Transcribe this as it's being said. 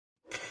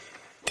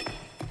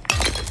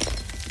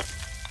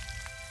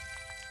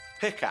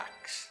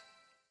Pickaxe.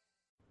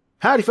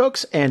 Howdy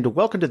folks, and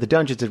welcome to the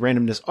Dungeons &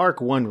 Randomness Arc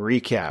 1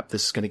 recap.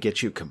 This is going to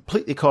get you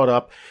completely caught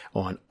up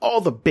on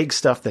all the big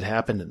stuff that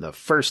happened in the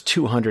first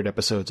 200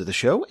 episodes of the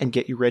show and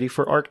get you ready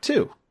for Arc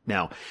 2.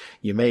 Now,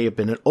 you may have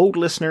been an old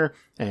listener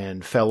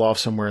and fell off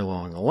somewhere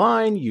along the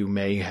line. You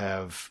may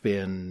have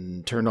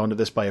been turned on to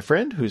this by a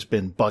friend who's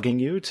been bugging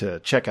you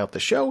to check out the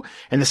show,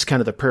 and this is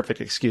kind of the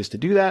perfect excuse to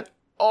do that.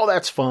 All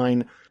that's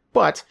fine,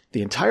 but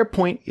the entire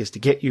point is to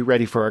get you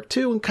ready for Arc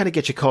 2 and kind of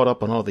get you caught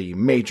up on all the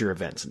major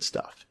events and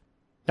stuff.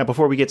 Now,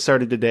 before we get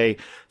started today,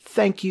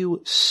 thank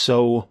you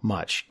so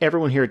much.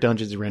 Everyone here at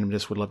Dungeons &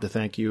 Randomness would love to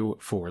thank you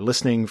for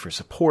listening, for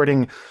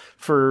supporting,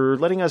 for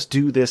letting us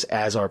do this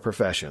as our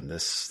profession.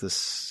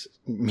 This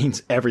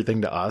means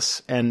everything to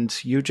us, and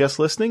you just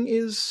listening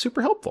is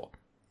super helpful.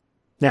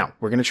 Now,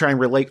 we're going to try and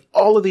relate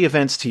all of the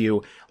events to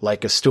you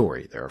like a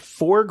story. There are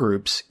 4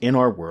 groups in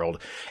our world.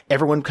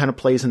 Everyone kind of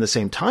plays in the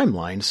same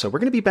timeline, so we're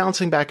going to be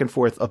bouncing back and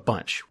forth a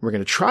bunch. We're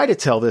going to try to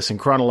tell this in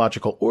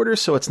chronological order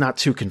so it's not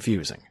too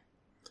confusing.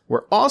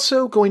 We're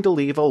also going to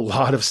leave a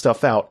lot of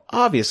stuff out,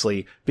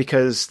 obviously,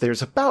 because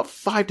there's about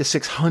 500 to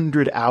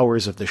 600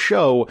 hours of the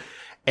show,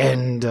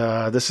 and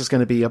this is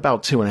going to be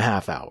about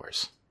 2.5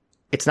 hours.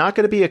 It's not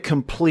going to be a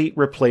complete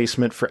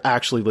replacement for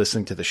actually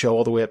listening to the show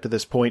all the way up to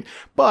this point,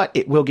 but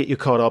it will get you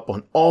caught up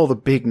on all the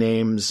big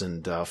names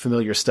and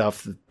familiar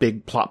stuff, the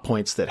big plot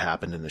points that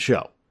happened in the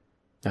show.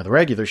 Now, the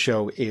regular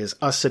show is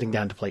us sitting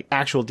down to play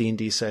actual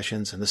D&D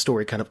sessions, and the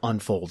story kind of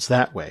unfolds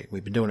that way.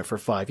 We've been doing it for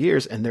 5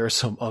 years, and there are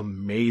some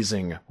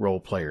amazing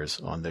role players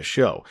on this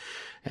show.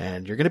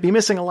 And you're going to be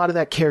missing a lot of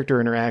that character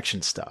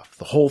interaction stuff.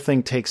 The whole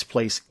thing takes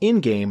place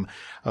in-game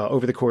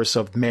over the course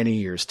of many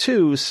years,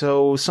 too,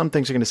 so some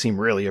things are going to seem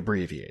really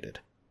abbreviated.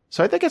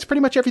 So I think that's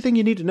pretty much everything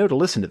you need to know to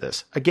listen to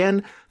this.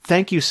 Again,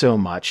 thank you so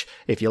much.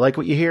 If you like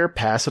what you hear,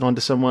 pass it on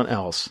to someone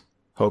else.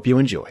 Hope you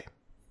enjoy.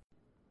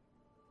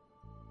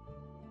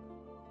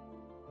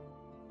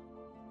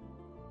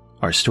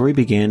 Our story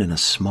began in a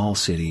small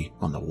city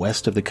on the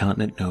west of the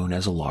continent known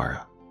as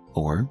Alara,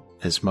 or,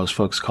 as most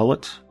folks call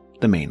it,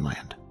 the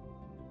mainland.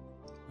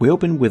 We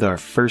opened with our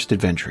first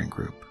adventuring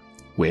group,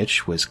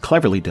 which was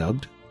cleverly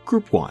dubbed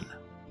Group 1.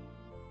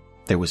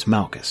 There was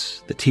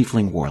Malchus, the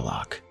Tiefling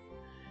Warlock,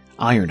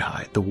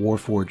 Ironhide, the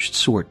Warforged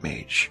Sword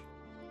Mage,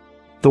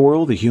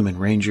 Thorl, the Human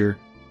Ranger,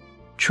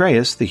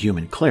 Treus, the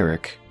Human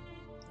Cleric,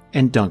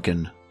 and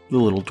Duncan, the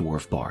Little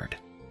Dwarf Bard.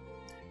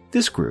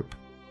 This group,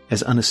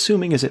 as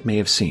unassuming as it may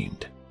have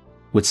seemed,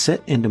 would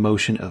set into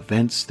motion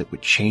events that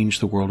would change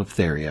the world of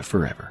Theria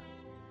forever.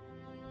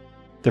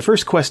 The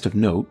first quest of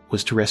note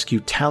was to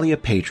rescue Talia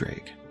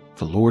Padraig,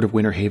 the Lord of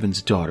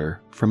Winterhaven's daughter,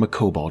 from a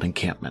kobold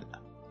encampment.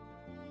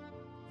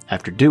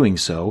 After doing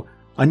so,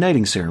 a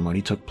knighting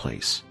ceremony took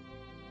place.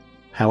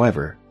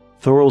 However,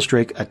 Thorl's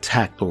Drake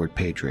attacked Lord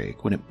Padraig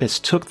when it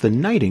mistook the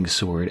knighting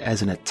sword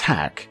as an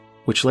attack,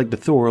 which led to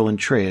Thorl and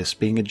Treus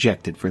being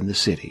ejected from the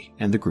city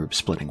and the group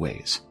splitting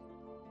ways.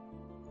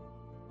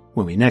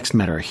 When we next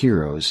met our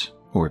heroes,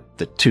 or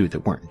the 2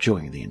 that weren't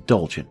enjoying the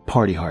indulgent,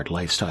 party-hard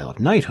lifestyle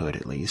of knighthood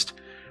at least,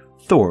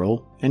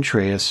 Thorl and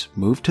Treus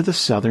moved to the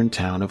southern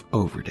town of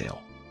Overdale.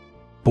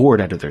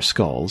 Bored out of their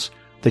skulls,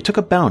 they took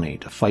a bounty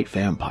to fight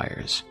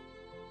vampires,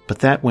 but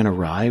that went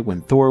awry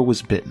when Thorl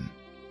was bitten.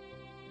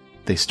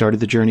 They started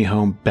the journey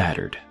home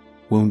battered,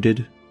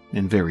 wounded,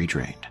 and very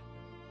drained.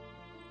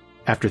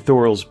 After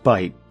Thorl's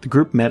bite, the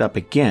group met up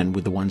again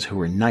with the ones who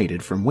were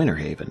knighted from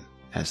Winterhaven,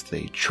 as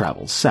they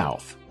traveled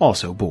south,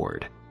 also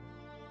bored.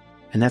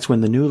 And that's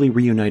when the newly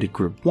reunited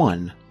Group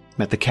 1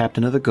 met the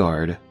captain of the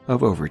guard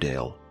of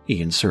Overdale,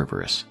 Ian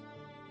Cerberus.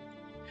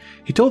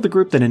 He told the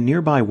group that a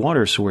nearby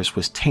water source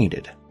was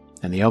tainted,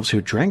 and the elves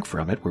who drank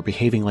from it were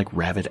behaving like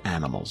rabid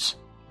animals.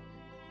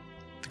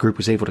 The group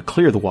was able to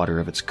clear the water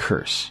of its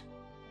curse.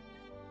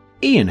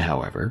 Ian,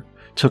 however,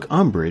 took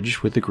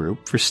umbrage with the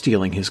group for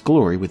stealing his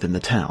glory within the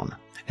town,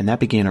 and that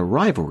began a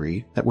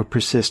rivalry that would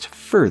persist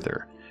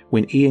further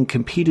when Ian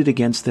competed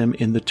against them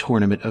in the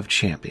Tournament of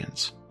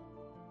Champions.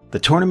 The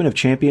Tournament of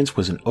Champions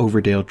was an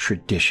Overdale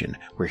tradition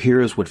where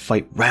heroes would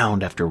fight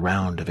round after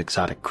round of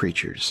exotic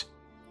creatures.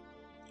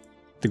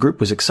 The group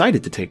was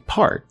excited to take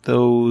part,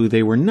 though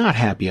they were not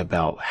happy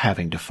about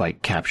having to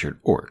fight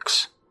captured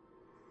orcs.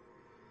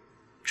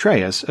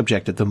 Treus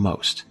objected the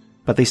most,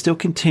 but they still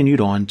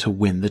continued on to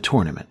win the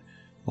tournament,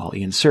 while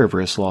Ian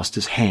Cerberus lost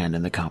his hand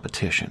in the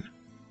competition.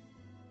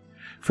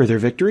 For their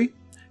victory,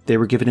 they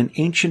were given an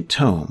ancient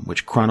tome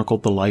which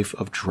chronicled the life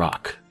of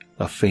Drak,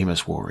 a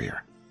famous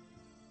warrior.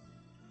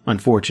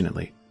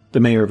 Unfortunately, the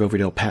mayor of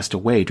Overdale passed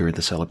away during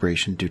the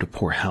celebration due to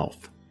poor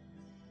health.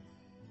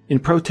 In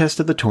protest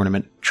of the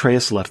tournament,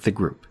 Treus left the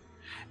group,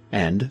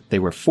 and they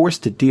were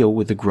forced to deal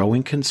with the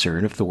growing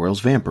concern of Thorl's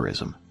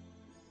vampirism.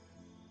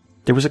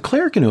 There was a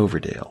cleric in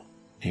Overdale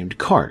named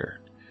Carter,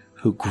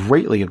 who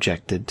greatly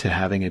objected to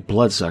having a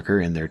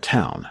bloodsucker in their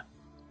town.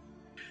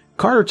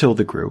 Carter told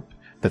the group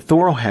that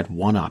Thorl had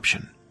one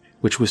option,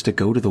 which was to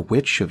go to the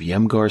witch of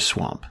Yemgar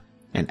Swamp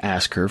and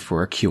ask her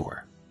for a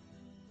cure.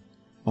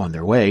 On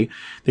their way,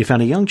 they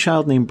found a young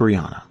child named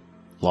Brianna,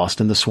 lost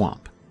in the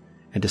swamp,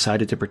 and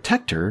decided to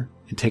protect her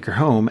and take her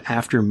home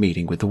after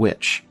meeting with the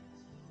witch.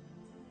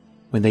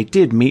 When they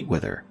did meet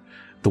with her,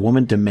 the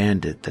woman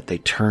demanded that they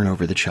turn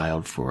over the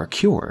child for a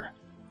cure,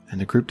 and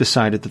the group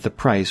decided that the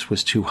price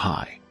was too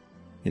high,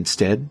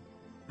 instead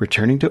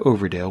returning to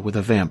Overdale with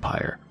a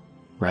vampire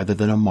rather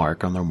than a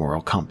mark on their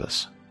moral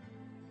compass.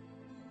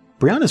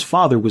 Brianna's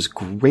father was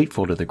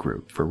grateful to the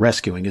group for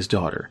rescuing his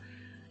daughter.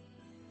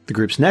 The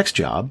group's next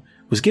job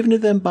was given to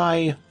them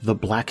by the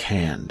Black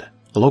Hand,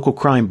 a local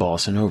crime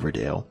boss in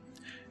Overdale,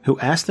 who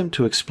asked them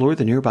to explore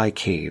the nearby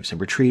caves and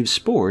retrieve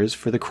spores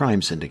for the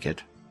crime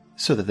syndicate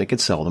so that they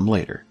could sell them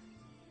later.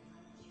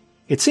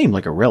 It seemed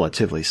like a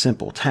relatively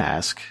simple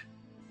task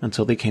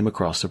until they came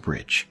across a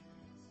bridge.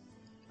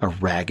 A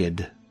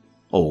ragged,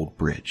 old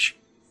bridge.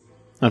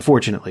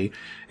 Unfortunately,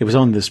 it was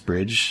on this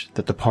bridge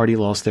that the party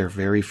lost their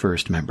very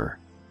first member,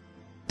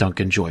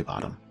 Duncan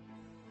Joybottom.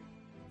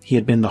 He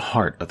had been the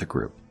heart of the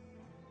group,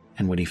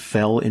 and when he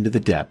fell into the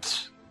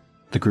depths,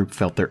 the group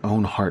felt their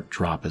own heart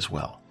drop as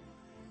well.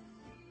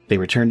 They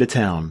returned to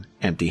town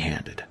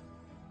empty-handed.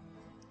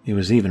 It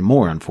was even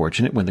more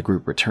unfortunate when the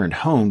group returned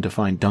home to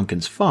find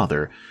Duncan's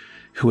father,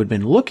 who had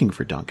been looking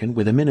for Duncan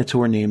with a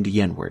minotaur named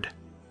Yenward.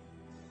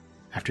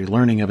 After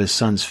learning of his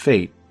son's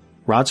fate,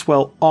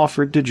 Rodswell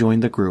offered to join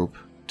the group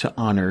to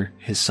honor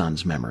his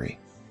son's memory.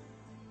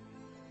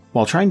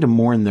 While trying to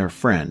mourn their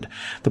friend,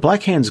 the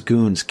Black Hand's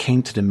goons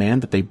came to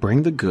demand that they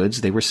bring the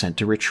goods they were sent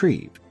to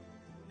retrieve.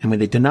 And when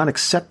they did not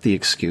accept the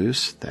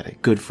excuse that a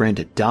good friend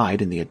had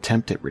died in the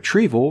attempt at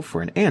retrieval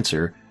for an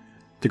answer,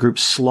 the group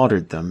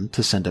slaughtered them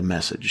to send a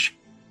message.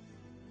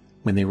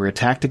 When they were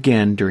attacked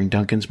again during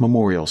Duncan's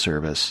memorial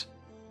service,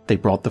 they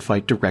brought the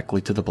fight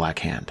directly to the Black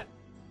Hand.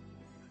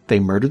 They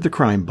murdered the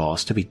crime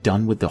boss to be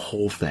done with the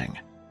whole thing,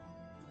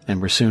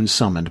 and were soon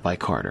summoned by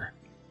Carter.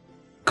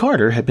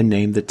 Carter had been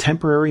named the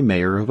temporary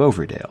mayor of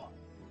Overdale.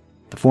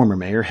 The former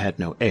mayor had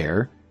no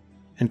heir,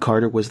 and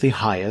Carter was the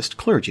highest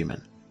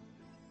clergyman.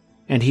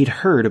 And he'd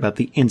heard about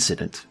the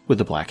incident with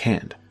the Black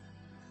Hand.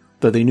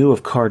 Though they knew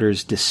of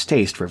Carter's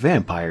distaste for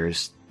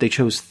vampires, they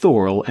chose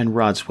Thorol and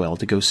Rodswell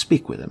to go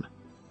speak with him.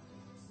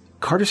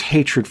 Carter's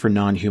hatred for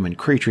non-human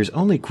creatures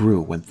only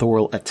grew when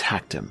Thorol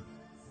attacked him,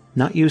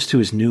 not used to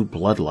his new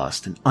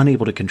bloodlust and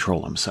unable to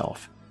control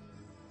himself.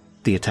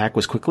 The attack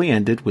was quickly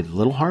ended with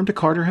little harm to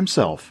Carter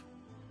himself,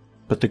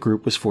 but the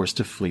group was forced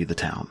to flee the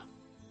town.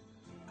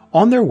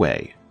 On their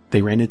way,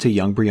 they ran into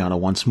young Brianna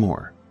once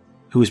more,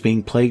 who was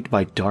being plagued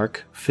by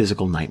dark,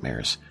 physical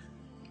nightmares.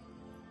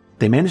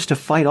 They managed to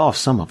fight off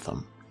some of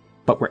them,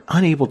 but were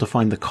unable to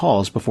find the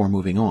cause before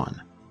moving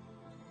on.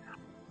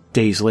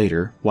 Days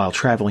later, while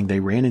traveling, they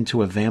ran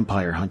into a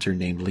vampire hunter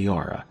named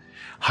Liara,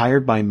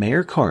 hired by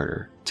Mayor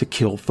Carter to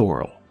kill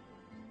Thorol,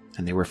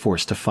 and they were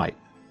forced to fight.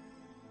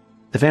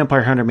 The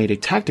vampire hunter made a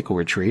tactical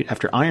retreat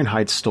after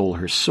Ironhide stole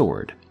her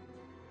sword.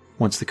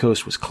 Once the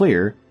coast was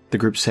clear, the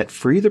group set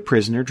free the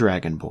prisoner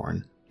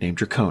Dragonborn named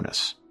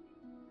Draconis.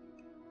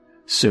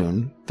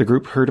 Soon, the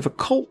group heard of a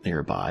cult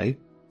nearby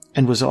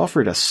and was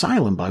offered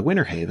asylum by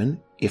Winterhaven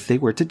if they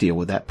were to deal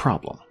with that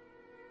problem.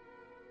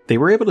 They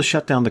were able to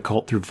shut down the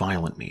cult through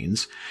violent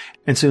means,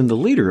 and soon the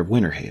leader of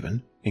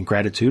Winterhaven, in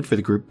gratitude for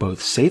the group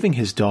both saving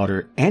his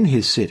daughter and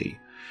his city,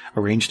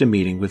 arranged a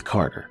meeting with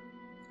Carter.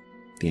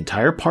 The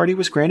entire party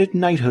was granted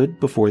knighthood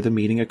before the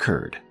meeting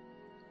occurred.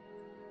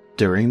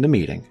 During the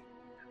meeting,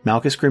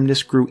 Malchus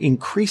Grimness grew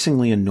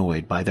increasingly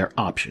annoyed by their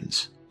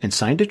options and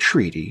signed a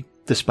treaty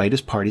despite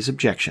his party's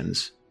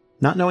objections,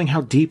 not knowing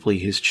how deeply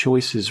his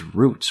choice's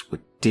roots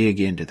would dig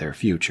into their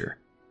future.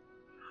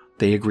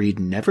 They agreed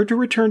never to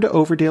return to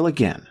Overdale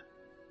again.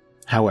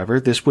 However,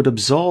 this would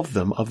absolve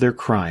them of their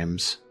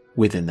crimes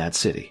within that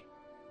city.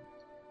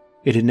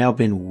 It had now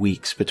been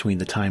weeks between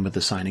the time of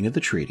the signing of the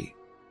treaty,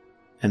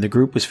 and the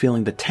group was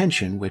feeling the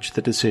tension which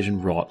the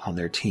decision wrought on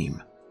their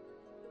team.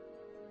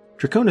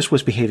 Draconis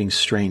was behaving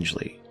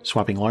strangely,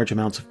 swapping large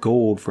amounts of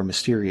gold for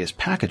mysterious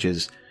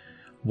packages,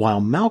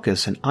 while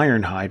Malchus and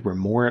Ironhide were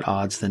more at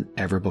odds than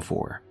ever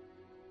before.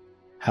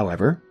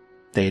 However,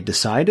 they had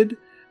decided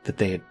that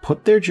they had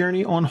put their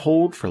journey on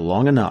hold for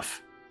long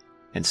enough,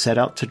 and set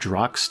out to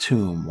Drock's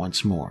tomb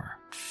once more,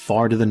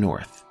 far to the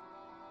north.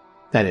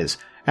 That is,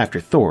 after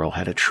Thorol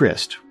had a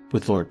tryst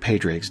with Lord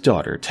Padraig's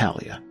daughter,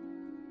 Talia.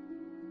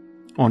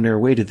 On their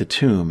way to the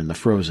tomb in the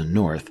frozen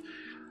north,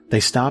 they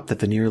stopped at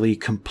the nearly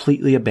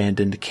completely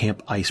abandoned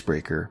Camp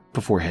Icebreaker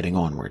before heading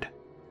onward.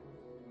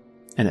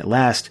 And at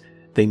last,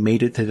 they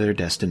made it to their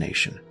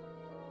destination.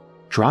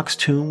 Drock's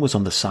tomb was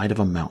on the side of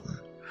a mountain,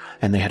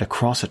 and they had to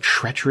cross a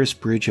treacherous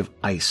bridge of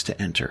ice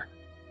to enter.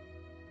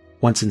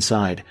 Once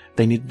inside,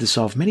 they needed to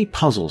solve many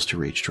puzzles to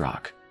reach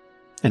Drock,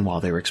 and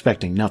while they were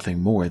expecting nothing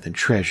more than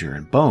treasure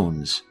and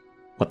bones,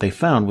 what they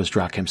found was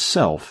Drock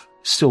himself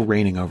still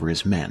reigning over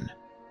his men,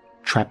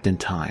 trapped in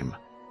time.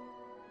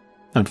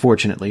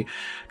 Unfortunately,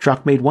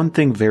 Drock made one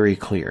thing very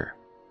clear.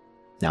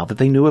 Now that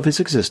they knew of his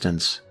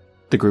existence,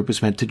 the group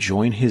was meant to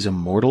join his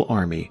immortal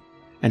army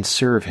and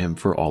serve him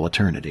for all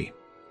eternity.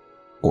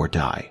 Or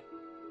die.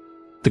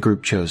 The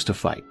group chose to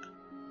fight.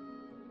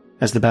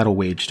 As the battle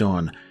waged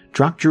on,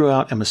 Drak drew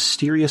out a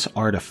mysterious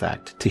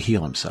artifact to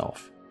heal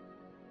himself.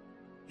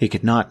 He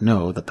could not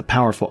know that the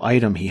powerful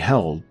item he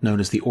held, known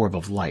as the Orb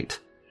of Light,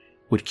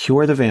 would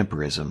cure the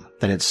vampirism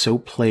that had so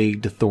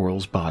plagued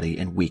Thorol's body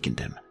and weakened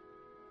him.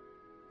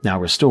 Now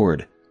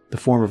restored, the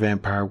former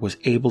vampire was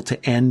able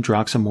to end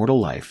Drak's immortal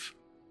life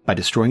by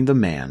destroying the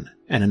man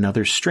and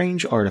another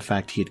strange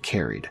artifact he had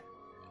carried,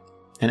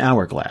 an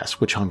hourglass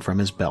which hung from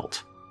his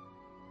belt.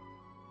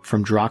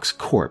 From Drak's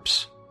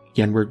corpse,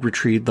 Yenward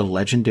retrieved the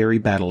legendary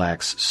battle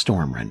axe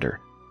Stormrender,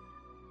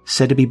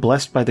 said to be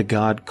blessed by the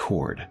god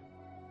Kord.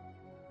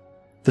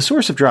 The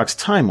source of Drak's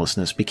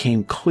timelessness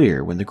became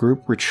clear when the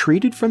group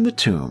retreated from the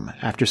tomb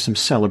after some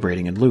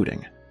celebrating and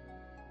looting.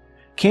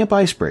 Camp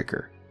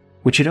Icebreaker,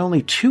 which had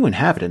only 2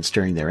 inhabitants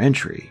during their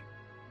entry,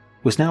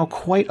 was now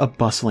quite a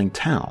bustling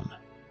town.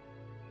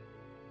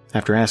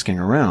 After asking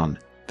around,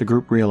 the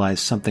group realized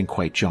something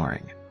quite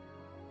jarring.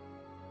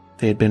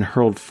 They had been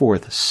hurled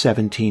forth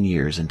 17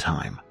 years in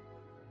time.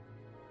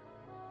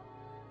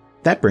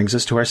 That brings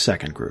us to our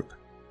second group.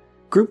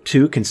 Group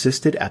 2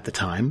 consisted at the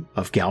time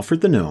of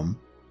Galford the Gnome,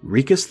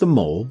 Rikus the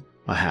Mole,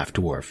 a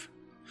half-dwarf,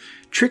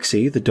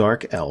 Trixie the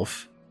Dark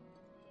Elf,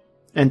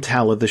 and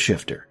Tala the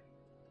Shifter.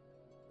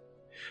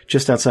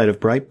 Just outside of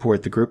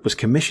Brightport, the group was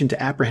commissioned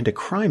to apprehend a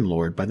crime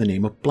lord by the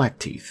name of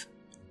Blackteeth.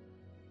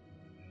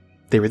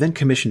 They were then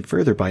commissioned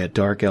further by a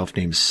dark elf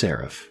named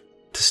Seraph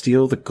to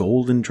steal the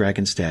golden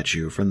dragon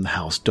statue from the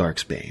House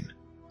Darksbane.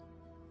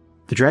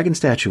 The dragon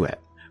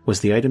statuette was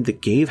the item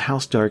that gave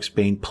House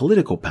Darksbane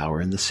political power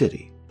in the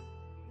city.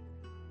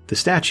 The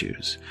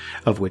statues,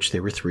 of which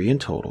there were 3 in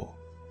total,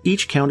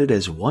 each counted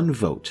as 1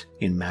 vote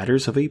in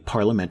matters of a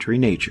parliamentary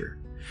nature,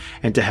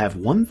 and to have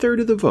 1/3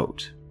 of the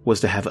vote was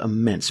to have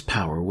immense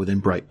power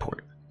within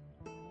Brightport.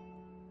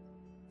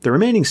 The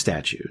remaining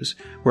statues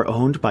were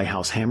owned by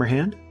House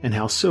Hammerhand and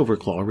House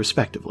Silverclaw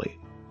respectively,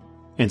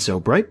 and so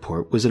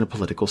Brightport was in a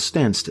political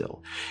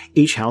standstill,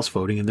 each house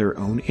voting in their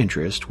own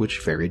interest, which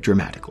varied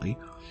dramatically,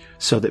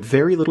 so that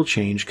very little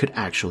change could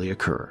actually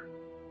occur.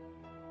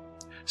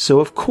 So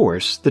of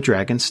course, the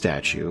dragon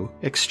statue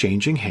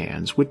exchanging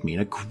hands would mean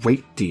a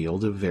great deal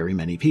to very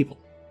many people.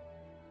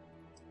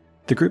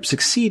 The group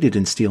succeeded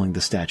in stealing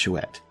the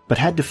statuette, but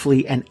had to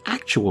flee an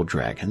actual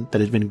dragon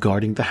that had been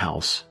guarding the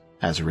house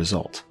as a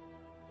result.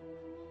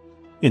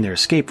 In their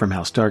escape from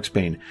House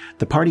Darksbane,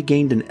 the party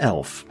gained an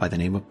elf by the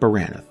name of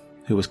Baraneth,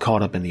 who was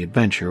caught up in the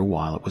adventure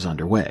while it was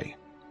underway.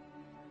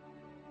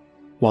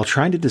 While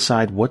trying to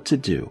decide what to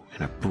do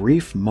in a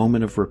brief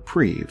moment of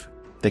reprieve,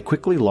 they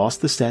quickly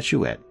lost the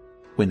statuette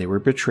when they were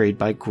betrayed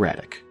by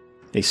Graddock,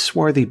 a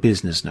swarthy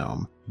business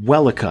gnome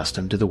well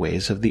accustomed to the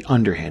ways of the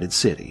underhanded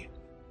city,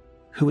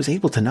 who was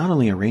able to not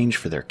only arrange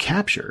for their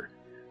capture,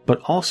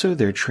 but also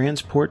their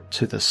transport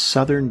to the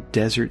southern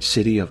desert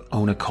city of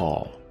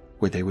Onakal,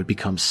 where they would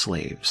become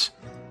slaves.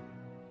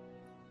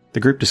 The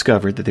group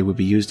discovered that they would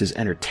be used as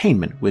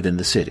entertainment within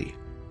the city,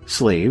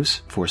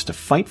 slaves forced to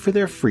fight for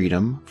their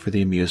freedom for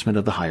the amusement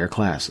of the higher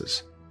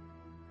classes.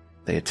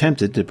 They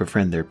attempted to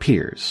befriend their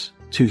peers,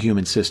 2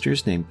 human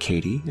sisters named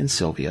Katie and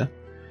Sylvia,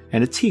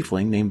 and a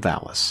tiefling named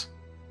Valis.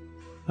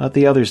 But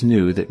the others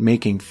knew that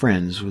making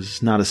friends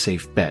was not a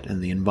safe bet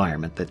in the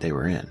environment that they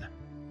were in.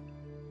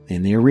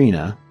 In the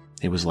arena,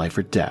 it was life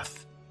or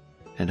death,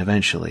 and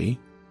eventually,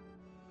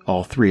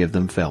 all 3 of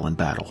them fell in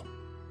battle.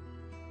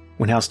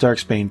 When House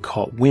Darksbane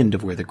caught wind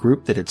of where the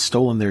group that had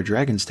stolen their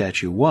dragon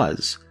statue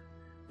was,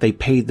 they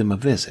paid them a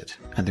visit,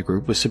 and the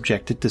group was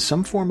subjected to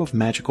some form of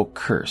magical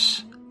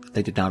curse that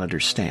they did not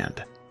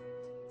understand.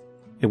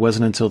 It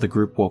wasn't until the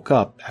group woke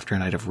up after a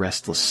night of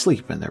restless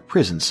sleep in their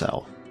prison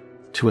cell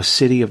to a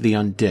city of the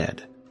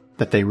undead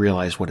that they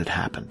realized what had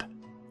happened.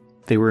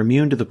 They were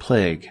immune to the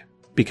plague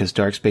because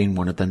Darksbane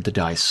wanted them to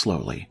die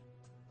slowly.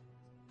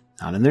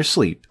 Not in their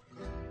sleep,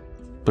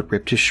 but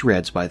ripped to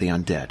shreds by the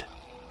undead.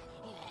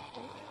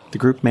 The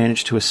group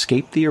managed to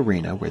escape the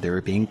arena where they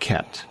were being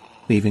kept,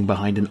 leaving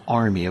behind an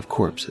army of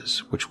corpses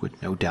which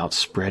would no doubt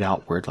spread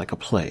outward like a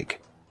plague.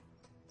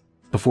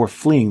 Before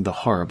fleeing the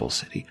horrible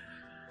city,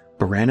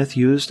 Baraneth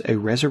used a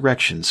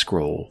resurrection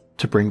scroll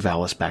to bring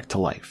Valis back to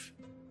life.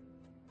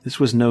 This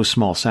was no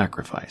small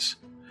sacrifice.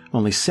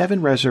 Only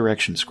 7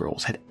 resurrection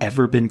scrolls had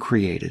ever been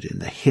created in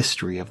the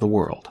history of the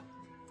world,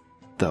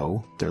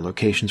 though their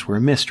locations were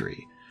a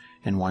mystery,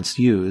 and once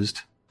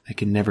used, they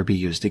could never be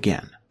used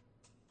again.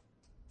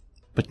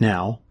 But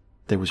now,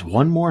 there was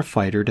one more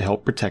fighter to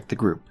help protect the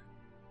group,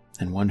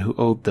 and one who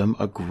owed them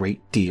a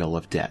great deal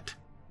of debt,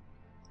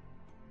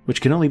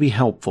 which can only be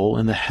helpful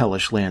in the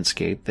hellish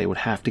landscape they would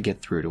have to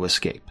get through to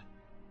escape.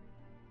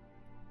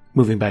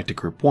 Moving back to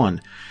Group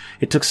 1,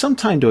 it took some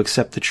time to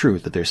accept the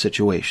truth of their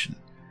situation,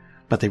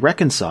 but they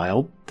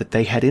reconciled that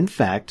they had in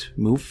fact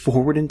moved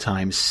forward in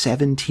time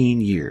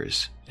 17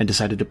 years and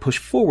decided to push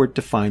forward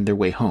to find their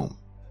way home,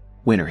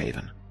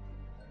 Winterhaven.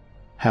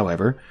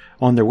 However,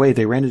 on their way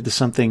they ran into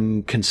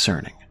something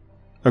concerning.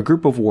 A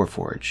group of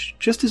Warforged,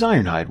 just as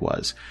Ironhide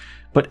was,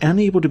 but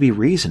unable to be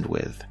reasoned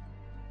with.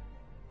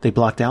 They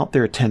blocked out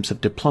their attempts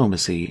of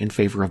diplomacy in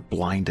favor of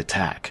blind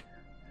attack.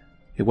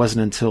 It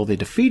wasn't until they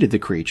defeated the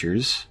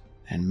creatures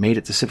and made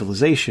it to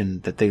civilization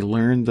that they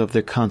learned of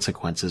the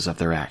consequences of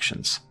their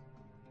actions.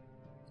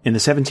 In the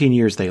 17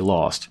 years they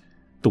lost,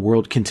 the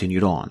world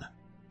continued on,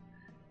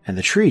 and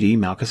the treaty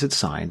Malchus had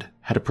signed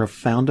had a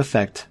profound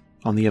effect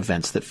on the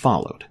events that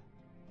followed.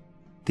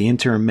 The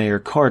interim mayor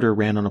Carter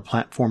ran on a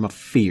platform of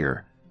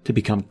fear to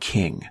become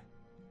king,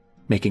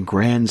 making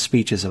grand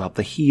speeches about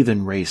the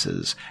heathen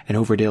races and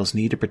Overdale's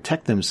need to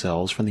protect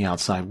themselves from the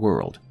outside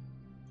world.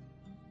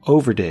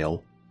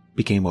 Overdale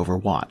became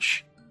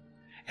Overwatch,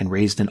 and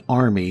raised an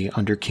army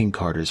under King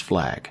Carter's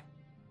flag.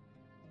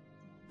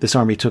 This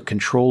army took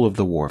control of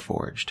the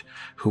Warforged,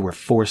 who were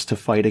forced to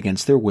fight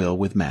against their will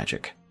with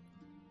magic.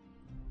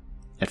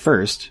 At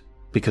first,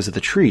 because of the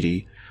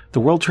treaty,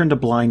 the world turned a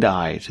blind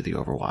eye to the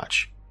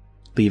Overwatch,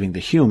 leaving the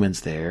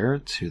humans there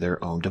to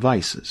their own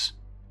devices.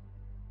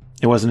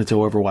 It wasn't until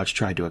Overwatch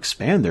tried to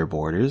expand their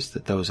borders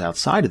that those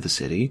outside of the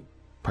city,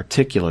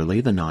 particularly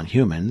the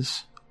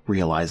non-humans,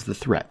 realized the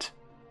threat.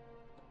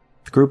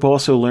 The group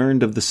also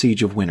learned of the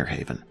Siege of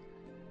Winterhaven,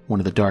 one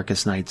of the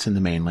darkest nights in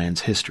the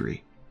mainland's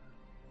history.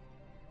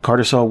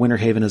 Carter saw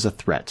Winterhaven as a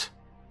threat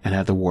and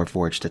had the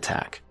Warforged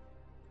attack.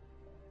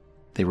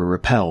 They were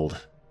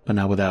repelled, but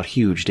not without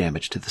huge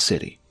damage to the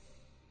city.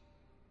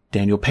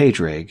 Daniel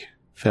Padraig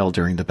fell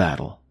during the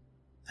battle,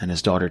 and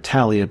his daughter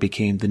Talia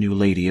became the new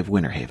Lady of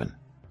Winterhaven,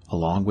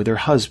 along with her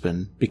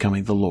husband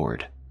becoming the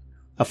Lord,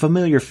 a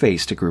familiar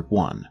face to Group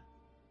 1,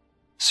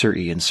 Sir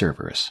Ian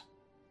Cerberus.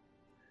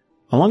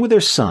 Along with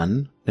their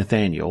son,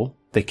 Nathaniel,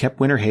 they kept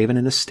Winterhaven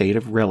in a state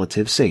of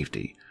relative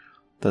safety,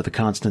 though the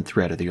constant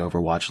threat of the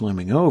Overwatch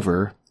looming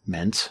over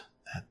meant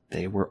that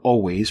they were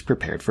always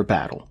prepared for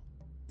battle.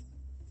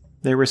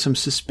 There were some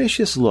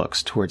suspicious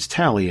looks towards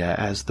Talia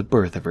as the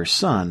birth of her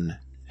son,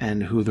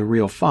 and who the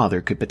real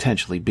father could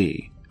potentially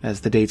be,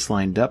 as the dates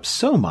lined up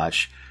so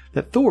much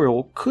that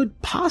Thoril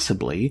could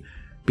possibly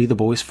be the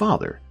boy's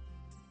father.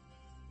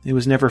 It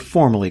was never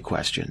formally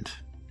questioned,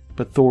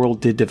 but Thoril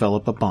did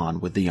develop a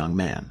bond with the young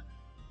man.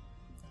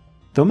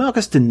 Though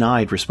Malchus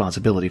denied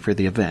responsibility for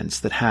the events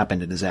that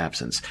happened in his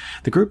absence,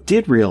 the group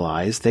did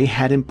realize they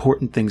had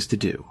important things to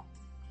do.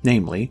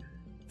 Namely,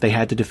 they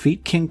had to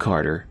defeat King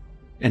Carter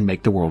and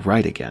make the world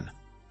right again.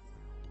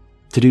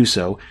 To do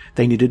so,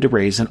 they needed to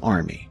raise an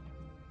army.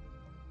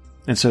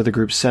 And so the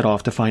group set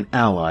off to find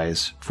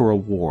allies for a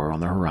war on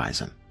the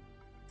horizon.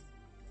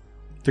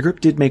 The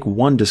group did make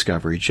one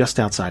discovery just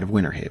outside of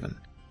Winterhaven.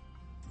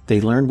 They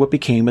learned what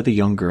became of the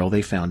young girl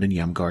they found in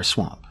Yemgar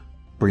Swamp,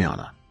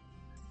 Brianna.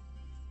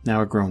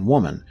 Now a grown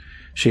woman,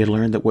 she had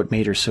learned that what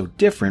made her so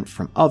different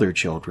from other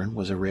children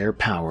was a rare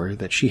power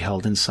that she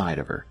held inside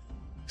of her,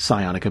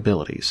 psionic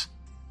abilities.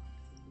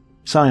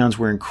 Psions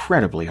were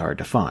incredibly hard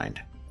to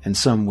find, and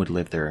some would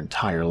live their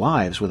entire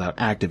lives without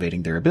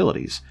activating their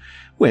abilities,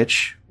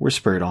 which were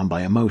spurred on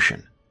by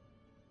emotion.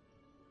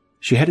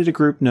 She headed a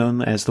group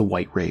known as the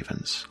White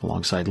Ravens,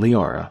 alongside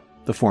Liara,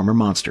 the former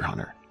monster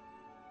hunter.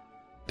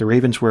 The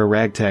Ravens were a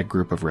ragtag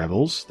group of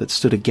rebels that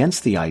stood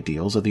against the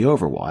ideals of the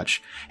Overwatch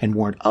and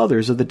warned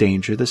others of the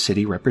danger the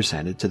city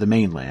represented to the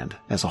mainland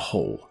as a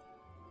whole.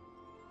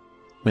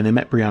 When they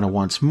met Brianna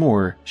once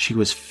more, she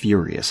was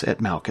furious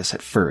at Malchus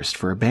at first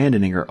for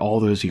abandoning her all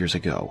those years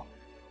ago,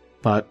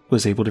 but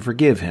was able to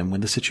forgive him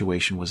when the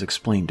situation was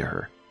explained to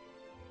her.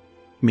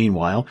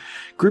 Meanwhile,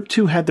 Group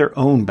 2 had their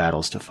own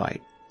battles to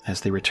fight as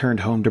they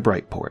returned home to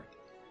Brightport.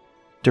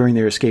 During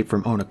their escape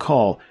from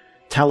Onakal,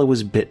 Tala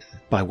was bitten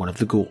by one of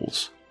the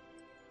ghouls,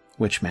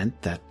 which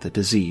meant that the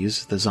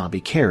disease the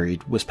zombie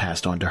carried was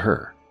passed on to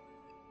her.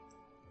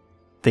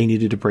 They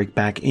needed to break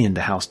back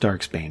into House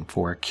Darksbane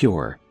for a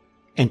cure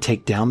and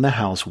take down the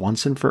house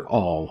once and for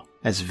all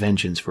as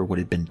vengeance for what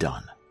had been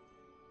done.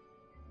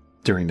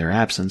 During their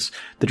absence,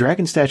 the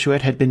dragon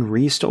statuette had been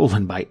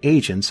re-stolen by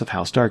agents of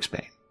House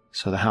Darksbane,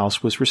 so the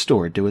house was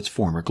restored to its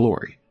former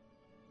glory.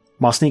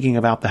 While sneaking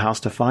about the house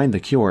to find the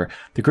cure,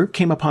 the group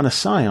came upon a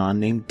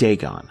scion named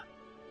Dagon.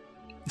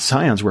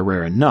 Scions were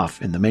rare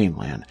enough in the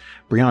mainland,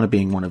 Brianna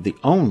being one of the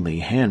only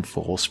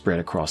handful spread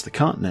across the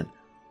continent,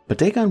 but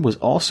Dagon was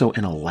also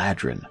an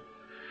Eladrin,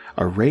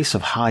 a race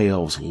of high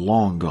elves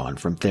long gone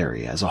from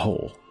Theria as a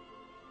whole.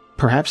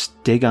 Perhaps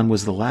Dagon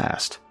was the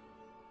last.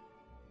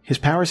 His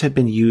powers had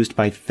been used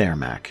by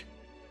Thermac,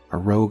 a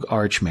rogue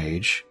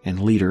archmage and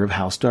leader of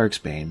House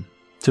Darksbane,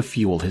 to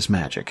fuel his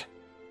magic.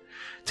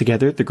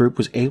 Together, the group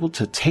was able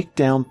to take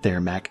down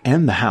Thermac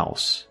and the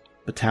house,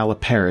 but Tala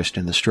perished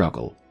in the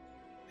struggle,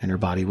 and her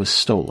body was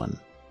stolen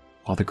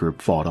while the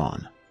group fought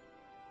on.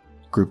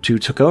 Group 2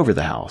 took over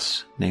the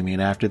house, naming it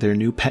after their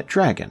new pet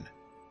dragon,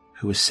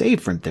 who was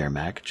saved from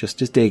Thermac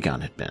just as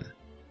Dagon had been.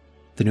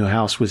 The new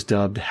house was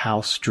dubbed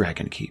House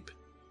Dragonkeep.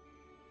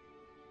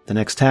 The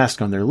next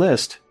task on their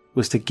list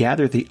was to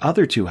gather the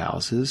other two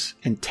houses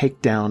and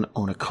take down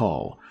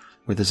Onakal,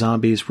 where the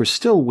zombies were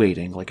still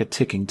waiting like a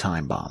ticking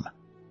time bomb.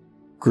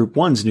 Group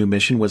 1's new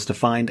mission was to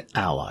find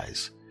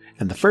allies,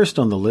 and the first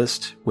on the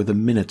list were the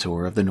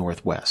Minotaur of the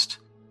Northwest.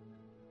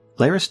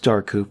 Laris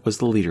Darkhoof was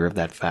the leader of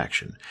that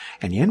faction,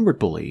 and Yenward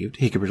believed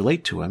he could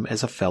relate to him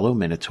as a fellow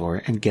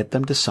Minotaur and get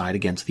them to side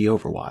against the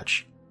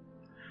Overwatch.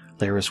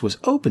 Laris was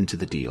open to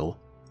the deal,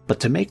 But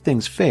to make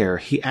things fair,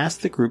 he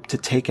asked the group to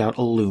take out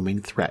a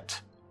looming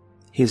threat.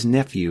 His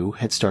nephew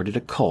had started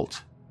a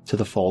cult to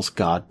the false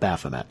god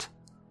Baphomet.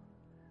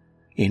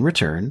 In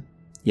return,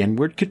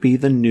 Yenward could be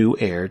the new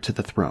heir to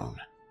the throne.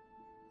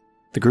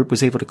 The group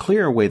was able to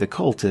clear away the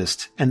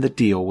cultist, and the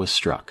deal was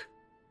struck.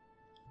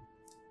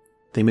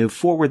 They moved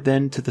forward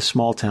then to the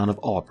small town of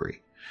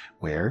Aubrey,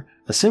 where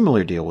a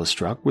similar deal was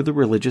struck with the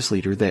religious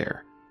leader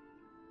there.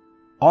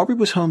 Aubrey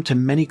was home to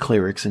many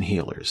clerics and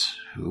healers,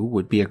 who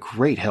would be a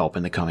great help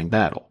in the coming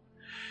battle.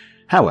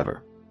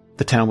 However,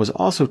 the town was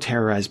also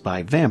terrorized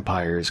by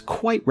vampires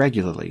quite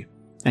regularly,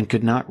 and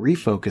could not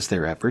refocus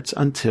their efforts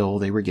until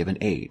they were given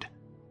aid.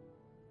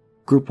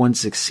 Group 1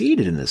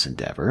 succeeded in this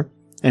endeavor,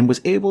 and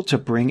was able to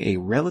bring a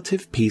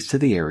relative peace to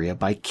the area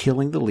by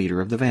killing the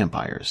leader of the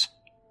vampires.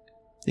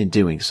 In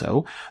doing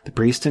so, the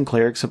priests and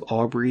clerics of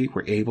Aubrey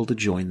were able to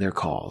join their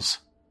cause.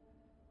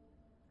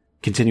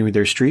 Continuing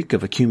their streak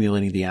of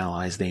accumulating the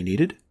allies they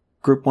needed,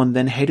 Group 1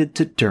 then headed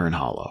to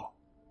Durnhollow.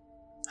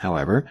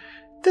 However,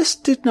 this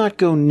did not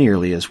go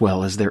nearly as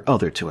well as their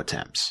other two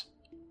attempts.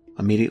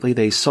 Immediately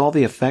they saw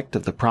the effect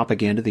of the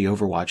propaganda the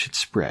Overwatch had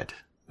spread.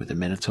 With a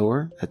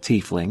Minotaur, a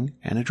Tiefling,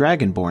 and a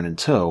Dragonborn in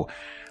tow,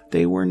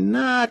 they were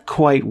not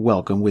quite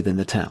welcome within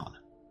the town.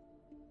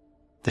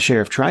 The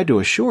sheriff tried to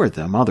assure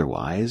them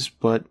otherwise,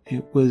 but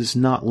it was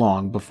not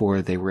long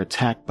before they were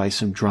attacked by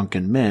some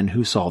drunken men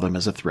who saw them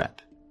as a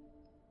threat.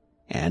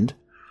 And,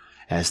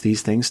 as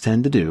these things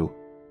tend to do,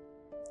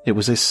 it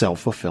was a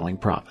self-fulfilling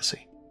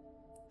prophecy.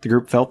 The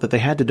group felt that they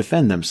had to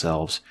defend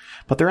themselves,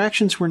 but their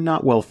actions were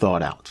not well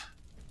thought out.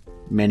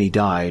 Many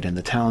died, and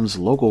the town's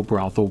local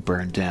brothel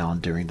burned down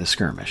during the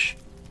skirmish.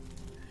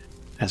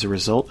 As a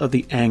result of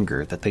the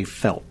anger that they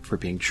felt for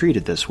being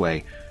treated this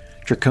way,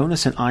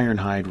 Draconis and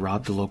Ironhide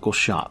robbed a local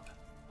shop,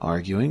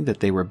 arguing that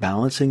they were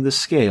balancing the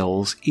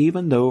scales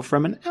even though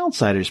from an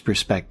outsider's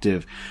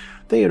perspective,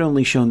 they had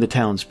only shown the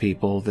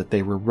townspeople that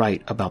they were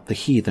right about the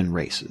heathen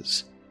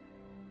races.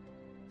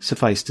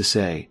 Suffice to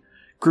say,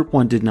 Group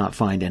 1 did not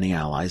find any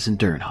allies in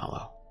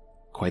Durnhollow.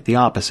 Quite the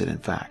opposite, in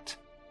fact,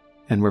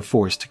 and were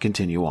forced to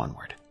continue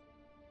onward.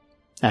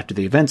 After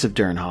the events of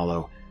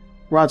Durnhollow,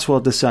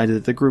 Rodswell decided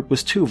that the group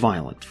was too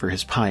violent for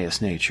his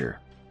pious nature,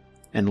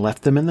 and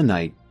left them in the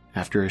night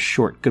after a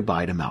short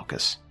goodbye to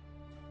Malchus.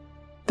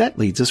 That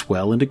leads us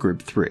well into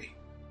Group 3.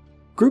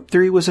 Group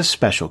 3 was a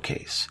special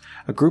case,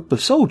 a group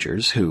of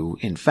soldiers who,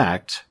 in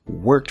fact,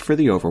 worked for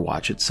the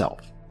Overwatch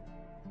itself.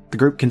 The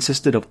group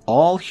consisted of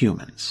all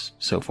humans,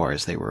 so far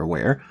as they were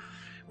aware,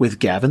 with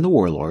Gavin the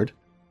Warlord,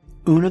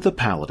 Una the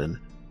Paladin,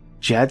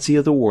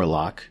 Jadzia the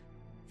Warlock,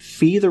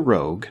 Fee the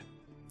Rogue,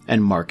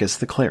 and Marcus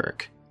the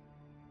Cleric.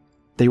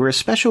 They were a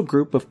special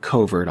group of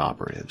covert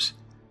operatives.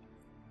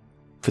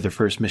 For their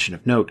first mission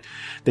of note,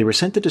 they were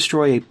sent to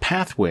destroy a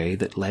pathway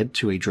that led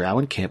to a drow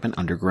encampment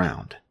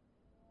underground.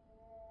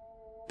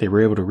 They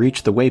were able to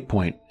reach the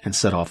waypoint and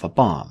set off a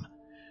bomb,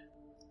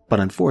 but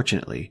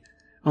unfortunately,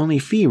 only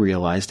Fee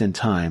realized in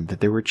time that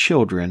there were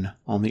children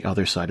on the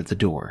other side of the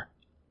door.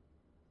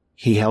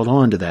 He held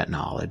on to that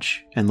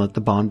knowledge and let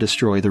the bomb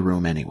destroy the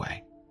room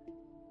anyway,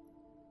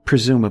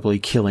 presumably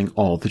killing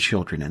all the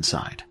children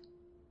inside.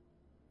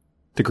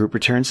 The group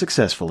returned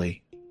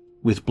successfully,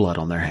 with blood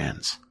on their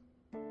hands.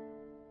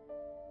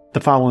 The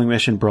following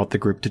mission brought the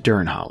group to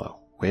Durnhollow,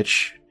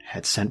 which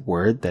had sent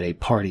word that a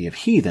party of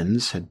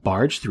heathens had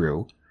barged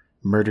through,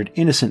 murdered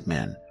innocent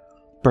men,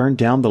 burned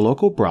down the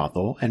local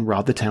brothel, and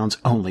robbed the town's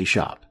only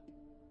shop.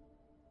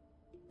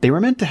 They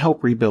were meant to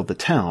help rebuild the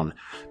town,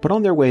 but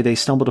on their way they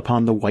stumbled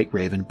upon the White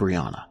Raven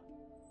Brianna,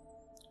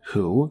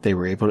 who they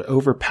were able to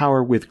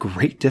overpower with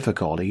great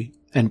difficulty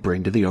and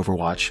bring to the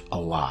Overwatch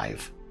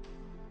alive.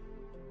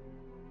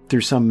 Through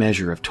some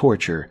measure of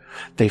torture,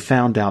 they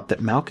found out that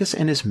Malchus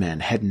and his men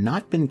had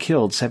not been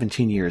killed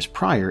 17 years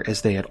prior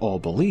as they had all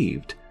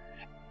believed,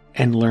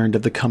 and learned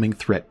of the coming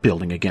threat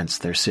building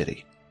against their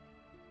city.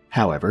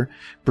 However,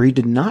 Bree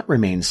did not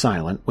remain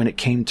silent when it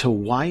came to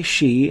why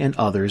she and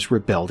others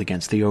rebelled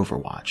against the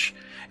Overwatch,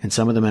 and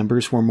some of the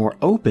members were more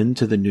open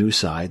to the new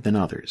side than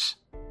others.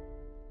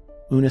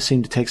 Una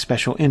seemed to take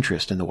special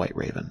interest in the White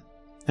Raven,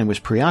 and was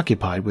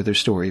preoccupied with her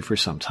story for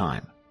some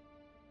time.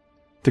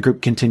 The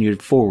group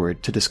continued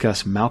forward to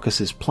discuss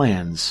Malchus's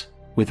plans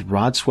with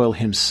Rodswell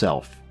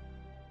himself,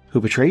 who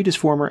betrayed his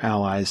former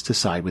allies to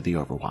side with the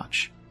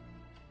Overwatch.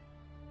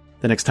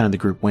 The next time the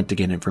group went to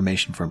get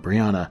information from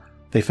Brianna,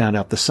 they found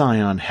out the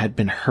Scion had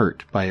been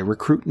hurt by a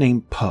recruit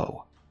named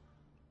Poe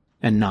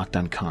and knocked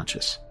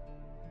unconscious.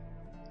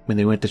 When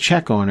they went to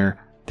check on her,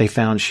 they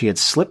found she had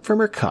slipped from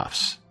her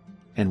cuffs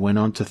and went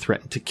on to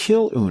threaten to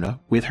kill Una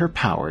with her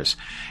powers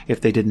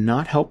if they did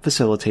not help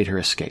facilitate her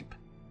escape.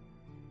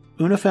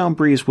 Una found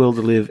Bree's will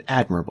to live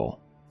admirable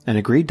and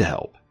agreed to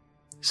help,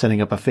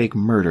 setting up a fake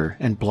murder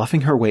and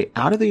bluffing her way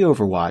out of the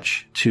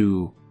Overwatch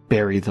to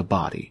bury the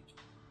body.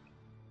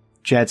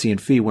 Jadzia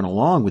and Fee went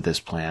along with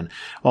this plan,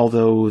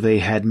 although they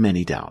had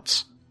many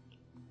doubts.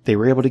 They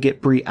were able to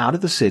get Bree out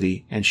of the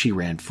city and she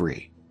ran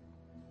free.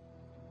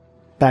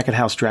 Back at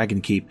House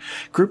Dragonkeep,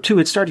 Group 2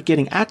 had started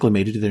getting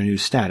acclimated to their new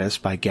status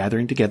by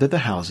gathering together the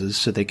houses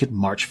so they could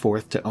march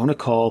forth to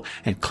Onakal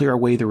and clear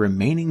away the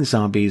remaining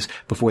zombies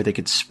before they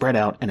could spread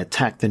out and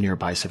attack the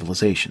nearby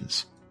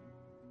civilizations.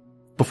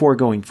 Before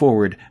going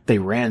forward, they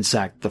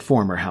ransacked the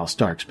former House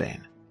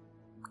Darksbane.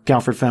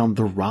 Galfred found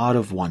the Rod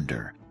of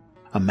Wonder,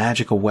 a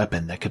magical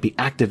weapon that could be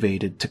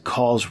activated to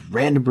cause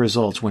random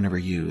results whenever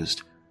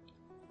used.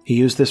 He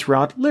used this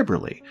rod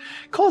liberally,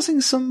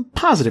 causing some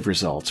positive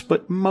results,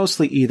 but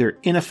mostly either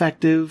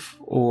ineffective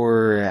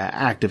or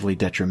actively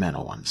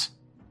detrimental ones.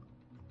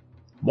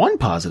 One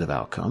positive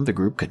outcome the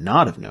group could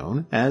not have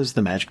known, as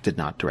the magic did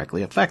not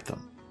directly affect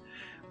them.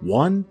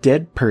 One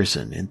dead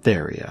person in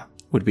Theria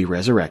would be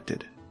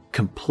resurrected,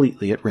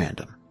 completely at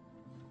random.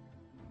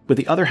 With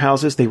the other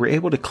houses, they were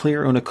able to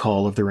clear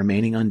Onakal of the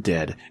remaining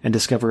undead and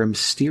discover a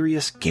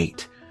mysterious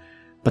gate,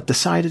 but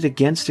decided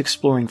against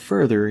exploring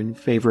further in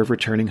favor of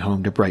returning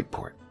home to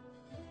Brightport.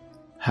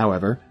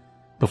 However,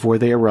 before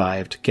they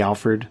arrived,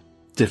 Galfred,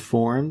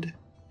 deformed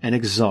and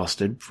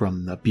exhausted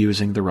from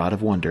abusing the Rod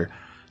of Wonder,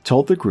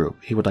 told the group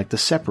he would like to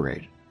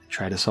separate and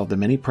try to solve the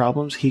many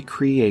problems he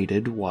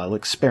created while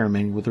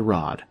experimenting with the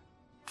rod,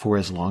 for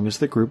as long as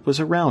the group was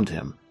around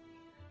him,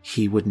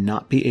 he would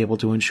not be able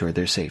to ensure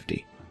their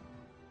safety.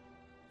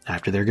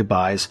 After their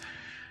goodbyes,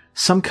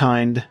 some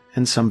kind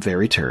and some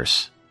very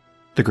terse,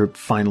 the group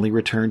finally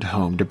returned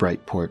home to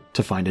Brightport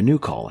to find a new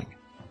calling.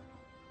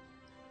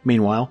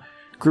 Meanwhile,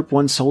 Group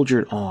 1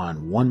 soldiered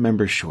on, one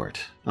member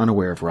short,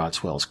 unaware of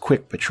Rodswell's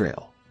quick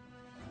betrayal.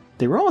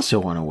 They were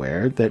also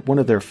unaware that one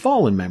of their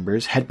fallen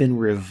members had been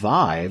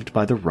revived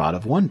by the Rod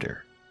of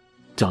Wonder,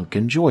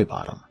 Duncan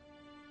Joybottom.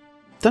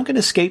 Duncan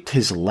escaped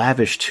his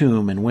lavish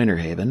tomb in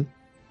Winterhaven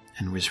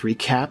and was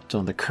recapped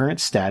on the current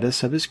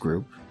status of his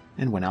group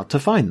and went out to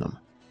find them,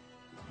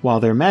 while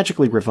their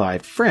magically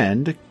revived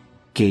friend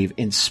gave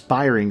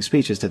inspiring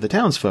speeches to the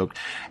townsfolk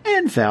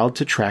and vowed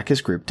to track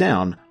his group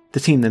down. The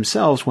team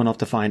themselves went off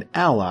to find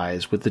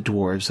allies with the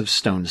dwarves of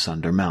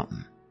Stonesunder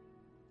Mountain.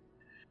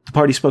 The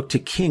party spoke to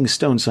King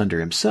Stonesunder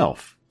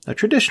himself, a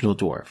traditional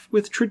dwarf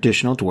with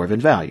traditional dwarven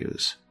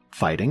values,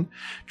 fighting,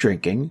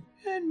 drinking,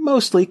 and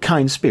mostly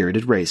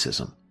kind-spirited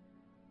racism.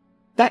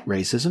 That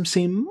racism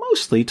seemed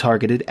mostly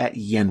targeted at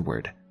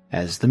Yenward,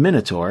 as the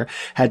Minotaur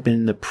had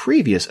been the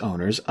previous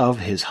owners of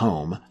his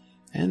home,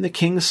 and the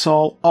king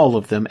saw all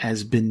of them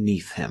as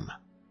beneath him.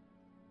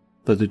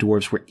 Though the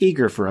dwarves were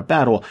eager for a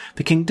battle,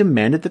 the king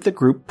demanded that the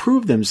group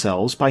prove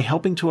themselves by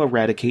helping to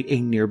eradicate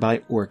a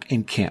nearby orc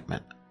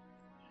encampment.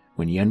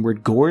 When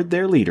Yenward gored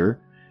their leader,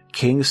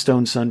 King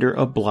Stonesunder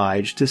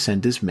obliged to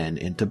send his men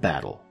into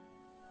battle.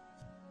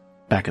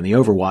 Back in the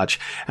Overwatch,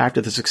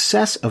 after the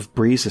success of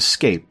Bree's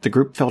escape, the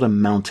group felt a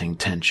mounting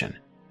tension.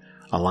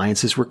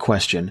 Alliances were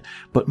questioned,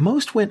 but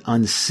most went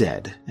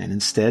unsaid, and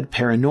instead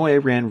paranoia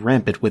ran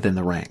rampant within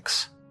the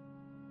ranks.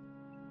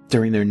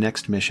 During their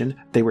next mission,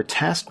 they were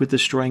tasked with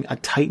destroying a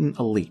Titan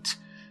elite,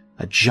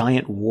 a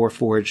giant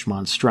warforged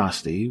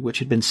monstrosity which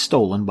had been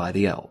stolen by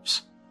the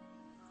elves.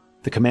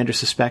 The commander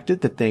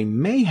suspected that they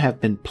may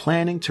have been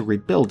planning to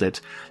rebuild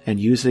it and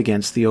use it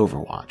against the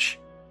Overwatch.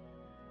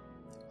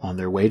 On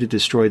their way to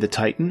destroy the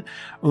Titan,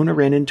 Una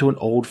ran into an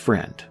old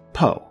friend,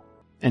 Poe,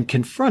 and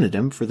confronted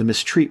him for the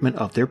mistreatment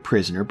of their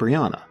prisoner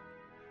Brianna.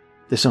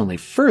 This only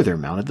further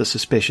mounted the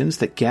suspicions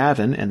that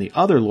Gavin and the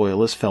other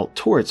loyalists felt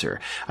towards her,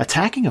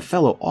 attacking a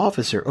fellow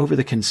officer over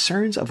the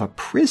concerns of a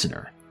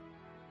prisoner.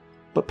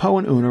 But Poe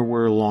and Una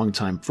were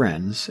longtime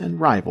friends and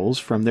rivals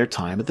from their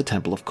time at the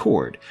Temple of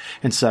Cord,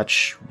 and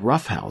such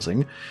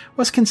roughhousing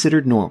was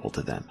considered normal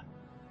to them.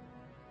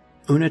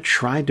 Una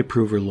tried to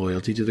prove her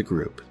loyalty to the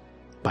group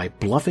by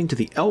bluffing to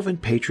the elven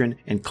patron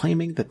and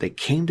claiming that they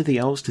came to the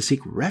elves to seek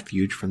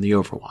refuge from the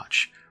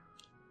Overwatch.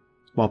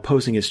 While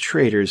posing as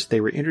traitors,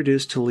 they were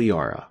introduced to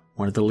Liara,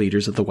 one of the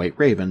leaders of the White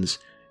Ravens,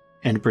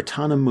 and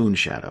Britannia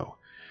Moonshadow,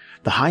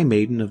 the High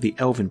Maiden of the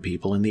Elven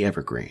people in the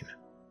Evergreen,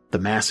 the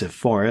massive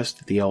forest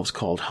that the elves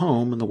called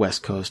home on the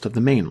west coast of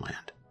the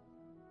mainland.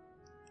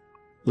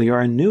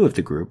 Liara knew of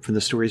the group from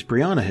the stories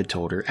Brianna had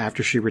told her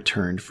after she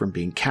returned from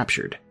being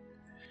captured,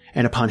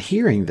 and upon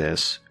hearing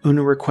this,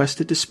 Una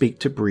requested to speak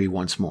to Bree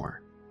once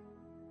more.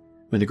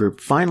 When the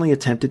group finally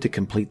attempted to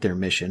complete their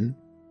mission,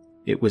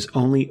 it was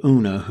only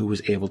Una who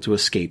was able to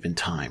escape in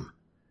time.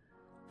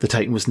 The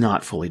Titan was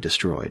not fully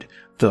destroyed,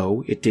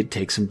 though it did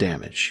take some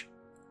damage.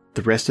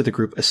 The rest of the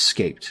group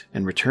escaped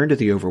and returned to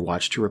the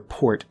Overwatch to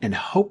report and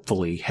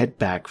hopefully head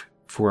back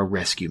for a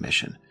rescue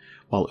mission,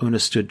 while Una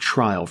stood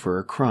trial for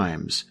her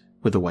crimes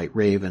with the White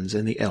Ravens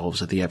and the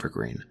Elves of the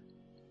Evergreen.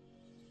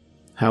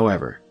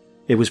 However,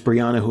 it was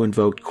Brianna who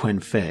invoked Quen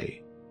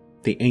Fei,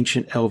 the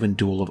ancient elven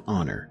duel of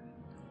honor,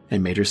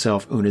 and made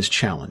herself Una's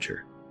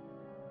challenger.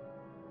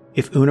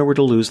 If Una were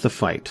to lose the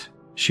fight,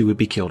 she would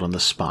be killed on the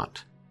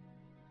spot.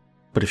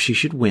 But if she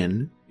should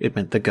win, it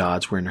meant the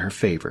gods were in her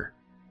favor.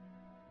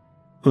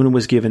 Una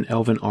was given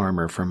elven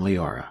armor from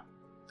Liara,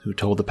 who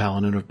told the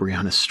paladin of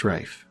Brianna's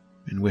strife,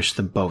 and wished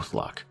them both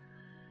luck.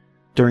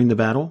 During the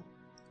battle,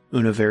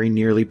 Una very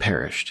nearly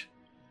perished.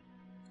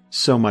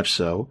 So much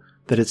so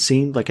that it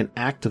seemed like an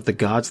act of the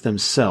gods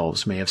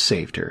themselves may have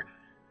saved her.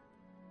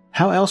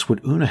 How else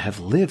would Una have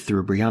lived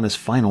through Brianna's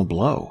final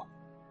blow?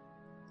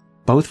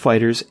 Both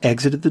fighters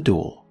exited the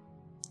duel,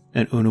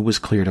 and Una was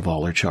cleared of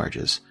all her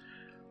charges,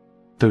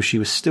 though she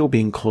was still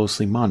being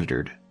closely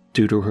monitored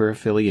due to her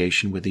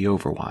affiliation with the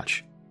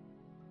Overwatch.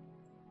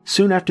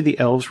 Soon after, the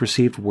elves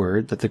received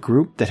word that the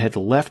group that had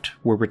left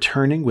were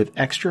returning with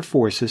extra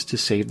forces to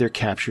save their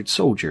captured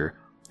soldier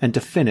and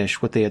to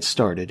finish what they had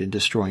started in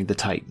destroying the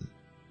Titan.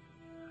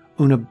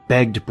 Una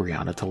begged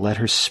Brianna to let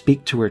her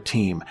speak to her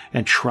team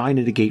and try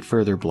to negate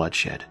further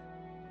bloodshed,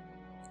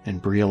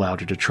 and Bree allowed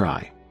her to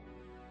try.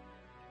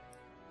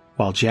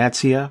 While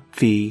Jadzia,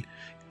 Fee,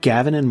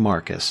 Gavin, and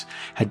Marcus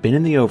had been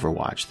in the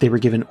Overwatch, they were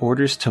given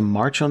orders to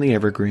march on the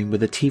Evergreen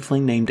with a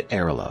tiefling named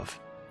Arilov,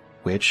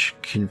 which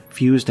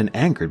confused and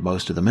angered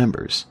most of the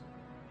members.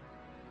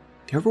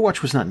 The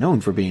Overwatch was not known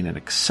for being an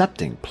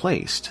accepting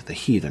place to the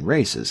heathen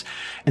races,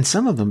 and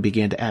some of them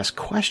began to ask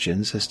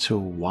questions as to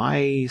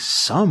why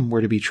some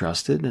were to be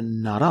trusted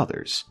and not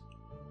others.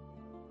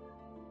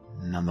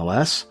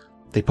 Nonetheless,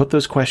 they put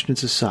those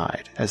questions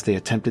aside as they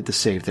attempted to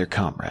save their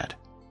comrade.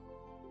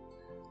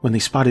 When they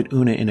spotted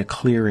Una in a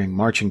clearing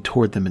marching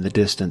toward them in the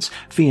distance,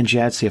 Fee and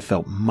Jadzia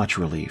felt much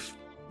relief,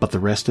 but the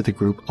rest of the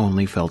group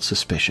only felt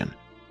suspicion.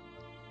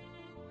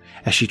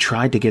 As she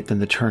tried to get them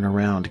to turn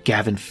around,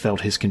 Gavin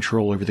felt his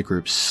control over the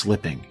group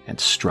slipping and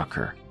struck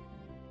her.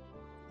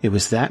 It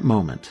was that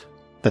moment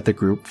that the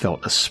group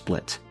felt a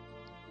split.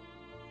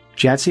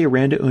 Jadzia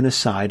ran to Una's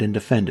side and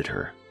defended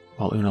her,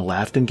 while Una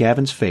laughed in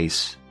Gavin's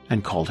face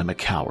and called him a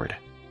coward.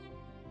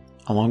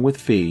 Along with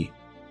Fee,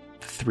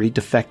 the three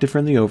defected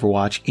from the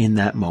Overwatch in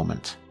that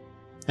moment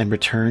and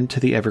returned to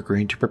the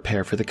Evergreen to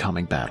prepare for the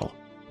coming battle.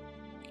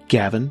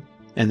 Gavin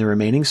and the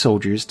remaining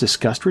soldiers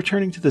discussed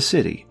returning to the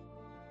city,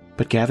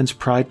 but Gavin's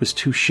pride was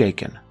too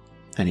shaken,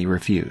 and he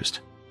refused.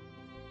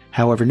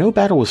 However, no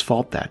battle was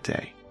fought that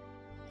day.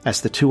 As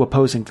the two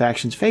opposing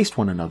factions faced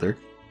one another,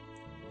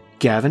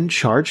 Gavin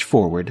charged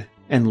forward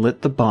and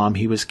lit the bomb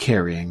he was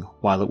carrying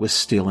while it was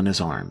still in his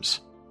arms,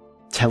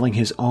 telling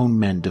his own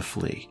men to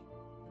flee.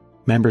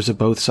 Members of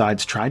both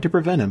sides tried to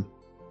prevent him,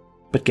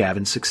 but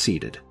Gavin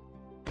succeeded.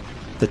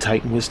 The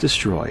Titan was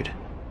destroyed,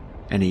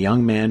 and a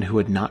young man who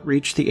had not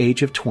reached the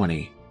age of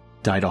 20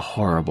 died a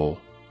horrible,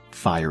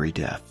 fiery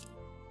death.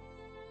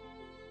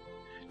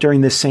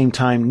 During this same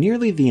time,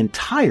 nearly the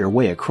entire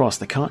way across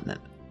the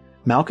continent,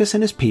 Malchus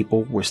and his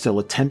people were still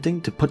attempting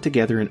to put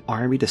together an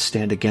army to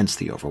stand against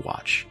the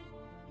Overwatch.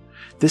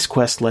 This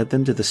quest led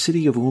them to the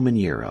city of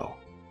Uman'Yiro,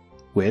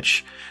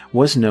 which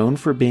was known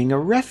for being a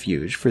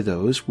refuge for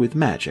those with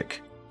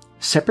magic,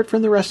 separate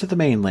from the rest of the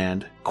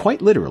mainland,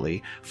 quite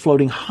literally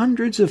floating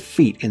hundreds of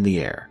feet in the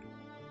air.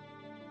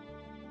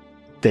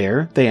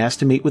 There, they asked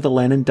to meet with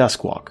Alenin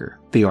Duskwalker,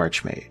 the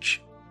Archmage.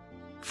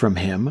 From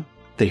him,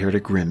 they heard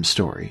a grim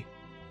story.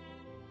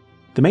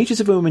 The mages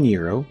of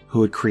Uman'Yiro,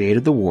 who had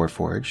created the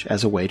Warforge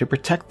as a way to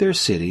protect their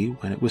city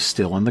when it was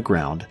still on the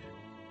ground,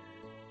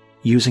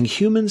 using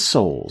human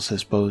souls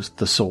as both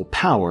the soul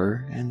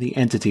power and the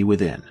entity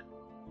within.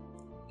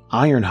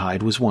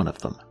 Ironhide was one of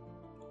them.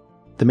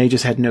 The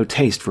mages had no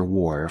taste for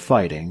war or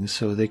fighting,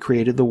 so they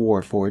created the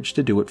Warforge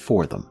to do it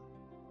for them.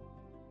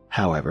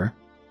 However,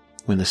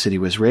 when the city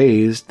was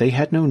raised, they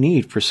had no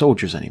need for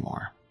soldiers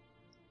anymore,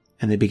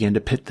 and they began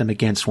to pit them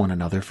against one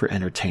another for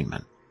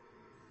entertainment.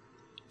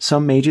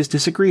 Some mages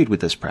disagreed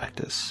with this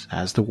practice,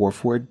 as the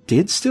Warforged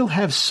did still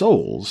have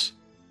souls,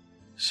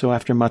 so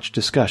after much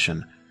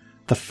discussion,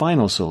 the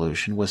final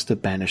solution was to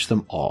banish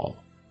them all,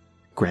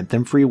 grant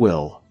them free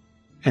will,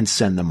 and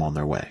send them on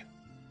their way.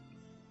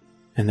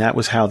 And that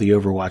was how the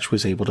Overwatch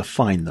was able to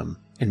find them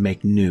and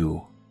make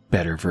new,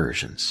 better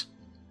versions.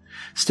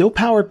 Still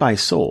powered by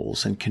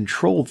souls, and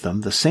controlled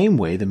them the same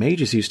way the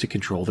mages used to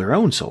control their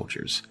own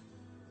soldiers.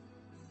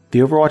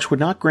 The Overwatch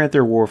would not grant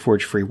their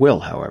Warforged free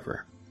will,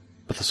 however,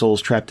 but the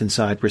souls trapped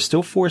inside were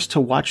still forced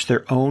to watch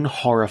their own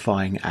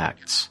horrifying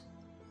acts,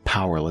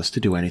 powerless to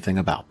do anything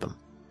about them.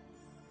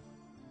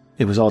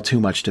 It was all too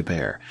much to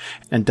bear,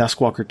 and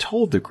Duskwalker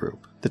told the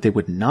group that they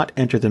would not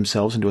enter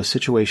themselves into a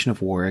situation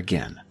of war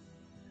again.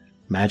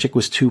 Magic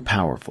was too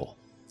powerful,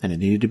 and it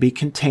needed to be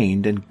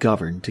contained and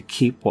governed to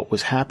keep what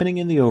was happening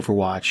in the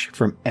Overwatch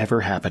from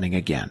ever happening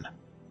again.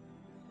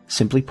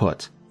 Simply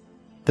put,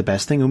 the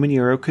best thing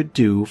Uman'Yiro could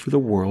do for the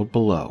world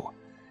below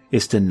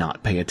is to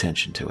not pay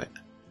attention to it.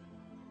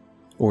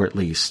 Or at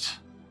least,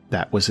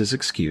 that was his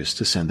excuse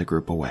to send the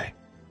group away.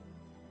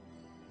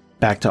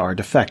 Back to our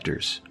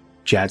defectors,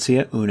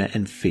 Jadzia, Una,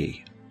 and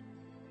Fee.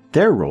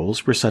 Their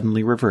roles were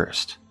suddenly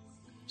reversed.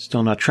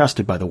 Still not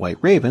trusted by the White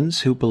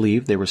Ravens, who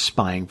believed they were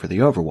spying for the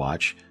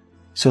Overwatch,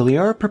 so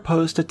Liara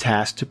proposed a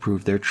task to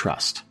prove their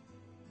trust.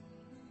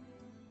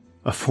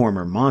 A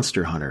former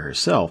monster hunter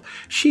herself,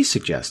 she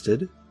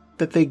suggested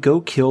that they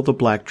go kill the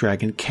black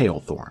dragon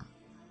Kael'thorm.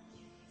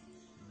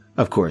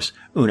 Of course,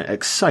 Una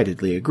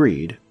excitedly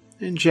agreed,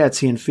 and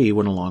Jadzia and Fee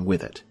went along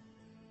with it.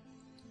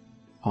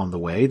 On the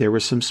way, there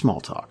was some small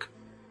talk.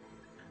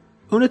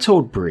 Una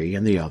told Bree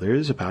and the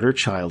others about her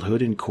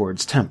childhood in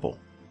Kord's temple.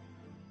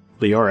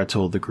 Liara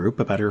told the group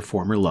about her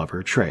former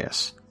lover,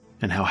 Treus,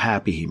 and how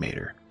happy he made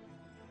her.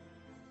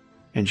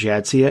 And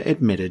Jadzia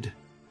admitted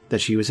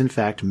that she was in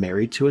fact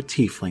married to a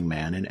tiefling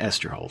man in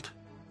Esterholt.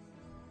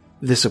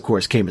 This, of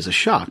course, came as a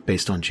shock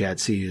based on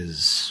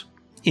Jadzia's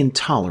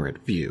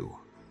intolerant view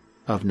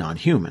of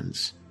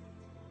non-humans.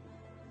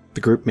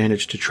 The group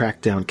managed to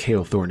track down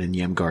Kael'thorn in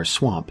Yemgar's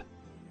swamp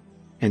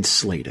and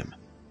slayed him.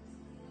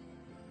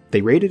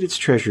 They raided its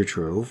treasure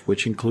trove,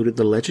 which included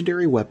the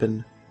legendary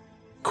weapon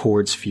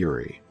Kord's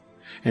Fury,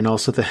 and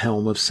also the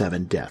Helm of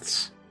Seven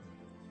Deaths.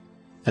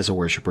 As a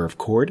worshipper of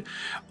Kord,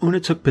 Una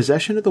took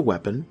possession of the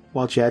weapon,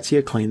 while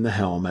Jadzia claimed the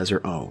helm as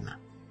her own.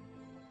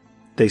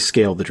 They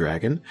scaled the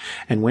dragon,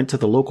 and went to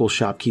the local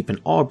shopkeep in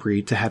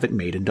Aubrey to have it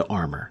made into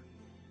armor.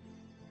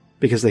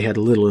 Because they had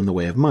little in the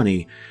way of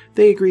money,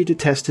 they agreed to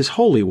test his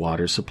holy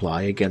water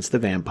supply against the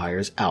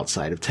vampires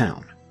outside of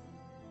town.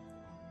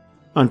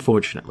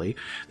 Unfortunately,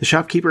 the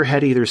shopkeeper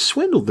had either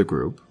swindled the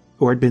group,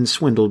 or had been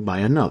swindled by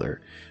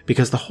another,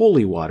 because the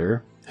holy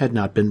water had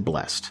not been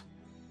blessed.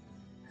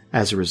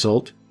 As a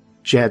result,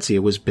 Jadzia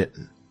was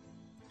bitten.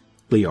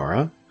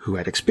 Liara, who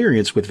had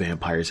experience with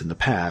vampires in the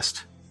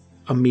past,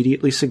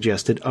 immediately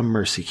suggested a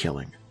mercy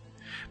killing,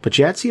 but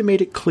Jadzia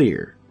made it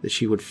clear that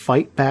she would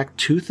fight back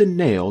tooth and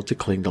nail to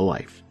cling to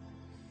life.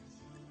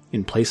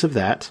 In place of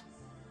that,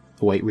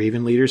 the White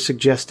Raven leader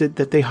suggested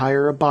that they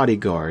hire a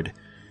bodyguard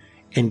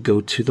and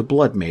go to the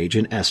Blood Mage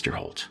in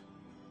Esterholt,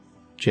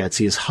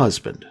 Jadzia's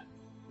husband,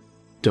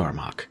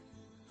 Darmok.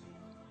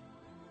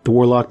 The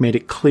warlock made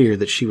it clear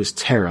that she was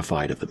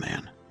terrified of the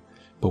man,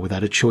 but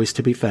without a choice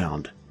to be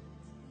found,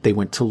 they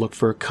went to look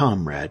for a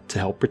comrade to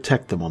help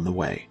protect them on the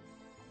way.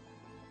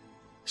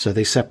 So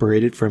they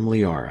separated from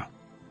Liara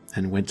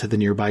and went to the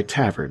nearby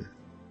tavern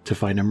to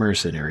find a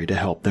mercenary to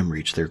help them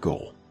reach their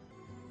goal.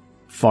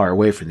 Far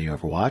away from the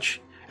Overwatch,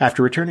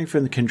 after returning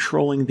from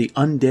controlling the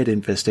undead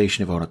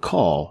infestation of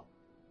Onakal,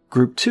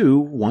 Group 2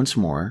 once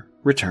more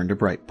returned to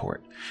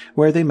Brightport,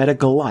 where they met a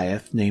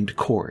Goliath named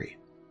Cori.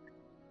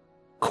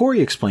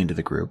 Cori explained to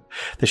the group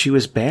that she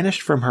was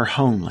banished from her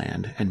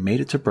homeland and made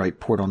it to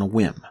Brightport on a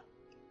whim,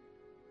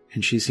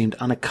 and she seemed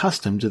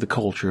unaccustomed to the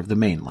culture of the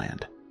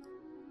mainland.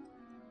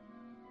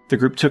 The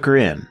group took her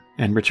in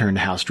and returned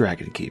to House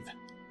Dragonkeep.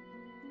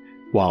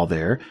 While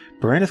there,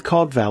 Baraneth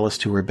called Valis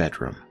to her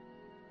bedroom.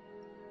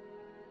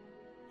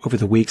 Over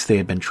the weeks they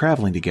had been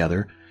traveling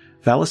together,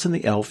 Valis and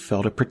the elf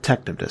felt a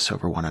protectiveness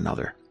over one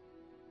another.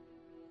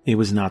 It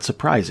was not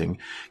surprising,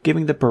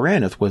 given that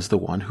Baraneth was the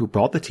one who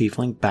brought the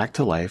tiefling back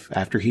to life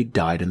after he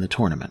died in the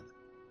tournament.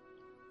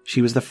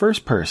 She was the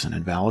first person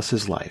in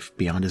Valis's life,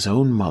 beyond his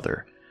own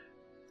mother,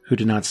 who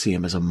did not see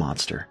him as a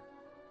monster.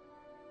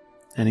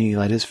 And he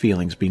let his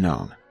feelings be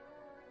known,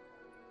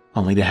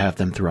 only to have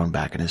them thrown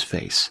back in his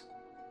face.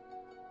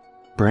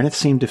 Baraneth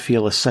seemed to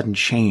feel a sudden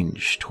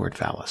change toward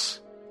Valis,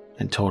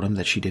 and told him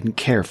that she didn't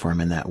care for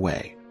him in that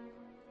way.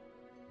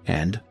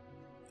 And,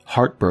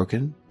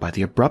 heartbroken by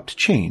the abrupt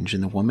change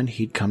in the woman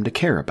he'd come to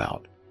care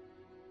about,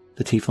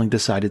 the tiefling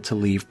decided to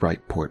leave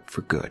Brightport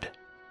for good.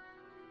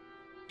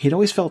 He'd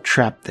always felt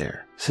trapped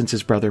there, since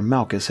his brother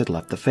Malchus had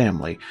left the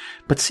family,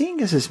 but seeing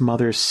as his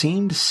mother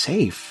seemed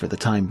safe for the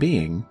time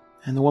being,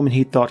 and the woman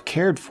he'd thought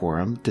cared for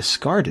him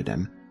discarded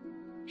him,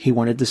 he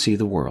wanted to see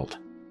the world.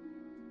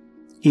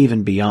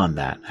 Even beyond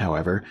that,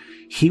 however,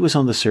 he was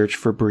on the search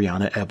for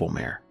Brianna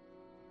Ebelmare,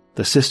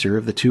 the sister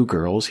of the two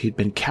girls he'd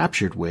been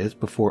captured with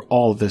before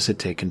all this had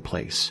taken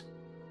place.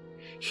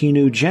 He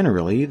knew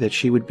generally that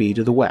she would be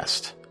to the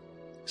west,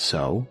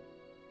 so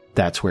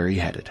that's where he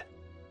headed.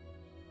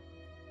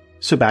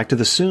 So back to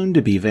the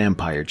soon-to-be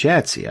vampire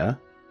Jadzia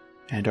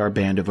and our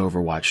band of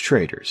Overwatch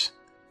traders.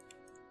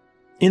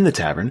 In the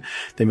tavern,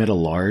 they met a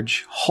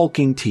large,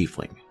 hulking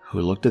tiefling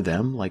who looked to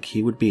them like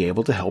he would be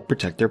able to help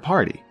protect their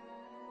party.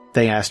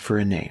 They asked for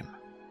a name,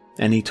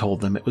 and he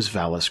told them it was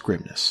Valis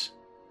Grimness.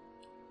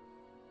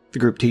 The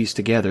group teased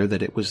together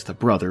that it was the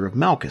brother of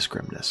Malchus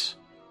Grimness.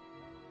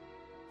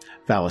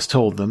 Valis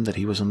told them that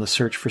he was on the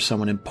search for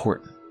someone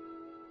important.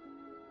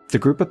 The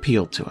group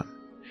appealed to him,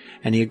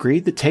 and he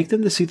agreed to take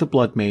them to see the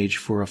Blood Mage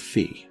for a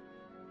fee.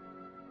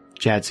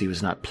 Jadzia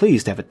was not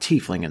pleased to have a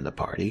tiefling in the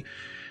party,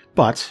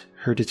 but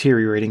her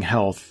deteriorating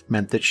health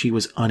meant that she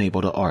was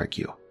unable to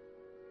argue.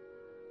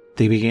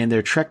 They began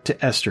their trek to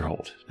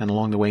Esterholt, and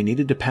along the way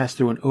needed to pass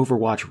through an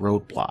Overwatch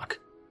roadblock.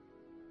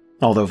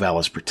 Although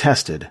Valis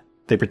protested,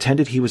 they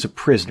pretended he was a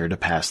prisoner to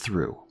pass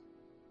through.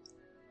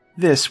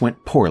 This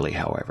went poorly,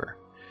 however,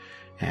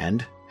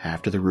 and,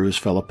 after the ruse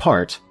fell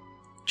apart,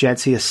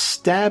 Jadzia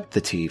stabbed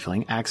the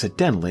tiefling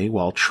accidentally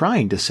while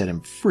trying to set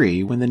him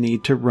free when the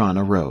need to run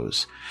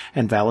arose,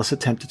 and Valis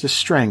attempted to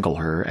strangle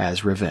her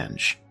as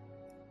revenge.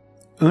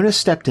 Una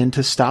stepped in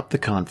to stop the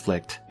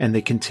conflict, and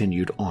they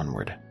continued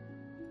onward.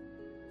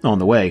 On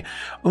the way,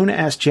 Una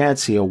asked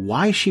Jadzia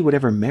why she would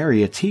ever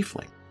marry a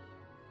tiefling,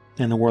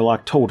 and the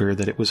warlock told her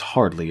that it was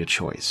hardly a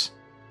choice.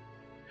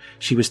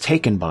 She was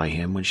taken by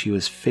him when she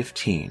was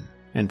 15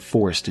 and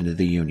forced into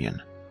the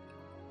Union.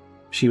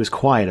 She was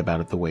quiet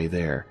about it the way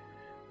there,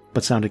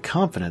 but sounded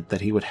confident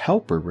that he would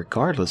help her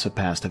regardless of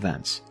past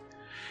events,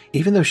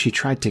 even though she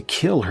tried to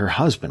kill her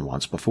husband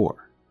once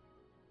before.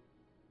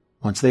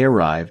 Once they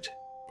arrived,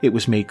 it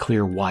was made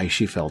clear why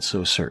she felt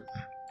so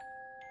certain.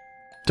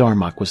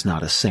 Darmok was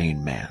not a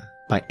sane man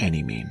by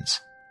any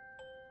means.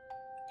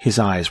 His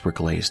eyes were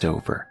glazed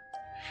over,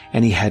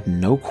 and he had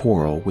no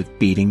quarrel with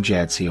beating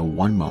Jadzia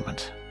one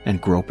moment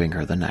and groping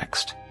her the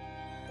next.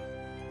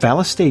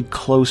 Valis stayed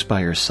close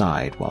by her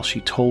side while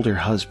she told her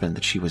husband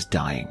that she was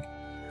dying,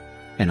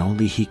 and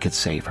only he could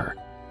save her.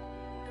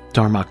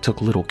 Darmok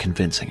took little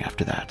convincing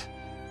after that,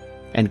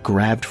 and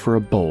grabbed for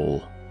a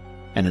bowl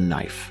and a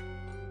knife,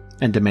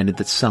 and demanded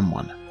that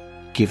someone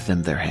give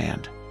them their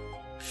hand.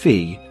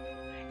 Fee,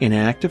 in an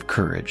act of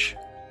courage,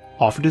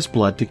 offered his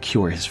blood to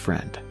cure his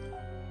friend.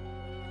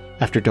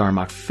 After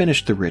Darmok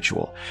finished the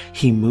ritual,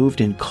 he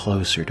moved in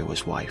closer to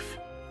his wife,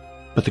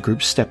 but the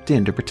group stepped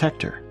in to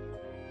protect her.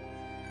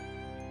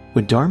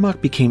 When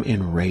Darmok became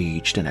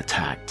enraged and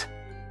attacked,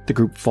 the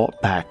group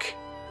fought back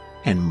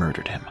and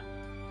murdered him.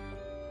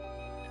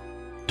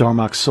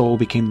 Darmok's soul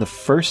became the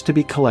first to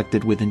be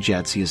collected within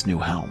Jadzia's new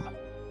helm,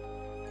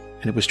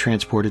 and it was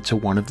transported to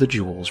one of the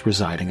jewels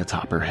residing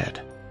atop her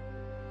head.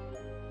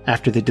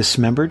 After they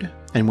dismembered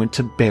and went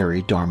to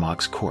bury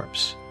Darmok's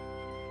corpse,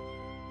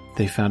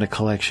 they found a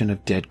collection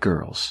of dead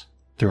girls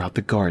throughout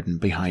the garden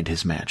behind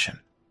his mansion.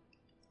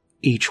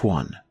 Each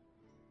one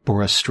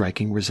bore a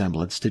striking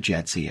resemblance to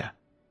Jadzia,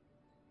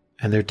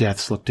 and their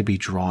deaths looked to be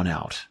drawn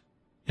out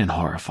and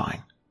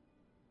horrifying.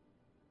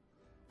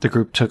 The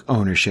group took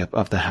ownership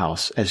of the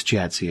house as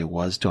Jadzia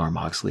was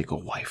Darmok's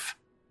legal wife.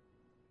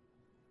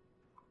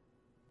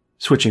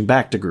 Switching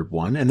back to Group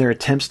 1 and their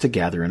attempts to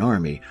gather an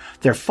army,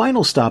 their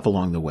final stop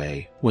along the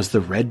way was the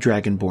Red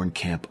Dragonborn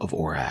camp of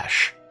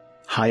Orash,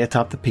 high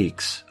atop the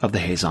peaks of the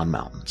Hazon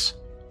Mountains.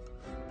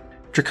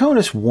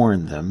 Draconis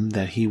warned them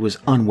that he was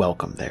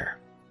unwelcome there,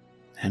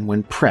 and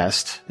when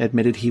pressed,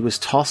 admitted he was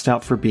tossed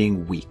out for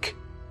being weak.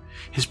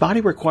 His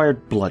body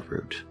required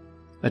bloodroot,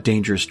 a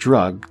dangerous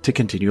drug, to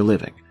continue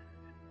living.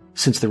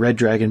 Since the Red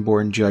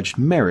Dragonborn judged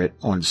merit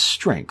on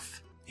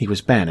strength, he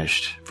was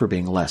banished for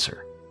being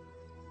lesser.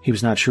 He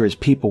was not sure his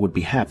people would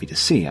be happy to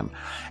see him,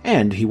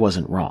 and he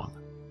wasn't wrong.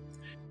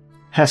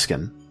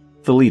 Heskin,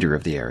 the leader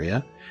of the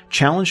area,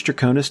 challenged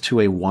Draconis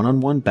to a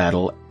one-on-one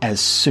battle as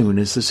soon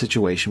as the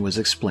situation was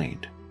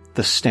explained,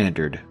 the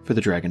standard for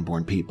the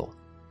Dragonborn people.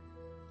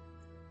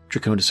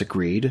 Draconis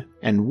agreed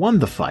and won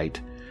the fight,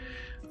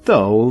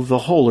 though the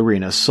whole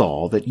arena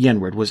saw that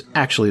Yenward was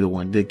actually the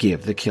one to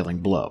give the killing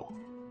blow.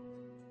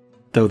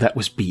 Though that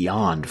was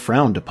beyond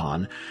frowned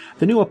upon,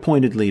 the new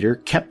appointed leader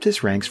kept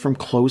his ranks from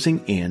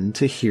closing in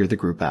to hear the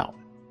group out.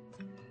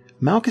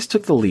 Malchus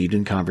took the lead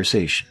in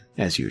conversation,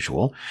 as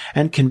usual,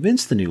 and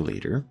convinced the new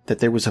leader that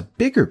there was a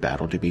bigger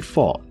battle to be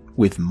fought,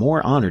 with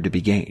more honor to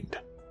be gained.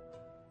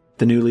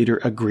 The new leader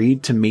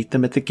agreed to meet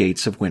them at the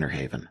gates of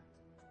Winterhaven.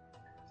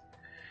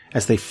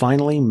 As they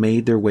finally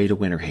made their way to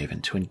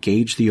Winterhaven to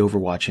engage the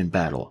Overwatch in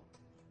battle,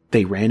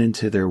 they ran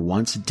into their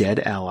once dead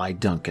ally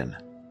Duncan,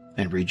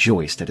 and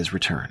rejoiced at his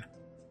return.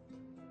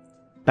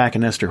 Back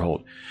in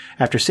Esterholt,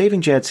 after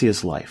saving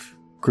Jadzia's life,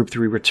 Group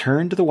 3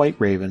 returned to the White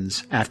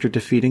Ravens after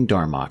defeating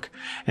Darmok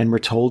and were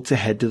told to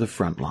head to the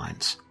front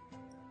lines.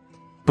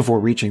 Before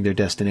reaching their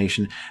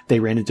destination, they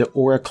ran into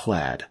Aura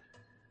Clad,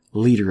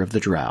 leader of the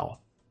Drow,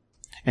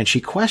 and she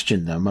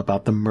questioned them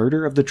about the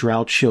murder of the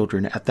Drow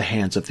children at the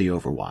hands of the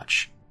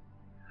Overwatch.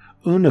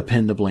 Una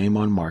pinned the blame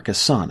on Marcus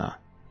Sana,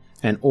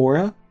 and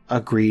Aura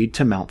agreed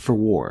to mount for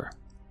war,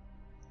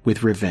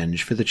 with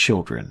revenge for the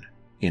children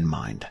in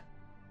mind.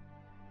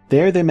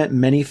 There they met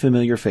many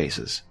familiar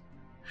faces.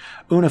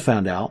 Una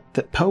found out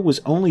that Poe was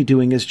only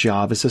doing his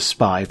job as a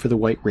spy for the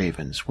White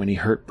Ravens when he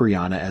hurt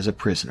Brianna as a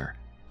prisoner,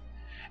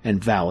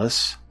 and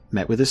Valis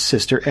met with his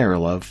sister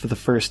Arilov for the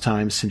first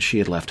time since she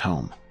had left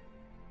home.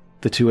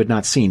 The two had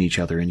not seen each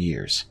other in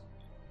years.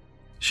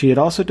 She had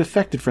also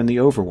defected from the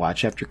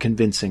Overwatch after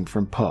convincing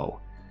from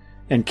Poe,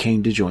 and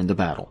came to join the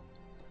battle.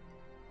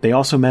 They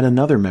also met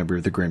another member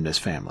of the Grimness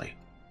family,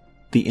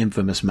 the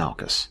infamous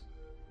Malchus.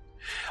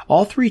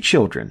 All three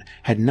children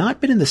had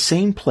not been in the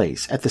same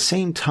place at the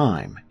same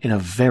time in a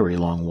very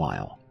long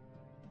while.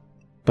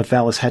 But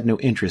Valis had no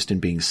interest in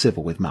being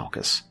civil with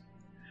Malchus.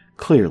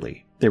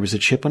 Clearly, there was a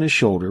chip on his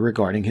shoulder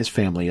regarding his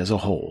family as a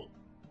whole.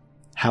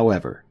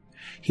 However,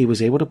 he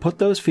was able to put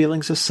those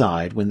feelings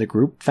aside when the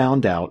group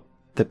found out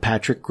that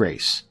Patrick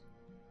Grace,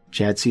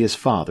 Jadzia's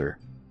father,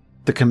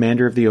 the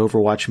commander of the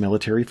Overwatch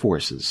military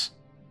forces,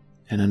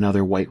 and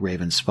another White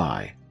Raven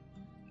spy,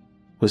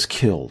 was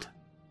killed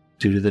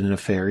due to the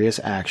nefarious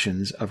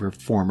actions of her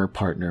former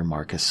partner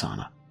Marcus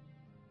Sana.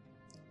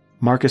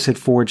 Marcus had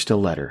forged a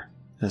letter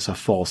as a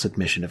false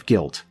admission of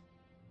guilt,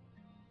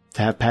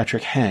 to have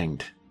Patrick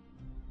hanged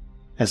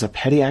as a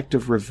petty act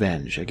of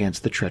revenge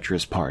against the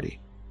treacherous party.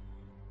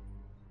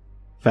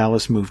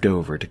 Valis moved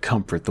over to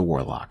comfort the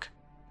warlock.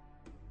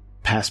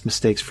 Past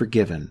mistakes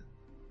forgiven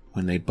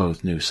when they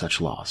both knew such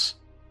loss.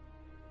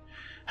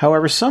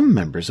 However, some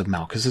members of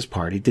Malchus's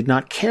party did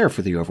not care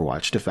for the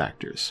Overwatch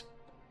defectors.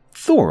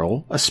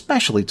 Thorol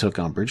especially took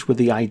umbrage with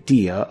the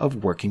idea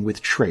of working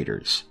with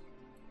traitors.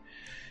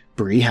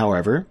 Bree,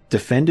 however,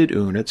 defended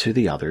Una to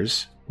the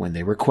others when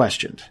they were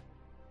questioned.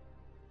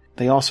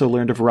 They also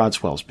learned of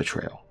Rodswell's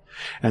betrayal,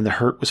 and the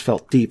hurt was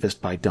felt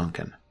deepest by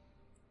Duncan.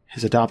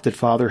 His adopted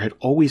father had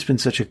always been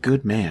such a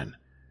good man,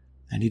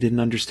 and he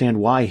didn't understand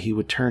why he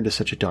would turn to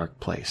such a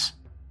dark place.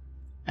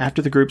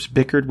 After the groups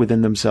bickered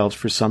within themselves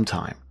for some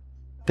time,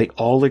 they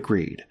all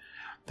agreed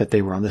that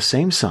they were on the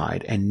same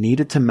side and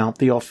needed to mount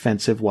the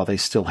offensive while they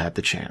still had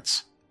the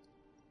chance.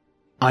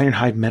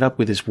 Ironhide met up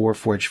with his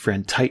Warforged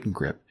friend Titan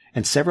Grip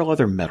and several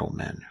other metal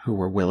men who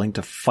were willing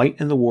to fight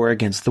in the war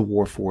against the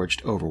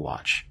Warforged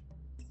Overwatch.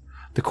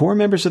 The core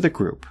members of the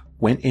group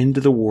went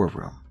into the war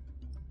room,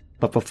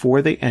 but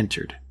before they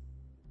entered,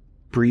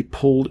 Bree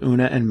pulled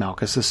Una and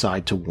Malchus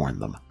aside to warn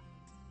them.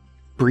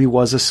 Bree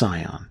was a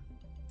Scion.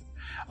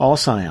 All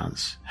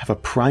Scions have a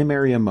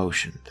primary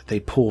emotion that they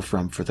pull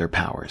from for their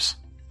powers.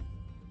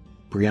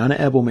 Brianna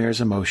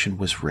Ebelmare's emotion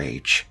was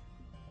rage.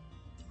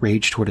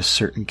 Rage toward a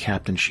certain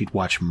captain she'd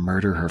watched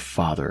murder her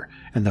father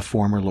and the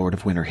former Lord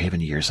of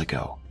Winterhaven years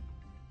ago,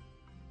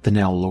 the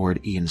now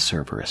Lord Ian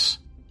Cerberus.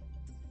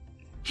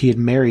 He had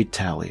married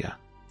Talia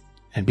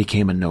and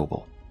became a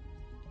noble,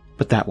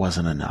 but that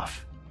wasn't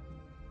enough.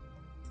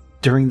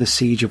 During the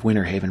siege of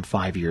Winterhaven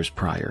 5 years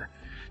prior,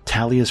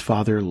 Talia's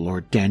father,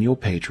 Lord Daniel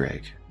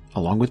Padraig,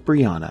 along with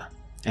Brianna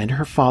and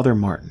her father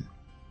Martin,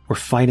 were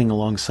fighting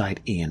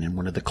alongside Ian in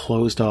one of the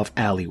closed-off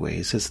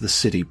alleyways as the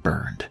city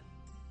burned.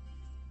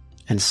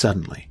 And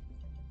suddenly,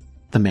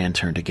 the man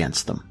turned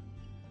against them.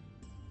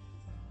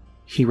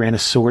 He ran a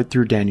sword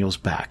through Daniel's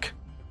back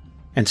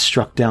and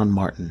struck down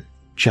Martin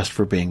just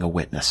for being a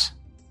witness.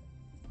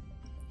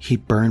 He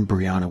burned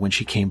Brianna when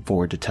she came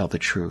forward to tell the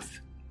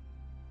truth,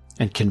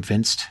 and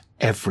convinced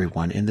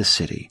everyone in the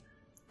city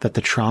that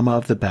the trauma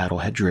of the battle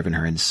had driven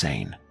her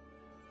insane.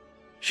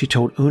 She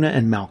told Una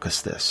and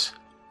Malchus this,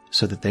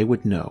 so that they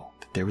would know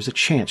that there was a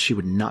chance she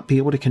would not be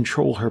able to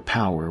control her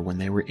power when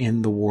they were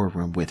in the war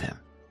room with him.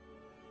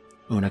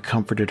 Una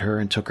comforted her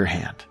and took her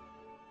hand.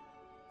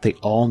 They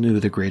all knew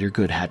the greater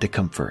good had to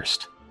come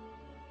first,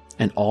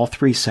 and all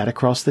three sat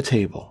across the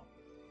table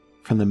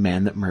from the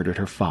man that murdered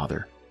her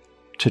father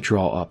to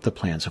draw up the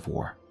plans of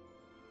war.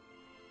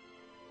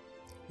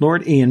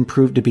 Lord Ian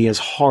proved to be as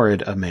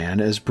horrid a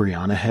man as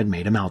Brianna had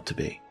made him out to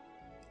be.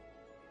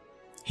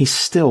 He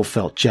still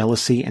felt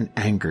jealousy and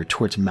anger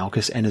towards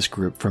Malchus and his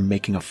group for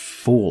making a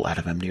fool out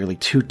of him nearly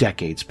 2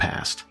 decades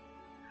past,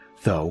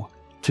 though,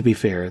 to be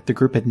fair, the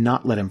group had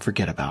not let him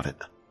forget about it.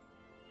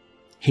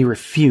 He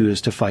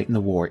refused to fight in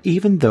the war,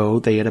 even though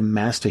they had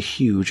amassed a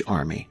huge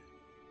army.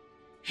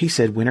 He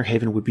said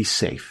Winterhaven would be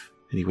safe,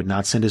 and he would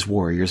not send his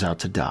warriors out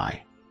to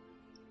die.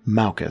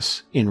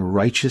 Malchus, in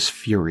righteous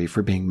fury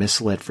for being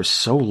misled for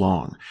so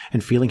long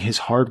and feeling his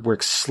hard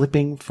work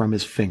slipping from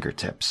his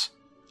fingertips,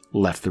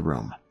 left the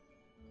room.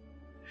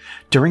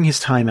 During his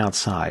time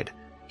outside,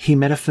 he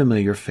met a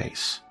familiar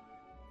face,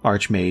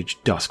 Archmage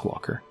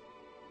Duskwalker.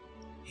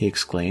 He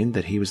explained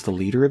that he was the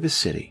leader of his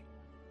city,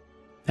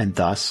 and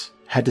thus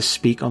had to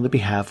speak on the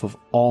behalf of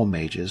all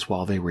mages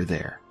while they were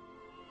there.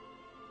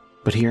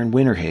 But here in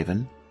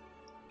Winterhaven,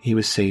 he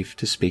was safe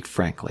to speak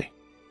frankly.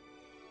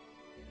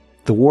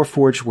 The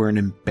Warforged were an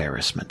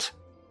embarrassment,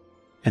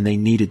 and they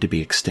needed to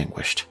be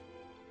extinguished.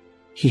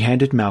 He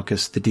handed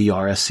Malchus the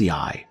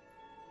DRSCI,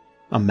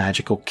 a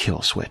magical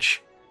kill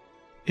switch.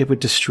 It would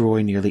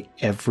destroy nearly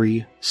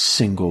every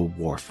single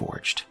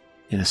Warforged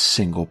in a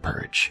single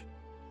purge.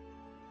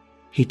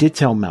 He did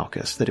tell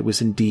Malchus that it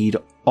was indeed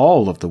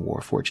all of the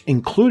Warforged,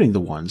 including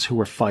the ones who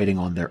were fighting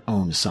on their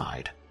own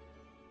side.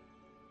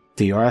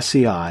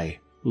 DRSCI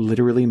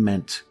literally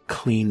meant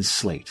clean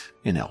slate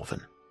in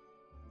Elven,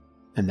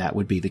 and that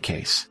would be the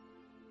case.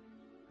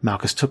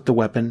 Malchus took the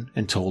weapon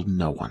and told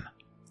no one,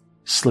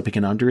 slipping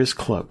it under his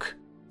cloak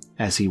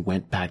as he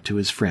went back to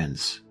his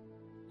friends,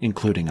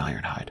 including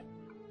Ironhide.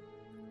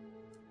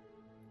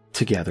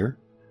 Together,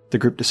 the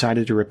group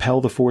decided to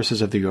repel the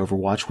forces of the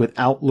Overwatch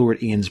without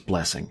Lord Ian's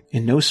blessing,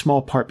 in no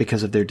small part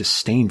because of their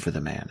disdain for the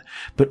man,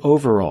 but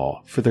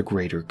overall for the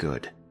greater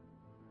good.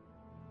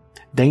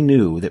 They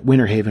knew that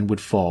Winterhaven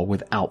would fall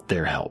without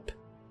their help.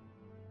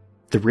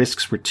 The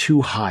risks were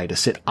too high to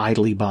sit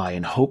idly by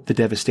and hope the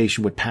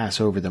devastation would pass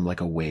over them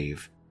like a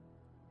wave.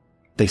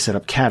 They set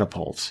up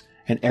catapults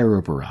and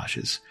arrow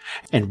barrages,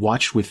 and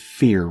watched with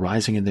fear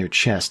rising in their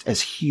chest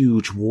as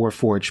huge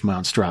Warforged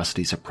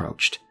monstrosities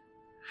approached.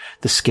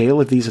 The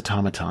scale of these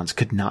automatons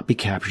could not be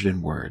captured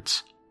in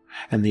words,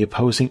 and the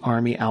opposing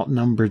army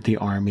outnumbered the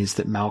armies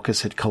that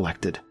Malchus had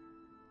collected.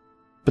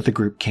 But the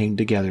group came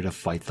together to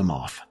fight them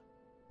off.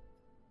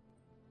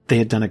 They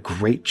had done a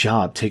great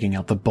job taking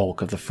out the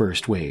bulk of the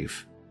first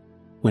wave,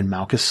 when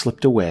Malchus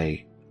slipped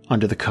away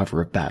under the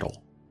cover of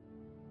battle.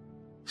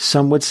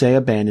 Some would say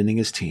abandoning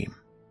his team.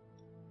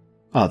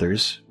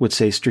 Others would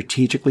say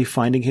strategically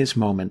finding his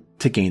moment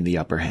to gain the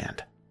upper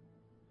hand.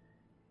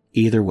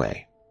 Either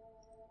way,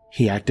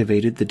 he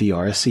activated the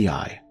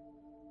DRSCI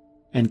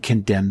and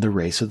condemned the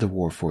race of the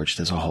Warforged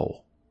as a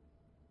whole.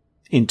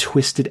 In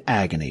twisted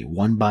agony,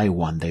 one by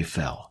one they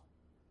fell,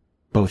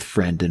 both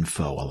friend and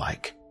foe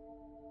alike.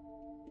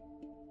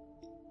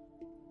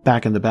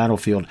 Back in the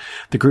battlefield,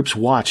 the groups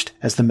watched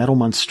as the metal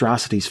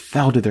monstrosities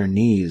fell to their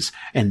knees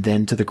and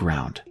then to the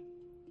ground,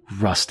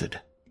 rusted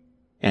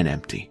and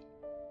empty.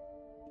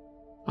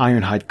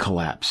 Ironhide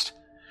collapsed,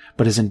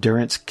 but his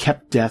endurance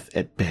kept death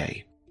at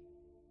bay.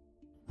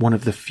 One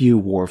of the few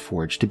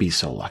Warforged to be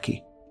so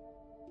lucky.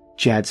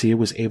 Jadzia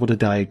was able to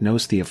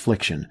diagnose the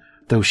affliction,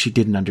 though she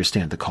didn't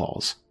understand the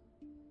cause.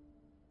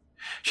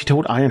 She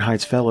told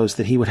Ironhide's fellows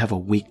that he would have a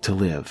week to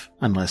live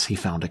unless he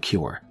found a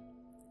cure.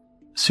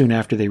 Soon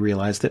after, they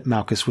realized that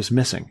Malchus was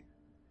missing,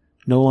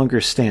 no longer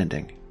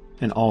standing,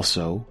 and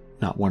also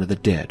not one of the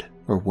dead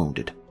or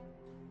wounded.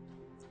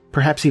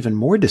 Perhaps even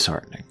more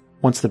disheartening,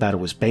 once the battle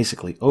was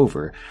basically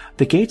over,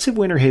 the gates of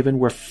Winterhaven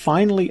were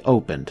finally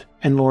opened,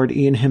 and Lord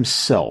Ian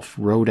himself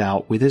rode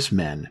out with his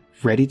men,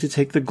 ready to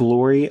take the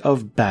glory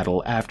of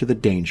battle after the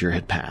danger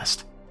had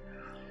passed.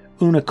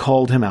 Una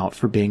called him out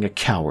for being a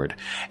coward,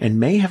 and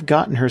may have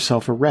gotten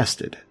herself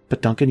arrested,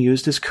 but Duncan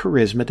used his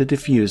charisma to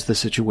defuse the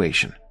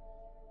situation.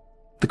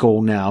 The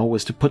goal now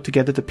was to put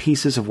together the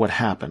pieces of what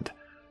happened.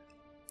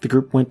 The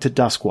group went to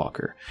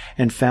Duskwalker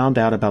and found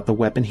out about the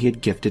weapon he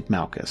had gifted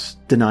Malchus,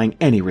 denying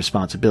any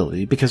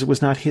responsibility because it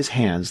was not his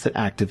hands that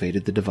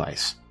activated the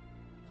device.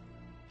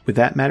 With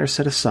that matter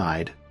set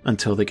aside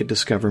until they could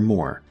discover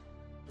more,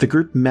 the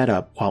group met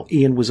up while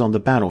Ian was on the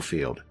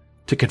battlefield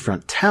to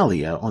confront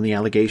Talia on the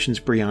allegations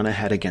Brianna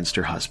had against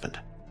her husband.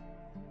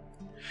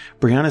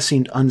 Brianna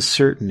seemed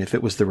uncertain if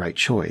it was the right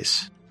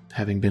choice,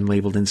 having been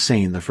labeled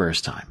insane the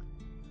first time.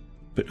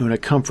 But Una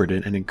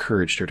comforted and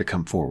encouraged her to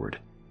come forward.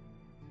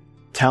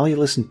 Talia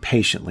listened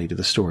patiently to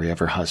the story of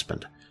her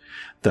husband,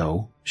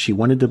 though she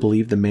wanted to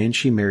believe the man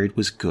she married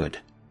was good.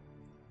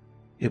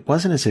 It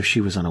wasn't as if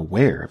she was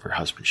unaware of her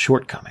husband's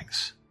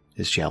shortcomings,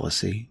 his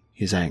jealousy,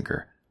 his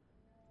anger.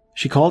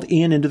 She called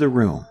Ian into the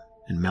room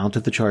and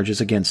mounted the charges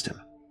against him.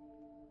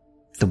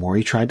 The more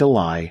he tried to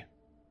lie,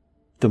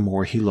 the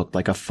more he looked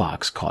like a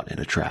fox caught in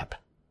a trap.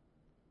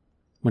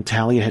 When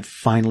Talia had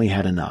finally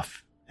had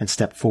enough and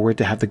stepped forward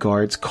to have the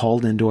guards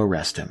called in to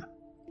arrest him,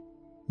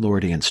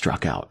 Lord Ian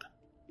struck out.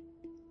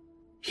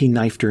 He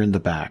knifed her in the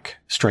back,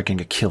 striking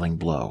a killing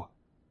blow,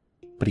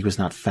 but he was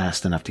not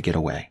fast enough to get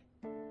away.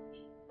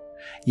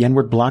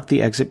 Yenward blocked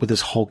the exit with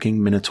his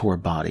hulking minotaur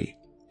body,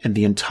 and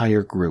the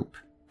entire group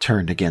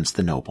turned against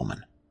the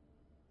nobleman.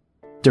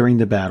 During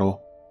the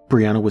battle,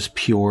 Brianna was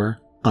pure,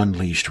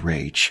 unleashed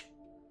rage.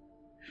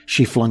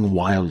 She flung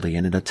wildly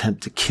in an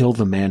attempt to kill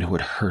the man who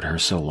had hurt her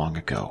so long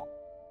ago.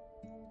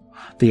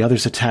 The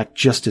others attacked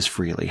just as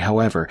freely.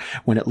 However,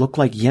 when it looked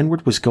like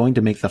Yenward was going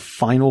to make the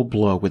final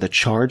blow with a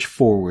charge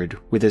forward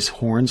with his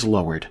horns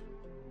lowered,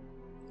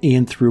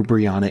 Ian threw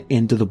Brianna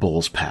into the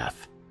bull's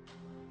path,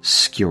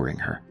 skewering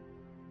her.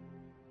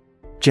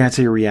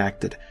 Jadzia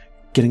reacted,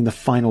 getting the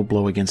final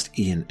blow against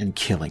Ian and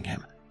killing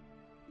him.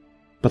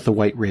 But the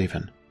White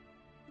Raven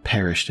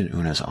perished in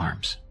Una's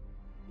arms.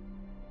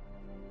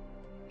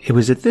 It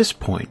was at this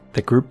point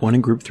that Group 1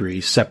 and Group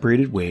 3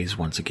 separated ways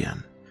once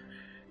again.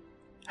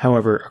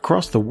 However,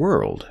 across the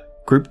world,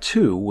 Group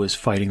 2 was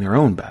fighting their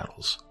own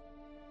battles.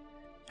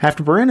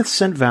 After Baraneth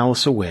sent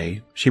Valis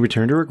away, she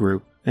returned to her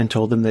group and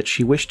told them that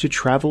she wished to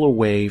travel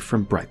away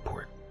from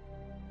Brightport.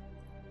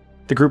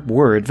 The group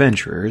were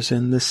adventurers,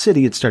 and the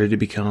city had started to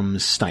become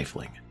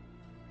stifling.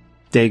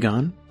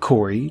 Dagon,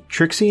 Corey,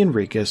 Trixie, and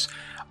Rikus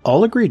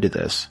all agreed to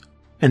this,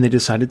 and they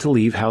decided to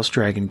leave House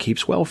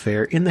Dragonkeep's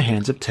welfare in the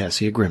hands of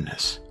Tessia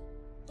Grimness.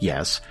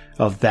 Yes,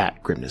 of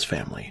that Grimness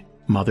family.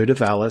 Mother to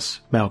Valis,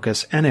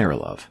 Malchus, and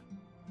Aerolov.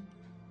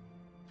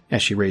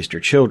 As she raised her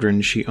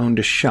children, she owned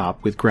a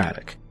shop with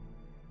Graddock,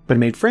 but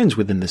made friends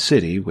within the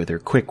city with her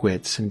quick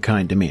wits and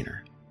kind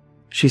demeanor.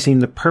 She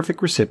seemed the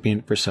perfect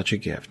recipient for such a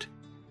gift.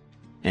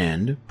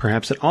 And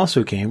perhaps it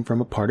also came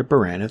from a part of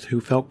Baraneth who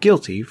felt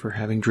guilty for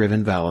having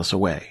driven Valis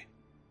away.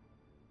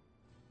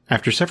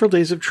 After several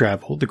days of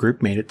travel, the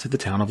group made it to the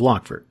town of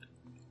Lockford.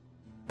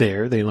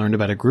 There, they learned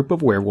about a group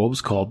of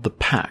werewolves called the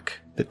Pack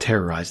that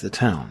terrorized the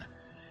town.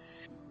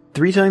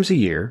 3 times a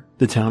year,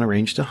 the town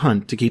arranged a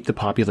hunt to keep the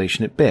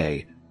population at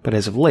bay, but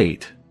as of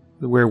late,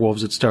 the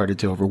werewolves had started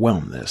to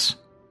overwhelm this.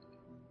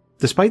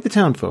 Despite the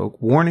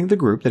townfolk warning the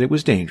group that it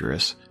was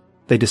dangerous,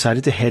 they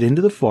decided to head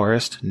into the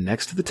forest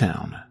next to the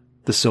town,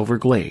 the Silver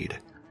Glade,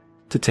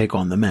 to take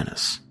on the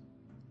menace.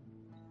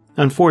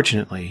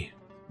 Unfortunately,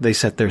 they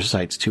set their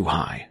sights too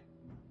high.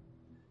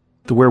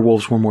 The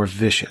werewolves were more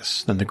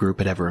vicious than the group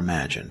had ever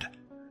imagined.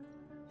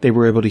 They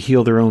were able to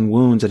heal their own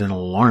wounds at an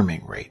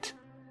alarming rate.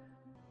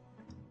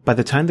 By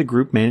the time the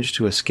group managed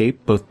to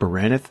escape, both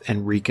Baraneth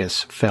and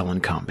Rikus fell in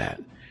combat.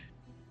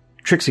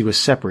 Trixie was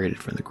separated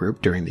from the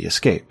group during the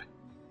escape.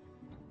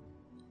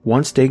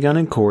 Once Dagon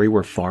and Corey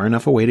were far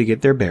enough away to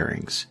get their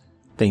bearings,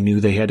 they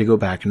knew they had to go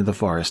back into the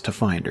forest to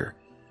find her,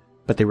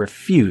 but they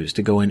refused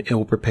to go in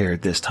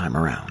ill-prepared this time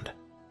around.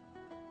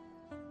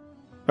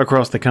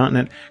 Across the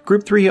continent,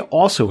 Group 3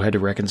 also had to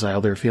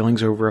reconcile their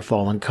feelings over a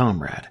fallen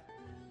comrade.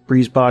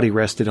 Bree's body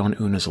rested on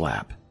Una's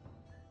lap.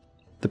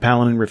 The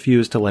paladin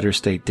refused to let her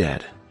stay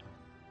dead,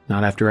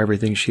 not after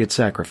everything she had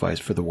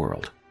sacrificed for the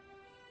world.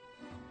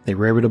 They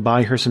were able to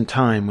buy her some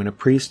time when a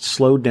priest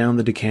slowed down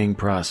the decaying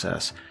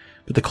process,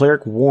 but the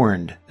cleric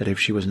warned that if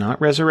she was not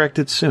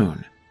resurrected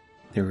soon,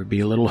 there would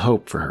be little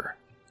hope for her.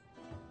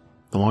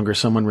 The longer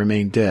someone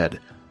remained dead,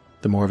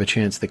 the more of a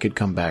chance they could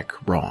come back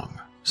wrong,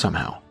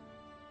 somehow.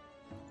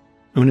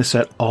 Una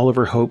set all of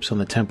her hopes on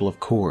the Temple of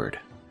Cord,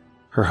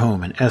 her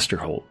home in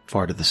Esterholt,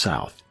 far to the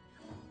south.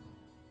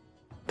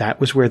 That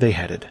was where they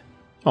headed,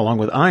 along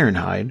with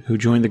Ironhide, who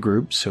joined the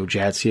group so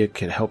Jadzia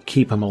could help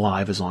keep him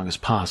alive as long as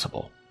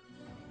possible.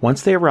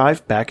 Once they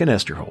arrived back in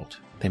Esterholt,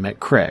 they met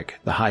Craig,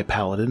 the High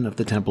Paladin of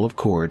the Temple of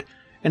Cord,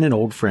 and an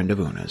old friend of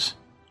Una's.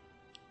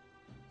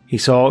 He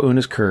saw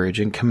Una's courage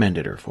and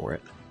commended her for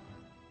it,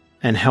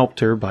 and helped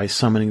her by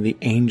summoning the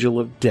Angel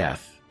of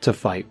Death to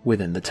fight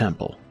within the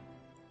temple.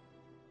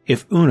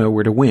 If Una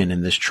were to win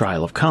in this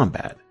trial of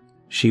combat,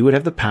 she would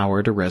have the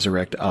power to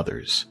resurrect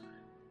others.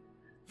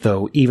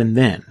 Though even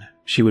then,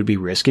 she would be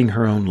risking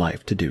her own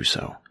life to do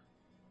so.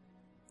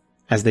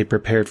 As they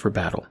prepared for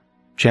battle,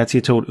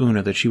 Jadzia told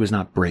Una that she was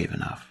not brave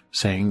enough,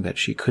 saying that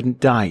she couldn't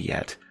die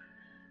yet,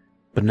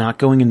 but not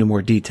going into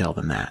more detail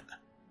than that.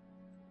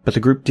 But the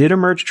group did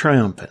emerge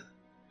triumphant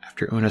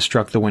after Una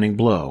struck the winning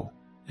blow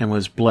and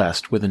was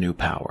blessed with a new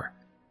power.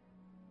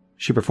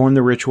 She performed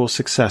the ritual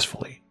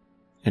successfully,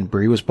 and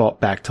Bree was brought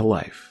back to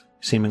life,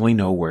 seemingly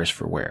no worse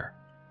for wear.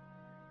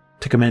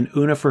 To commend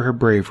Una for her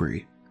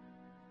bravery,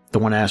 the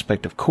one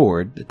aspect of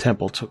Cord the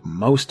temple took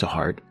most to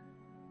heart,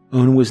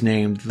 Una was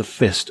named the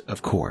Fist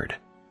of Cord,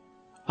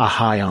 a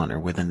high honor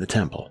within the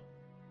temple.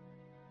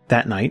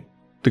 That night,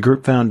 the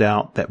group found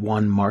out that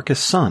one Marcus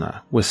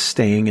Sana was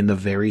staying in the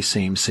very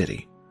same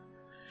city.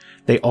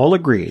 They all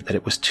agreed that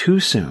it was too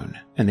soon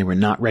and they were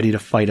not ready to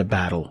fight a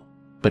battle,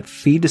 but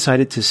Fee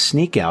decided to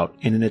sneak out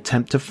in an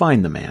attempt to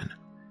find the man.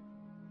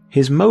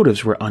 His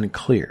motives were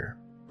unclear,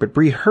 but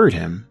Bree heard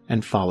him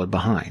and followed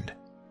behind.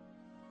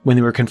 When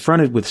they were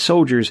confronted with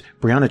soldiers,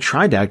 Brianna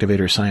tried to activate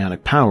her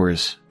psionic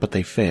powers, but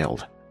they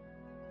failed.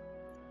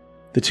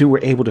 The two were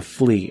able to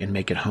flee and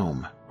make it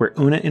home, where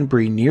Una and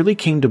Bree nearly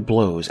came to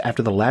blows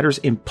after the latter's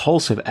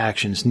impulsive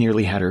actions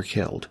nearly had her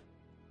killed.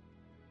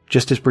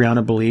 Just as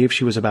Brianna believed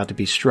she was about to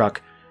be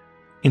struck,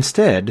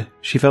 instead,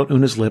 she felt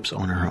Una's lips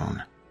on her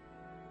own.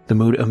 The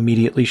mood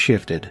immediately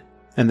shifted,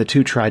 and the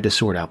two tried to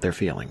sort out their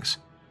feelings.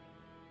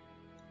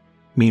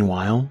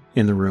 Meanwhile,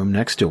 in the room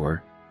next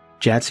door,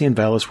 Jadzia and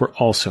Valis were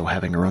also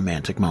having a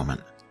romantic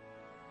moment.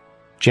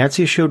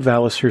 Jadzia showed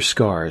Valis her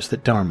scars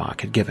that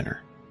Darmok had given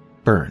her,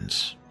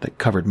 burns that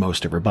covered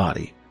most of her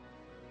body,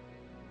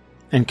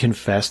 and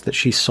confessed that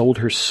she sold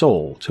her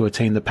soul to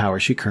attain the power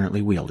she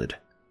currently wielded.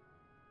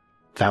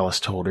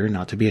 Valis told her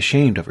not to be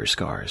ashamed of her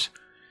scars,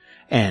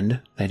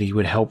 and that he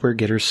would help her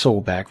get her soul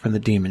back from the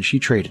demon she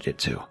traded it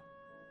to.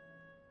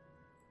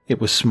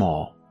 It was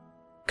small,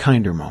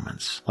 kinder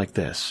moments like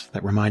this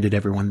that reminded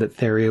everyone that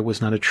Theria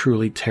was not a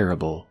truly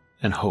terrible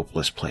and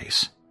hopeless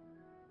place.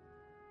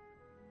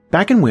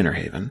 Back in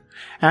Winterhaven,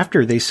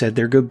 after they said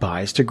their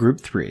goodbyes to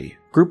Group 3,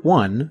 Group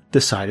 1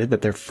 decided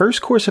that their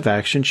first course of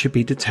action should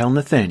be to tell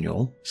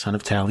Nathaniel, son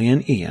of Talia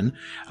and Ian,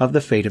 of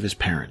the fate of his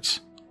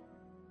parents.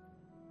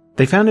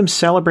 They found him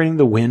celebrating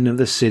the win of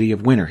the city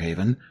of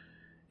Winterhaven,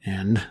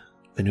 and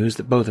the news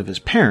that both of his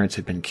parents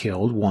had been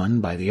killed, one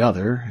by the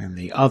other, and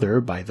the other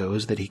by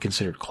those that he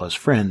considered close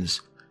friends,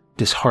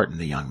 disheartened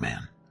the young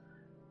man.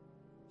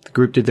 The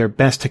group did their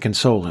best to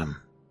console him,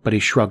 but he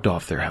shrugged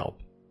off their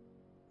help.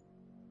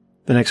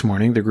 The next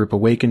morning, the group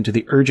awakened to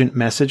the urgent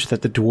message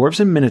that the dwarves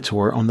and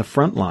Minotaur on the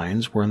front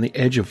lines were on the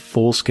edge of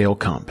full-scale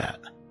combat.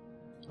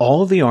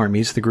 All of the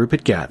armies the group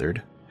had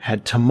gathered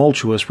had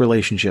tumultuous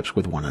relationships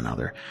with one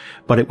another,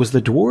 but it was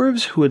the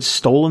dwarves who had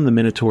stolen the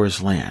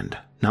Minotaur's land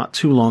not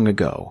too long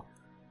ago,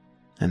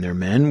 and their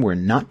men were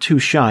not too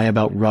shy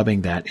about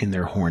rubbing that in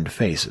their horned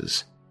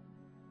faces.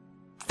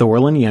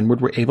 Thorl and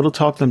Yenward were able to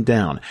talk them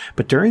down,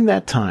 but during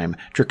that time,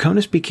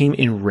 Draconis became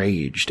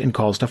enraged and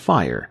caused a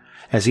fire,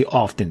 as he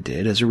often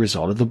did as a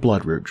result of the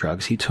bloodroot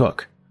drugs he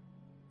took.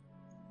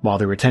 While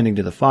they were tending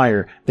to the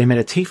fire, they met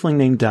a tiefling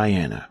named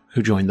Diana,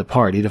 who joined the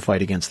party to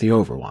fight against the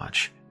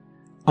Overwatch,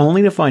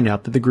 only to find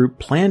out that the group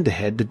planned to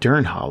head to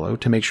Durnhollow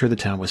to make sure the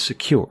town was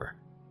secure.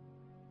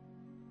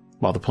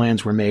 While the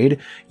plans were made,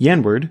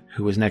 Yenward,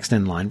 who was next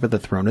in line for the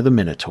throne of the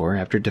Minotaur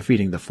after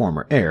defeating the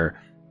former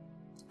heir,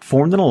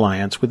 formed an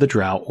alliance with the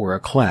drow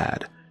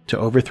Aura-clad to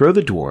overthrow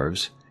the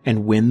dwarves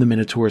and win the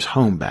Minotaur's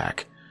home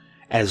back,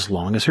 as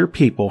long as her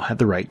people had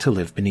the right to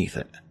live beneath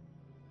it.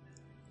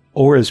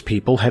 Aura's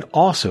people had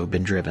also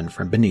been driven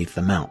from beneath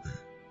the mountain,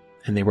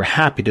 and they were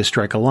happy to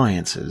strike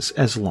alliances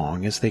as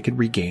long as they could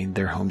regain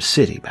their home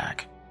city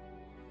back.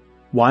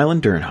 While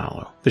in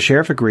Durnhollow, the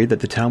sheriff agreed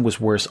that the town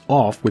was worse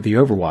off with the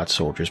Overwatch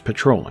soldiers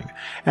patrolling,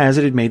 as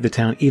it had made the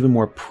town even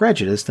more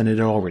prejudiced than it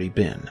had already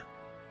been.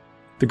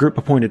 The group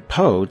appointed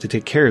Poe to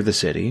take care of the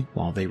city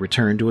while they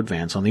returned to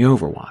advance on the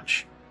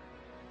Overwatch.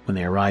 When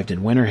they arrived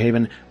in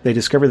Winterhaven, they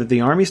discovered that the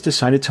armies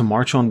decided to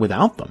march on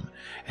without them,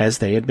 as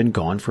they had been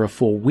gone for a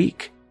full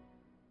week.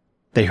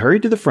 They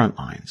hurried to the front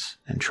lines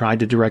and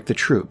tried to direct the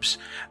troops,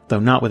 though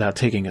not without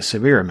taking a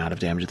severe amount of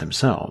damage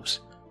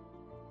themselves.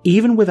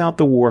 Even without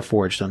the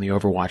Warforged on the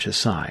Overwatch's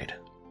side,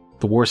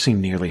 the war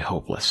seemed nearly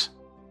hopeless.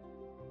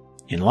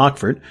 In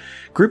Lockford,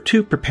 Group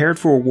 2 prepared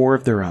for a war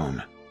of their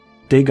own.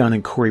 Dagon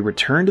and Corey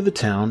returned to the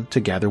town to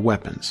gather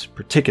weapons,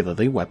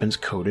 particularly weapons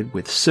coated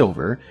with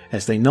silver,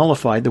 as they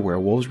nullified the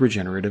werewolves'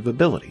 regenerative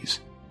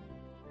abilities.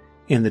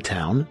 In the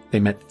town, they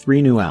met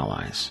 3 new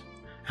allies: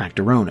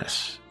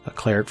 Actoronus, a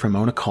cleric from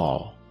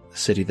Onakal, a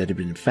city that had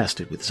been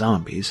infested with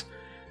zombies,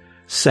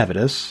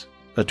 Sevidus,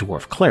 a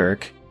dwarf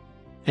cleric,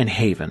 and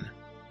Haven,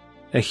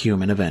 a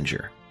human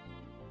avenger.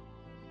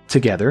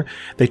 Together,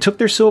 they took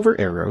their silver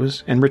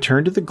arrows and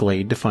returned to the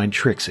glade to find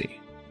Trixie.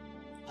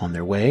 On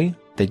their way,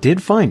 they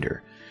did find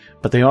her,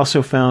 but they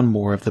also found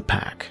more of the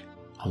pack,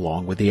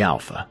 along with the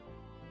Alpha.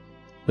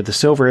 With the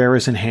silver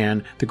arrows in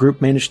hand, the group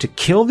managed to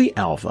kill the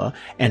Alpha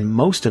and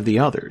most of the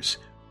others,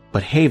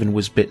 but Haven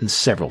was bitten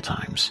several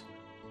times,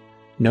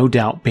 no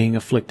doubt being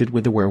afflicted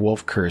with the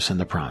werewolf curse in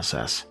the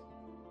process.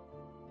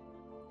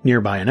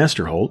 Nearby in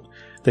Esterholt,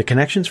 the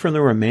connections from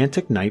the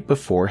romantic night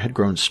before had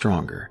grown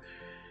stronger.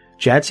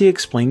 Jadzia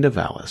explained to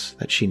Valis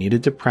that she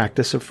needed to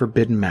practice a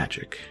forbidden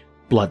magic,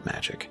 blood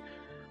magic,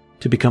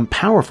 to become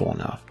powerful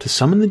enough to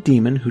summon the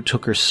demon who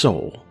took her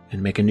soul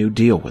and make a new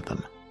deal with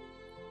them.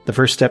 The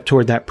first step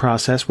toward that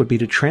process would be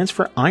to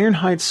transfer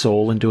Ironhide's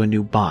soul into a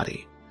new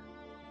body.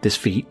 This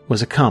feat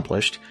was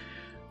accomplished,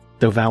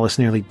 though Valis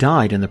nearly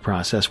died in the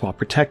process while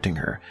protecting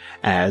her,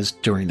 as,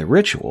 during the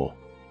ritual,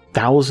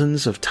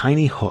 thousands of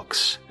tiny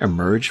hooks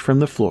emerged from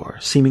the floor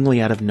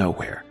seemingly out of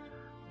nowhere,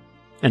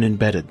 and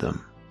embedded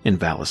them in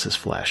Valis's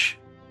flesh.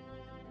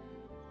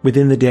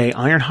 Within the day,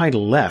 Ironhide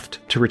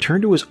left to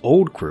return to his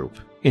old group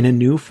in a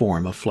new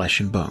form of flesh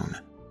and bone.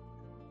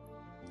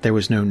 There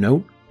was no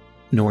note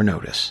nor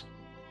notice.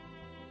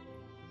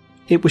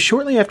 It was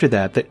shortly after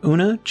that that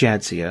Una,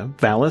 Jadzia,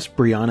 Valis,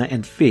 Brianna,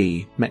 and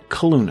Fee met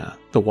Kaluna,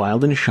 the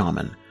Wilden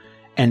Shaman,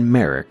 and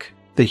Merrick,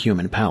 the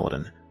human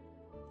paladin.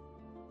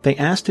 They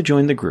asked to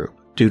join the group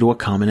due to a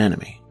common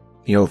enemy,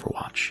 the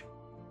Overwatch.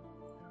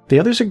 The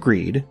others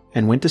agreed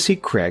and went to see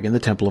Craig in the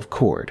Temple of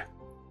Cord.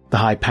 The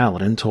High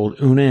Paladin told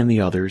Una and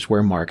the others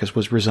where Marcus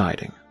was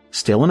residing,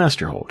 still in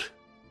Esterholt,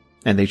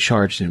 and they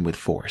charged in with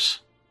force.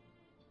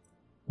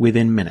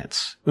 Within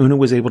minutes, Una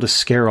was able to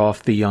scare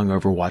off the young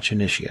Overwatch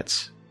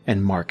initiates,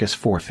 and Marcus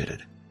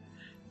forfeited,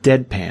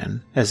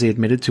 deadpan as he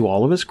admitted to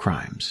all of his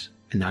crimes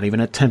and not even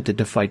attempted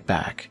to fight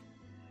back,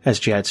 as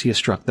Jadzia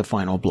struck the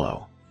final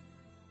blow.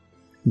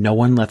 No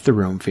one left the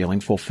room feeling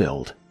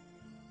fulfilled,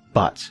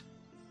 but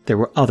there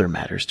were other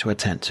matters to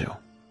attend to.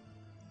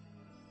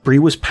 Bree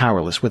was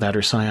powerless without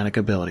her psionic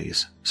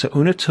abilities, so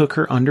Una took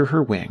her under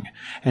her wing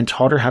and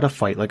taught her how to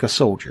fight like a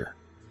soldier.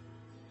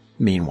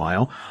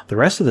 Meanwhile, the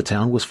rest of the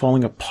town was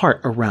falling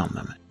apart around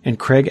them, and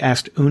Craig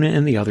asked Una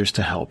and the others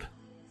to help.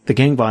 The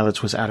gang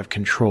violence was out of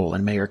control,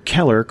 and Mayor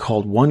Keller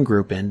called one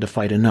group in to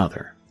fight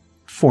another,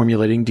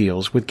 formulating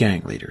deals with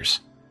gang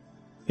leaders.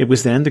 It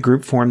was then the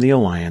group formed the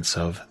alliance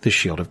of the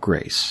Shield of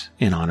Grace,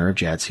 in honor of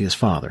Jadzia's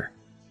father.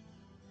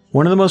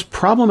 One of the most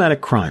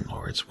problematic crime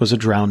lords was a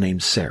drow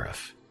named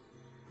Seraph.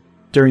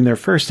 During their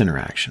first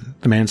interaction,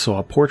 the man saw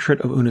a portrait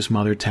of Una's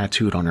mother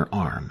tattooed on her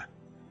arm,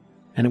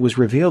 and it was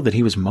revealed that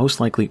he was most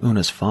likely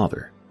Una's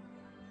father.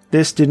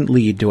 This didn't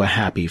lead to a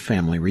happy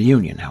family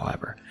reunion,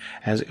 however,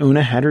 as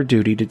Una had her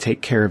duty to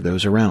take care of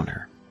those around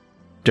her.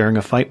 During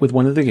a fight with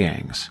one of the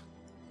gangs,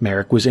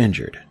 Merrick was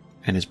injured,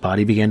 and his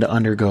body began to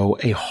undergo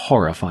a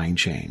horrifying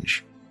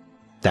change,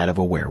 that of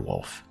a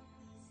werewolf.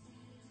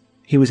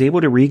 He was able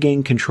to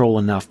regain control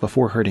enough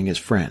before hurting his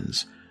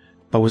friends,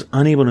 but was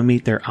unable to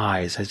meet their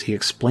eyes as he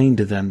explained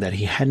to them that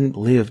he hadn't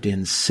lived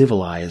in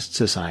civilized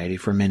society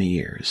for many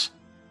years.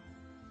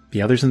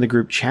 The others in the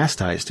group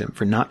chastised him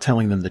for not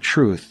telling them the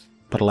truth,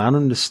 but allowed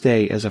him to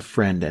stay as a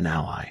friend and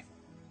ally.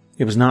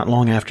 It was not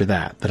long after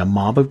that a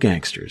mob of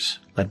gangsters,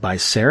 led by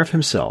Seraph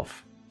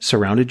himself,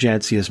 surrounded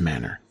Jadzia's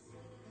manor.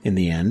 In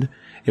the end,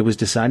 it was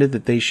decided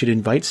that they should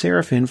invite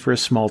Seraph in for a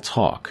small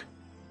talk,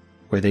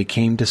 where they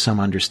came to some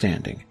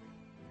understanding.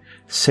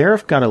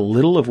 Seraph got a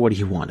little of what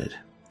he wanted,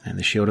 and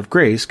the Shield of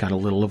Grace got a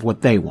little of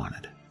what they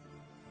wanted.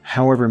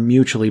 However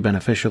mutually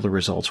beneficial the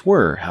results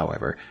were,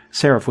 however,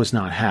 Seraph was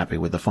not happy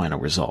with the final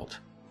result.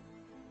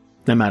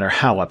 No matter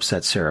how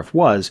upset Seraph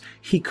was,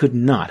 he could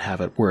not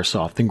have it worse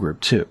off than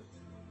Group 2.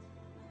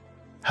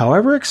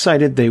 However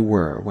excited they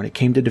were when it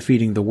came to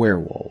defeating the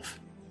werewolf,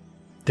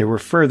 there were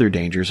further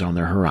dangers on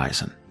their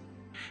horizon.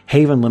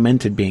 Haven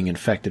lamented being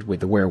infected with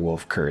the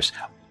werewolf curse,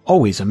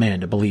 always a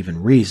man to believe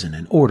in reason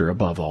and order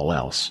above all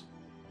else.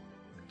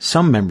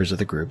 Some members of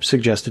the group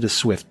suggested a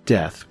swift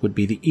death would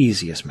be the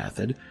easiest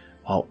method,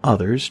 while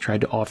others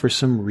tried to offer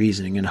some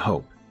reasoning and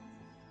hope.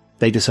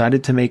 They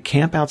decided to make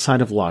camp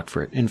outside of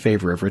Lockford in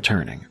favor of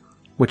returning,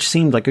 which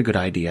seemed like a good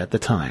idea at the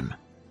time,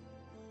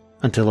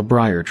 until a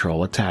briar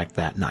troll attacked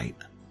that night.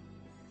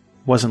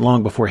 It wasn't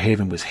long before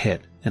Haven was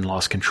hit and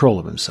lost control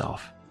of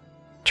himself,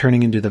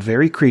 turning into the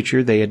very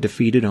creature they had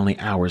defeated only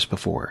hours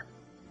before.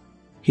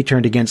 He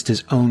turned against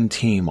his own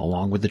team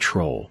along with the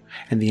troll,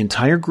 and the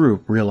entire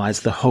group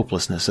realized the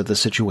hopelessness of the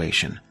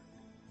situation.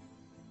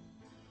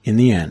 In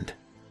the end,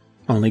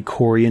 Only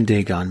Corey and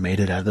Dagon made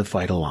it out of the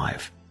fight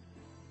alive,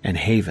 and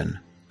Haven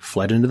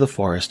fled into the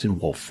forest in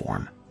wolf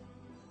form.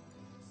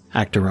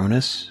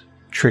 Actaronus,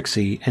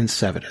 Trixie, and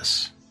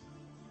Sevidus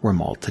were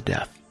mauled to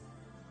death.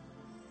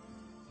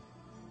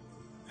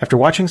 After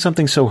watching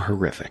something so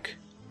horrific,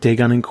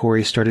 Dagon and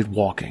Corey started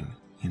walking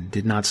and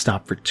did not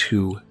stop for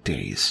 2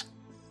 days.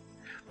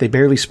 They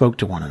barely spoke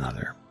to one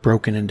another,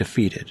 broken and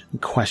defeated,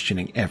 and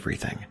questioning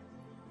everything.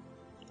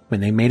 When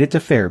they made it to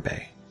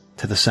Fairbay,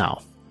 to the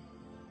south,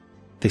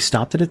 they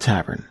stopped at a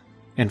tavern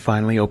and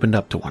finally opened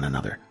up to one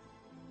another,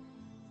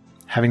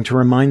 having to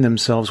remind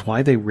themselves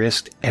why they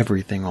risked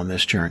everything on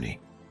this journey.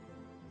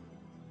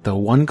 Though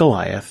one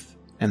Goliath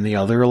and the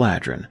other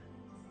Eladrin,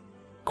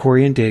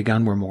 Corey and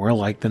Dagon were more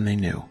alike than they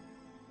knew.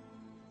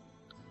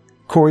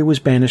 Corey was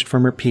banished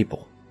from her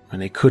people when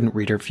they couldn't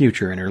read her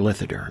future in her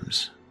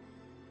lithoderms,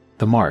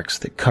 the marks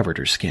that covered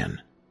her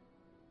skin.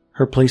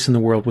 Her place in the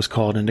world was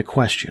called into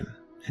question,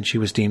 and she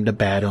was deemed a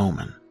bad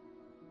omen.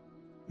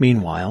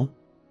 Meanwhile,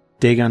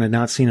 Dagon had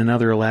not seen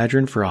another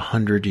Eladrin for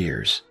 100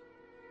 years.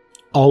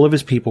 All of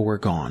his people were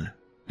gone,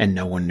 and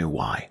no one knew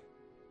why.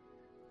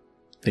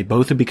 They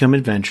both had become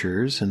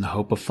adventurers in the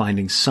hope of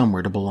finding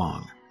somewhere to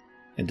belong,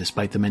 and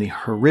despite the many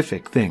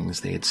horrific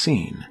things they had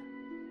seen,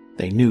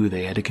 they knew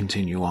they had to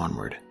continue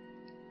onward.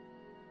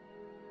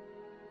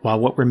 While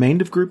what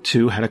remained of Group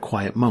 2 had a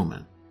quiet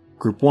moment,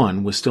 Group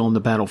 1 was still in the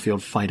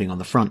battlefield fighting on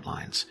the front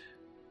lines.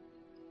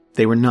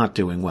 They were not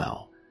doing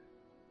well.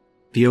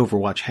 The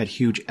Overwatch had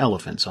huge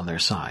elephants on their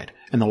side,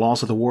 and the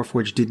loss of the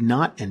Warforged did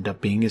not end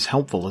up being as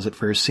helpful as it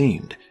first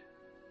seemed.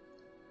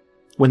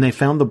 When they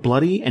found the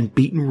bloody and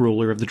beaten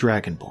ruler of the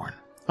Dragonborn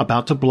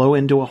about to blow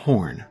into a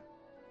horn,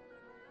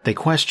 they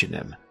questioned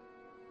him.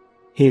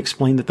 He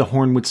explained that the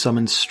horn would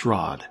summon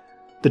Strahd,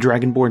 the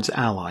Dragonborn's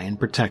ally and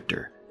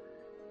protector,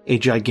 a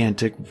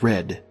gigantic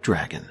red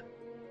dragon.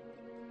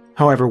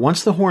 However,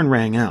 once the horn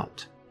rang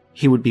out,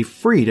 he would be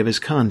freed of his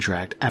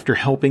contract after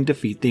helping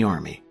defeat the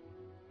army.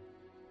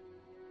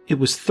 It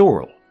was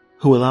Thoril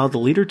who allowed the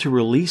leader to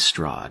release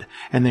Strahd,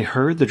 and they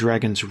heard the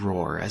dragon's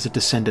roar as it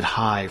descended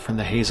high from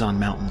the Hazon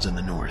Mountains in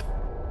the north,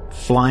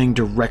 flying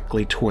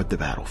directly toward the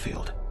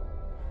battlefield.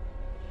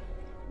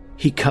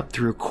 He cut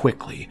through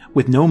quickly,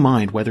 with no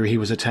mind whether he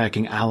was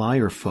attacking ally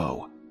or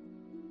foe.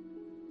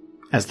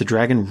 As the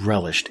dragon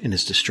relished in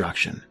his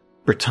destruction,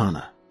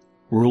 Britannia,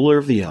 ruler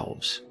of the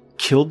elves,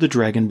 killed the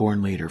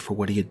Dragonborn leader for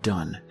what he had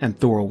done, and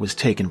Thoril was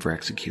taken for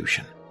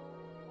execution.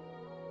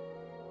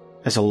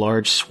 As a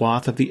large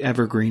swath of the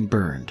evergreen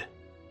burned,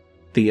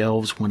 the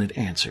elves wanted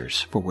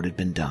answers for what had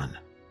been done.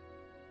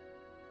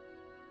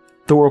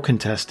 Thoril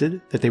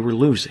contested that they were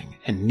losing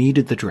and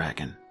needed the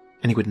dragon,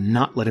 and he would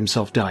not let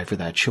himself die for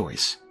that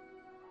choice.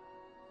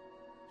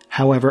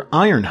 However,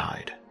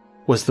 Ironhide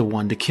was the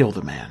one to kill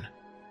the man,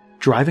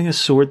 driving a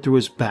sword through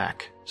his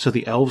back so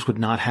the elves would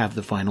not have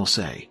the final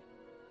say.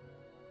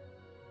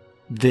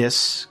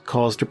 This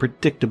caused a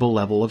predictable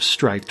level of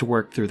strife to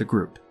work through the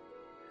group,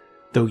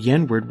 though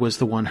Yenward was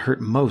the one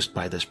hurt most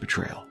by this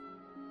betrayal.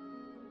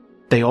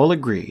 They all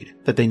agreed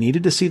that they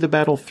needed to see the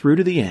battle through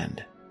to the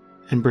end,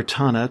 and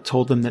Britannia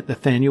told them that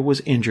Nathaniel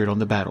was injured on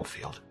the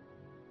battlefield.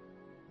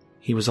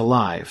 He was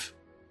alive,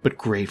 but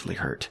gravely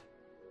hurt.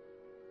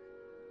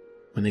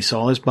 When they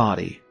saw his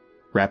body,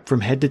 wrapped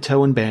from head to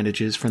toe in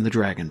bandages from the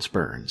dragon's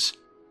burns,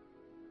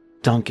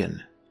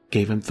 Duncan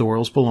gave him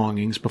Thoril's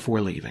belongings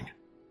before leaving.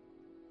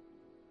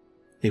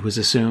 It was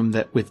assumed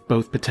that with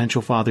both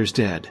potential fathers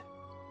dead,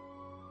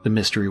 the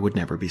mystery would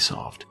never be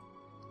solved.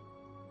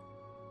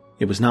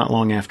 It was not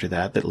long after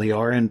that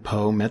Liara and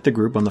Poe met the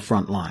group on the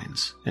front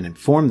lines and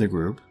informed the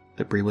group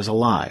that Bree was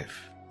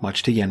alive,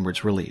 much to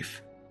Yenward's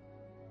relief.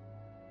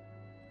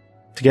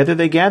 Together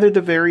they gathered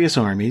the various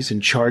armies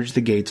and charged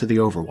the gates of the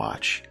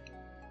Overwatch.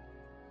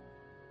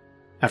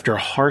 After a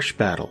harsh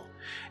battle,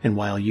 and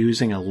while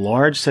using a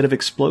large set of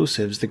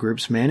explosives, the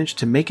groups managed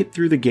to make it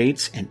through the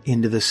gates and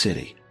into the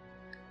city.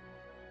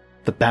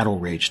 The battle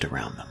raged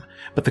around them,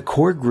 but the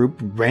core group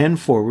ran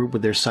forward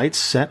with their sights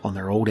set on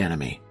their old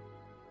enemy.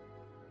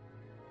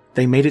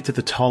 They made it to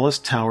the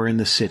tallest tower in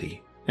the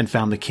city and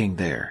found the king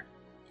there,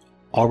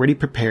 already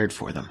prepared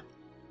for them.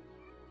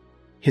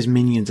 His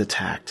minions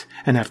attacked,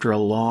 and after a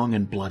long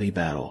and bloody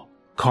battle,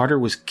 Carter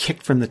was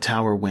kicked from the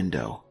tower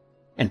window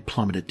and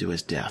plummeted to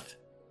his death.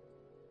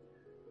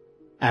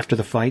 After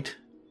the fight,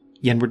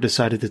 Yenward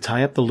decided to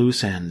tie up the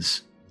loose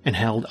ends and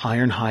held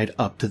Ironhide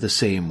up to the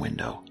same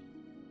window,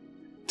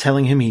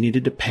 telling him he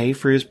needed to pay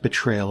for his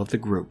betrayal of the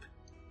group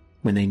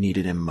when they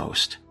needed him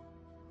most.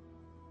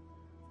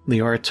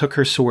 Liara took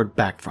her sword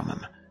back from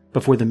him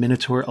before the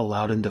Minotaur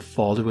allowed him to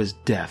fall to his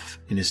death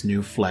in his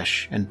new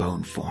flesh and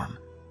bone form.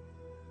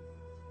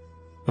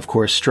 Of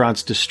course,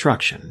 Strahd's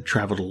destruction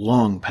traveled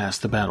long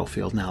past the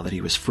battlefield now that he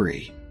was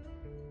free.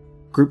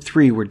 Group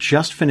 3 were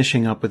just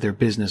finishing up with their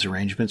business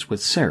arrangements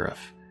with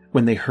Seraph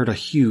when they heard a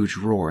huge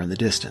roar in the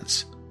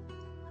distance.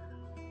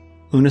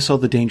 Una saw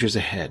the dangers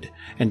ahead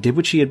and did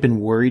what she had been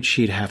worried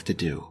she'd have to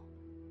do.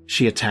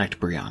 She attacked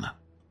Brianna,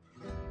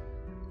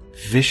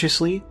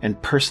 viciously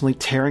and personally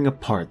tearing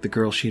apart the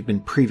girl she had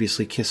been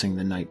previously kissing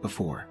the night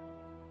before.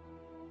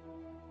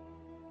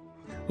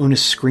 Una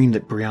screamed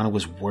that Brianna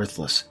was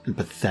worthless and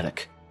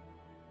pathetic.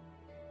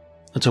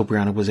 Until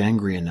Brianna was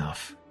angry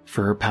enough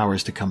for her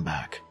powers to come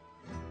back.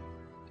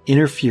 In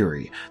her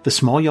fury, the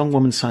small young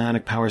woman's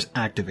psionic powers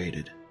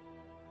activated,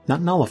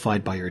 not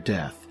nullified by her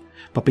death,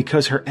 but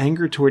because her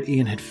anger toward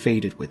Ian had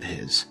faded with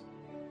his.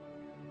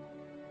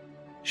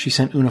 She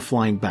sent Una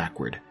flying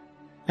backward,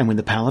 and when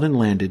the paladin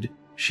landed,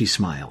 she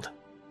smiled,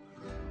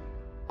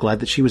 glad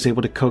that she was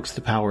able to coax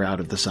the power out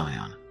of the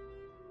scion.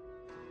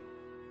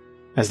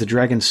 As the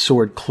dragon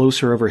soared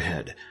closer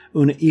overhead,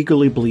 Una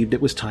eagerly believed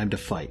it was time to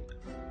fight.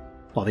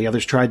 While the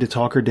others tried to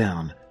talk her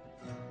down,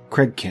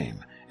 Craig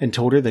came and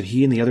told her that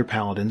he and the other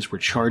paladins were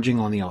charging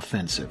on the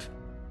offensive.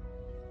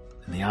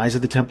 In the eyes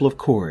of the Temple of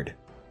Kord,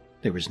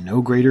 there was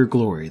no greater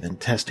glory than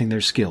testing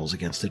their skills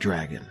against the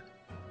dragon,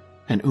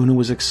 and Una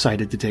was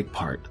excited to take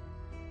part.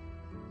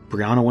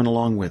 Brianna went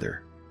along with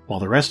her, while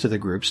the rest of the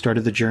group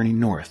started the journey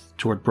north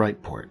toward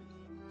Brightport,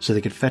 so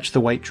they could fetch the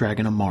white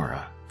dragon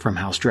Amara from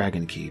House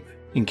Dragonkeep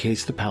in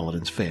case the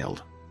paladins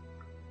failed.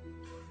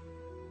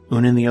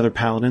 Una and the other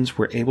paladins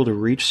were able to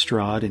reach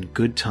Strahd in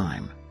good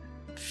time,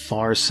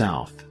 far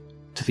south,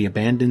 to the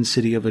abandoned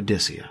city of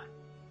Odyssea,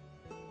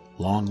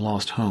 long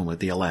lost home of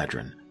the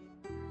Eladrin,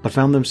 but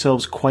found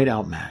themselves quite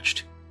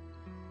outmatched.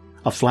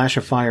 A flash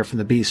of fire from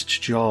the beast's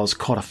jaws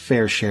caught a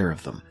fair share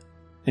of them,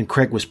 and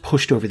Craig was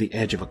pushed over the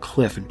edge of a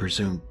cliff and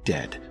presumed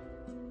dead.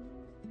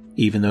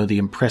 Even though the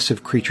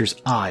impressive creature's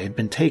eye had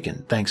been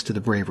taken thanks to the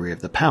bravery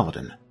of the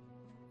paladin,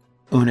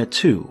 Una,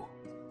 too,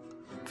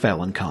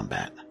 fell in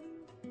combat.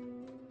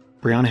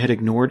 Brianna had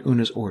ignored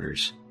Una's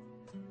orders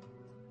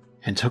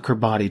and took her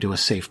body to a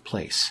safe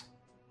place.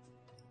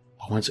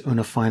 But once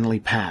Una finally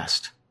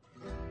passed,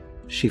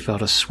 she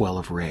felt a swell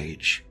of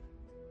rage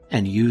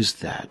and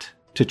used that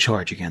to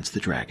charge against the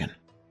dragon.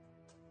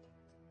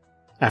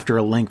 After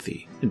a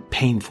lengthy and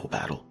painful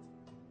battle,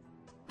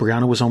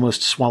 Brianna was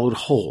almost swallowed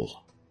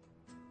whole,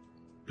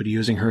 but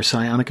using her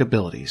psionic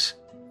abilities,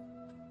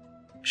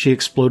 she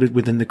exploded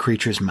within the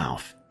creature's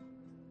mouth,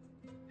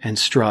 and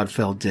Strahd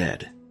fell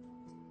dead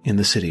in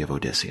the city of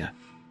Odyssea.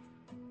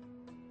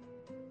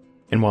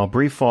 And while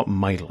Bree fought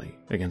mightily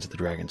against the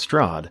dragon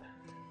Strahd,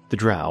 the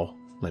Drow,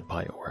 led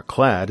by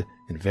Aura-Clad,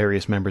 and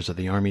various members of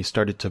the army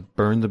started to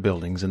burn the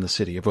buildings in the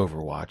city of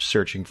Overwatch,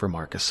 searching for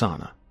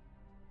Markasana.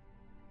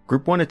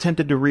 Group 1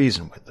 attempted to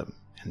reason with them,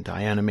 and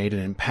Diana made an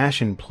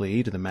impassioned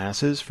plea to the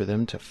masses for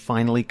them to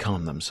finally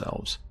calm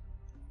themselves.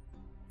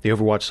 The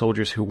Overwatch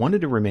soldiers who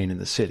wanted to remain in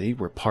the city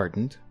were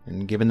pardoned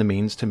and given the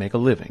means to make a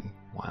living,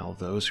 while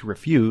those who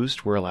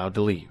refused were allowed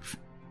to leave.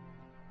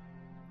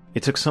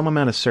 It took some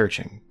amount of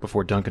searching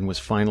before Duncan was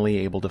finally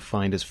able to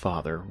find his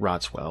father,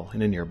 Rotswell,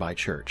 in a nearby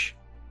church.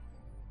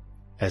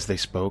 As they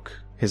spoke,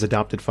 his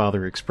adopted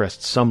father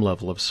expressed some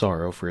level of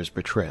sorrow for his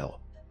betrayal,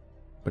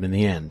 but in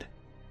the end,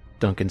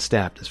 Duncan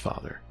stabbed his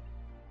father,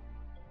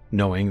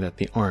 knowing that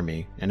the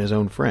army and his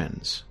own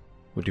friends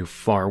would do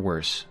far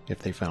worse if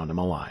they found him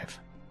alive.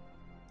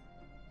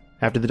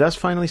 After the dust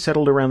finally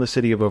settled around the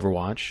city of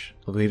Overwatch,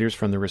 the leaders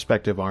from the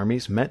respective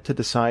armies met to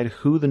decide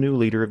who the new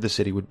leader of the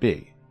city would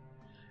be.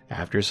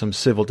 After some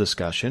civil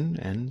discussion,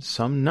 and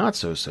some not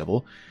so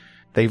civil,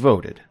 they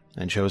voted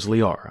and chose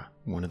Liara,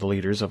 one of the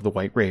leaders of the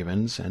White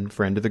Ravens and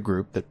friend of the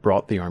group that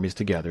brought the armies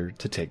together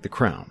to take the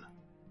crown.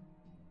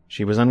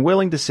 She was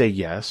unwilling to say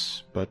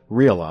yes, but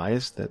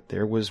realized that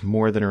there was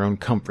more than her own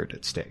comfort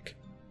at stake.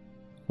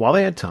 While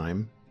they had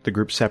time, the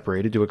group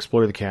separated to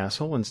explore the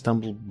castle and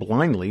stumbled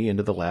blindly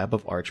into the lab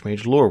of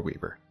Archmage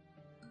Loreweaver.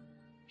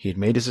 He had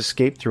made his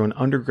escape through an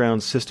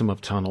underground system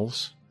of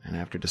tunnels, and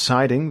after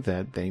deciding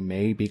that they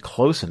may be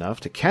close enough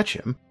to catch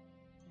him,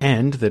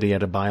 and that he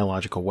had a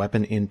biological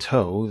weapon in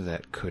tow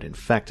that could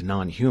infect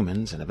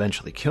non-humans and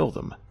eventually kill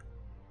them,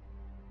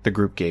 the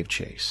group gave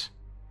chase.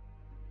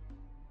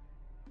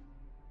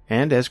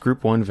 And as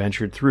Group 1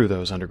 ventured through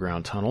those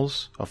underground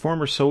tunnels, a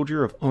former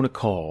soldier of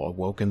Onakal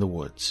awoke in the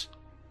woods.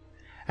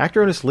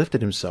 Actoronus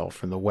lifted himself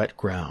from the wet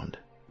ground,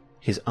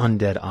 his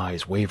undead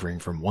eyes wavering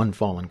from one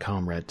fallen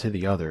comrade to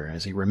the other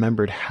as he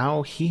remembered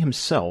how he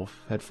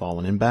himself had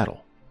fallen in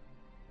battle.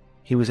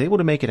 He was able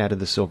to make it out of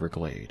the Silver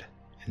Glade,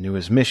 and knew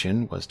his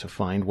mission was to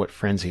find what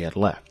friends he had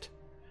left.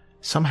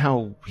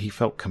 Somehow he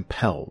felt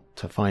compelled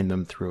to find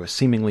them through a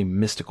seemingly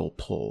mystical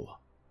pull.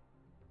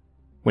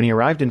 When he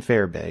arrived in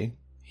Fair Bay,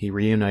 he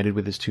reunited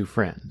with his two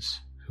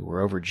friends, who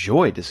were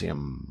overjoyed to see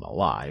him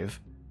alive.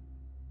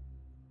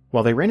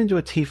 While they ran into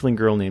a tiefling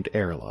girl named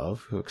Airlove,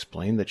 who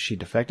explained that she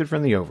defected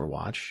from the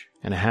Overwatch,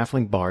 and a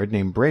halfling bard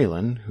named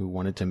Braylon, who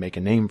wanted to make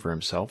a name for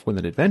himself with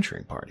an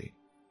adventuring party.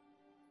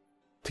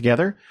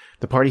 Together,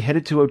 the party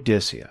headed to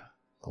Odyssea,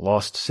 the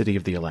lost city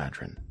of the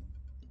Eladrin.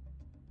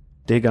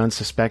 Dagon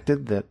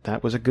suspected that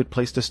that was a good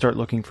place to start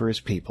looking for his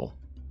people,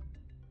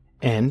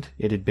 and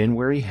it had been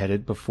where he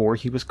headed before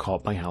he was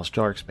caught by House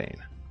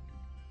Darksbane.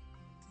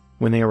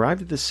 When they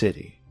arrived at the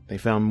city, they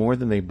found more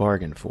than they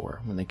bargained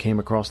for when they came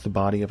across the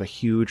body of a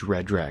huge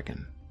red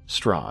dragon,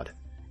 Strahd,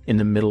 in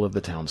the middle of the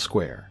town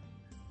square.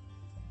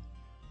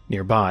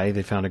 Nearby,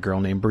 they found a girl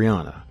named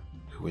Brianna,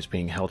 who was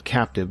being held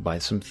captive by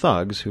some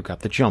thugs who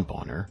got the jump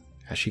on her,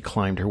 as she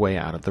climbed her way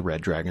out of the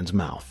red dragon's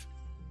mouth.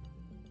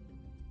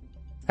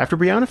 After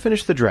Brianna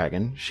finished the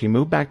dragon, she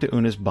moved back to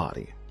Una's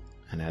body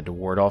and had to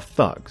ward off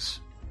thugs,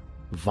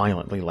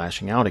 violently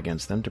lashing out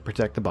against them to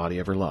protect the body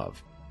of her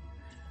love.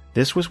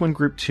 This was when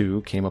Group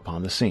 2 came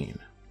upon the scene.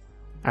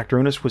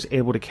 Actronus was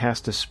able to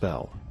cast a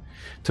spell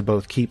to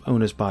both keep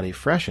Una's body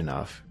fresh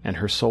enough and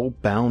her soul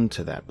bound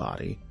to that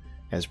body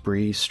as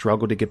Bree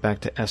struggled to get back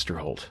to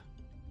Esterholt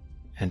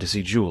and to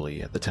see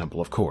Julie at the Temple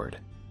of Cord.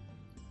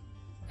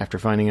 After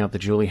finding out that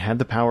Julie had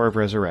the power of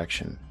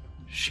resurrection,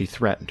 she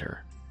threatened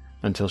her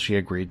until she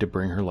agreed to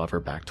bring her lover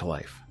back to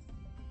life.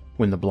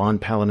 When the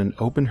blonde paladin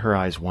opened her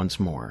eyes once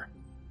more,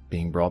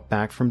 being brought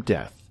back from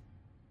death,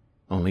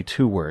 only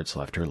 2 words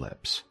left her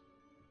lips.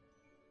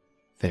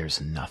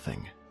 "There's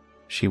nothing,"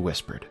 she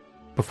whispered,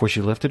 before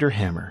she lifted her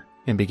hammer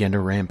and began to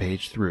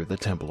rampage through the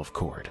Temple of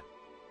Cord.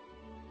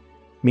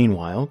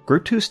 Meanwhile,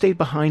 Group 2 stayed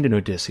behind in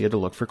Odyssia to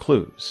look for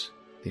clues.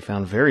 They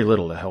found very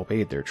little to help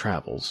aid their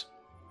travels.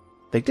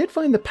 They did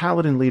find the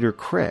paladin leader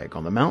Craig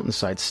on the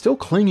mountainside still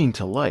clinging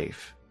to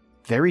life,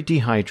 very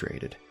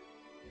dehydrated,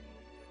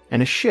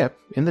 and a ship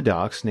in the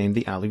docks named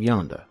the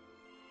Aluyanda.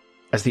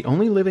 As the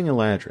only living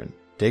Eladrin,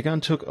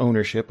 Dagon took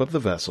ownership of the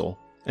vessel,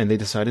 and they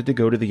decided to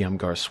go to the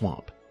Yumgar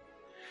swamp.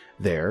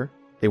 There,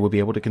 they would be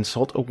able to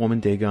consult a woman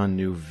Dagon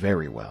knew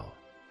very well,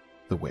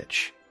 the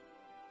witch.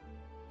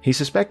 He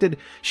suspected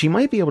she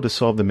might be able to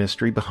solve the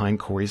mystery behind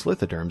Corey's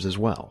lithoderms as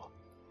well.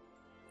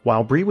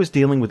 While Bree was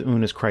dealing with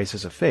Una's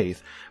crisis of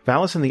faith,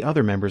 Valis and the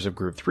other members of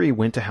Group 3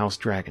 went to House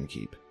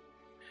Dragonkeep.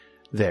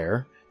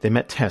 There, they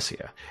met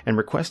Tessia and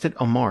requested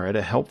Amara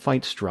to help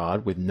fight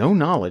Strahd with no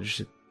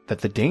knowledge that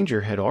the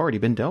danger had already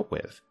been dealt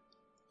with.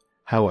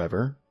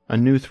 However, a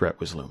new threat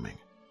was looming.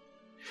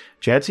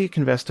 Jadzia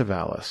confessed to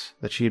Valis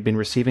that she had been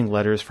receiving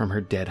letters from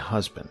her dead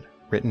husband,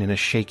 written in a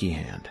shaky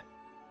hand.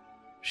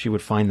 She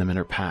would find them in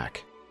her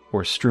pack,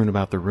 or strewn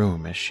about the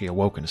room as she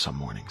awoke some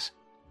mornings.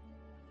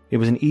 It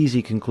was an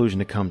easy conclusion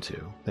to come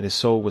to, that his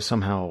soul was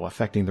somehow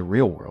affecting the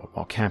real world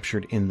while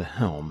captured in the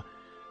helm,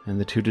 and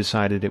the two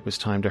decided it was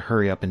time to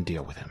hurry up and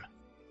deal with him.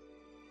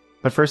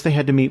 But first they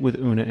had to meet with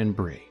Una and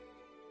Bree.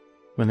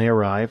 When they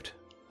arrived,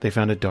 they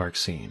found a dark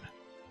scene.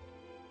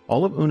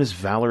 All of Una's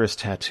valorous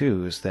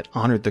tattoos that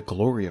honored the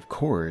glory of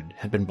Cord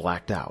had been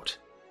blacked out,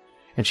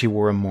 and she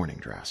wore a mourning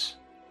dress.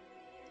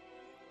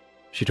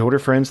 She told her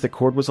friends that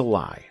Cord was a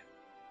lie,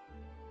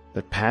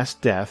 that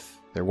past death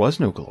there was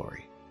no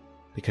glory,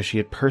 because she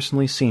had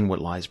personally seen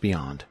what lies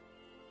beyond.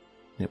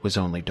 It was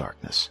only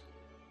darkness.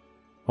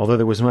 Although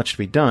there was much to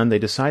be done, they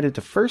decided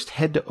to first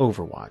head to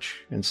Overwatch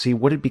and see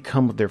what had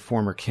become of their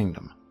former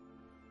kingdom.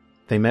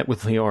 They met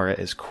with Liara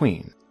as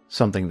queen,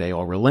 something they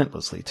all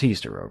relentlessly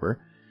teased her over,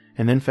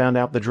 and then found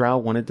out the Drow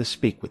wanted to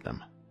speak with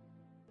them.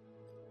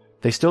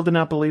 They still did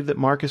not believe that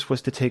Marcus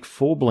was to take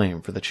full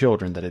blame for the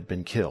children that had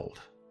been killed,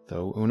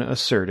 though Una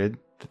asserted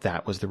that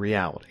that was the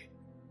reality.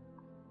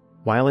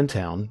 While in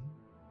town,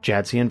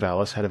 Jadzia and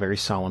Valis had a very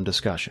solemn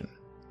discussion,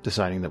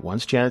 deciding that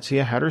once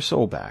Jadzia had her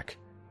soul back,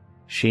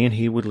 she and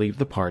he would leave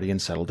the party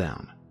and settle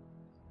down.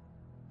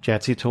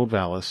 Jadzia told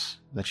Valis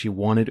that she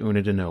wanted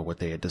Una to know what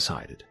they had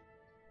decided,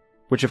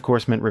 which of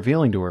course meant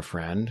revealing to her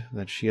friend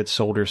that she had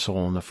sold her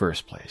soul in the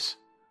first place.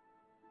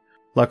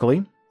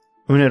 Luckily,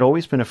 Una had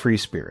always been a free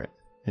spirit,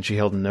 and she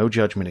held no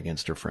judgment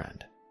against her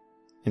friend.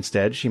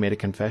 Instead, she made a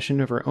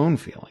confession of her own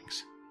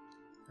feelings,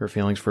 her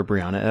feelings for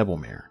Brianna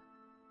Ebelmere,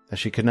 as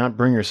she could not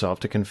bring herself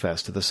to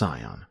confess to the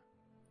Scion.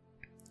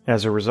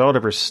 As a result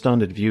of her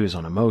stunted views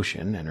on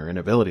emotion and her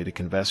inability to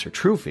confess her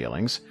true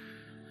feelings,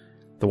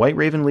 the White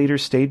Raven leader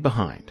stayed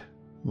behind,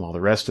 while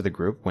the rest of the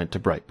group went to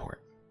Brightport.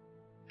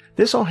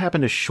 This all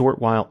happened a short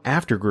while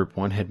after Group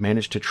 1 had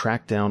managed to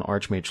track down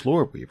Archmage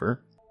Loreweaver,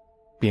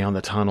 beyond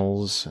the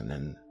tunnels and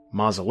then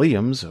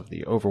mausoleums of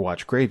the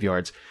Overwatch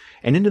graveyards,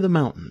 and into the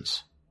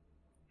mountains.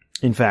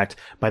 In fact,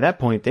 by that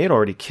point they had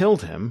already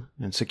killed him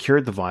and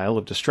secured the vial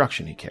of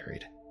destruction he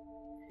carried.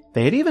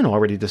 They had even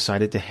already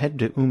decided to head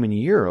to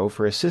Uman'Yiro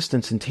for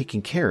assistance in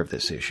taking care of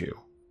this issue,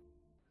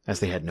 as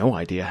they had no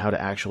idea how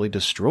to actually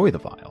destroy the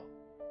vial.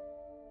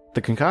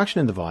 The concoction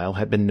in the vial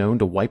had been known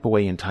to wipe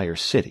away entire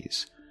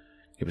cities.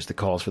 It was the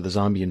cause for the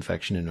zombie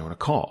infection in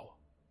Onakal.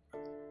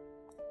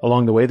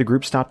 Along the way, the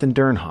group stopped in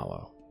Dern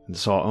Hollow and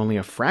saw only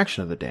a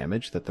fraction of the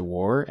damage that the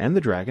war and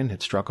the dragon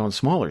had struck on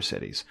smaller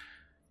cities,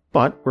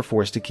 but were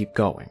forced to keep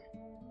going.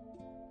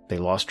 They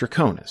lost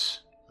Draconis,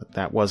 but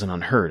that wasn't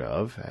unheard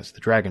of, as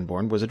the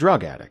Dragonborn was a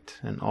drug addict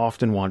and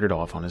often wandered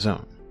off on his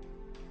own.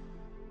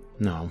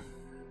 No,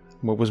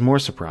 what was more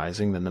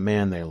surprising than the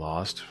man they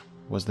lost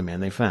was the man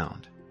they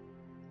found.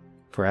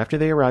 For after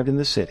they arrived in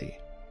the city,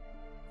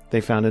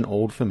 they found an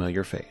old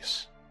familiar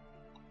face,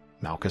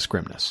 Malchus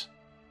Grimnus.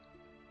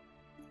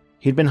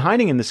 He'd been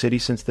hiding in the city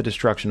since the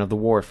destruction of the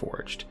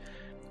Warforged,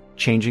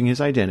 changing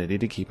his identity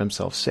to keep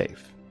himself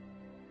safe.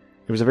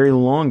 It was a very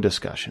long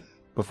discussion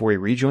before he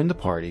rejoined the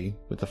party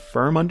with the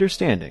firm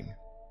understanding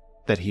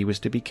that he was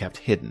to be kept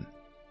hidden.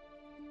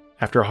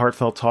 After a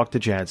heartfelt talk to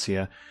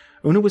Jadzia,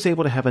 Una was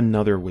able to have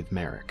another with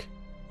Merrick,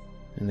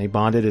 and they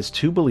bonded as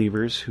two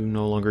believers who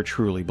no longer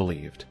truly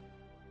believed.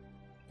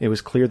 it was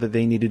clear that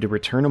they needed to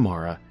return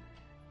Amara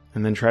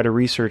and then try to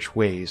research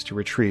ways to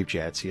retrieve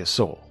Jadzia's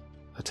soul,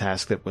 a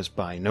task that was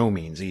by no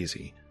means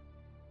easy.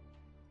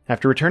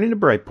 After returning to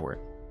Brightport,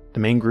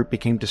 the main group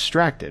became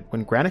distracted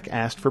when Grannock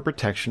asked for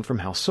protection from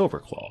House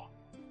Silverclaw.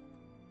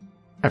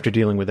 After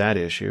dealing with that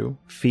issue,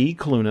 Fee,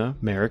 Kaluna,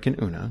 Merrick,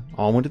 and Una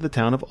all went to the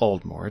town of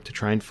Aldmore to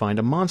try and find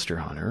a monster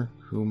hunter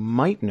who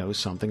might know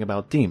something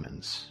about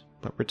demons,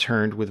 but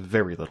returned with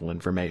very little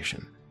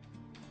information.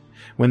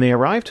 When they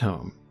arrived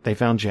home, they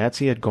found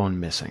Jadzia had gone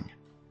missing.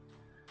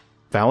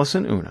 Valis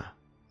and Una,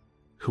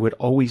 who had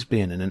always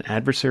been in an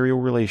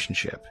adversarial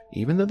relationship,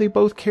 even though they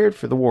both cared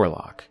for the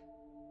warlock,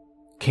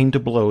 came to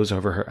blows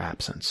over her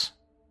absence.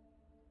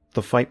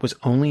 The fight was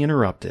only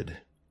interrupted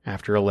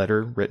after a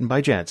letter written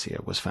by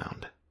Jadzia was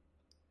found.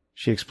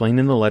 She explained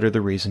in the letter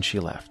the reason she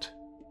left.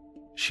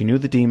 She knew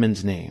the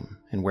demon's name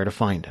and where to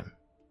find him,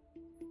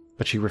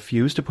 but she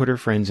refused to put her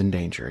friends in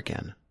danger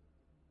again.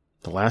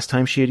 The last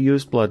time she had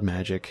used blood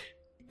magic,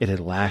 it had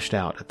lashed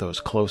out at those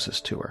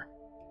closest to her,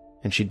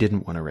 and she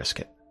didn't want to risk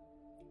it.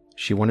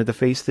 She wanted to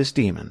face this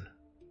demon,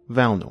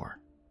 Valnor,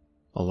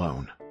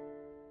 alone.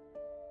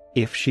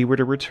 If she were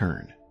to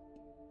return,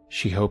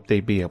 she hoped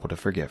they'd be able to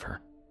forgive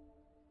her.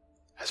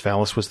 As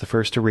Valis was the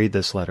first to read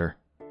this letter,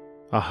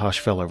 a hush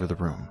fell over the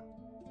room.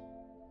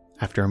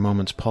 After a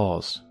moment's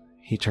pause,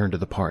 he turned to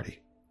the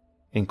party,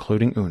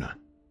 including Una,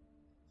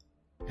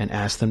 and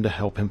asked them to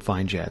help him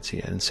find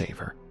Jadzia and save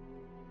her.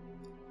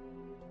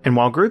 And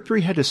while Group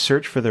 3 had to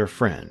search for their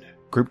friend,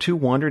 Group 2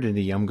 wandered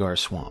into Yumgar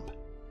Swamp.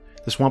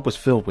 The swamp was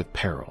filled with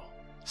peril,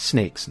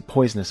 snakes and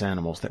poisonous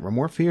animals that were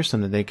more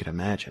fearsome than they could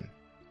imagine.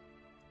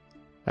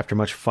 After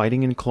much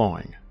fighting and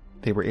clawing,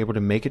 they were able to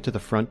make it to the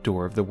front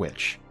door of the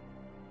witch.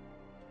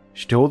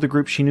 She told the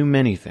group she knew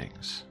many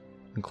things,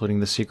 including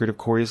the secret of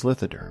Coria's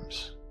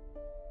lithoderms,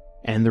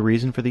 and the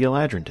reason for the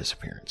Eladrin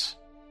disappearance.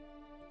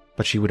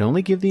 But she would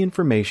only give the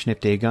information if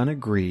Dagon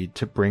agreed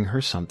to bring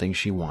her something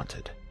she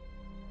wanted.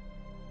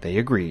 They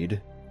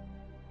agreed,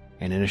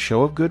 and in a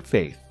show of good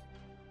faith,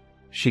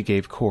 she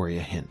gave Cori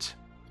a hint.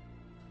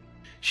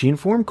 She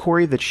informed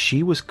Cori that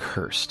she was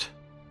cursed,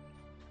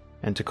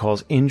 and to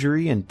cause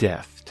injury and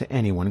death to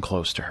anyone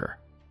close to her.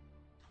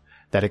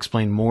 That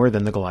explained more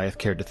than the Goliath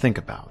cared to think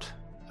about,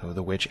 though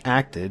the witch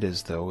acted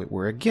as though it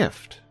were a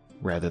gift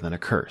rather than a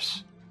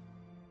curse.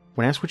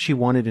 When asked what she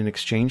wanted in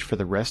exchange for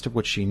the rest of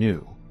what she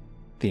knew,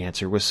 the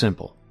answer was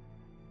simple.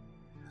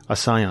 A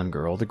Scion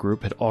girl the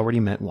group had already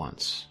met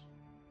once,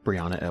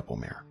 Brianna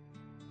Eppelmere.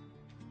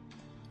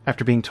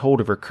 After being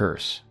told of her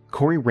curse,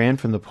 Cori ran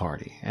from the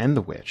party and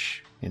the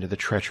witch into the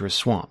treacherous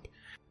swamp,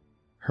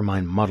 her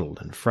mind muddled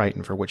and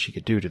frightened for what she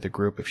could do to the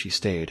group if she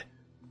stayed.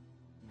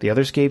 The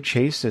others gave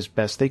chase as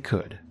best they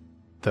could,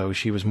 though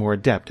she was more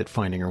adept at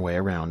finding her way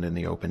around in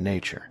the open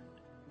nature.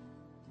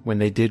 When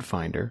they did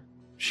find her,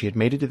 she had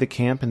made it to the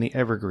camp in the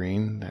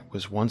Evergreen that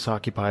was once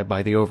occupied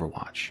by the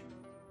Overwatch.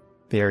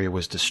 The area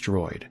was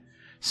destroyed,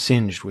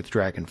 singed with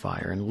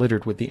dragonfire and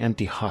littered with the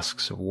empty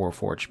husks of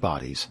warforged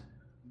bodies.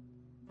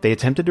 They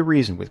attempted to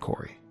reason with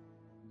Cori,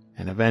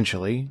 and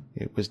eventually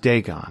it was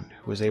Dagon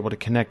who was able to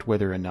connect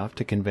with her enough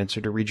to convince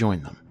her to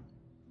rejoin them.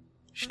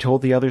 She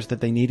told the others that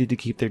they needed to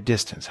keep their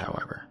distance,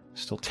 however,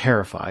 still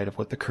terrified of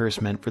what the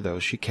curse meant for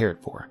those she cared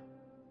for.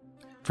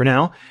 For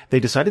now, they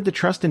decided to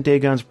trust in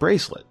Dagon's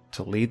bracelet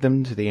to lead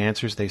them to the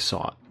answers they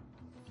sought.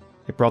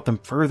 It brought them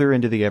further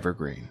into the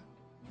Evergreen,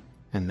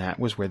 and that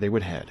was where they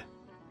would head.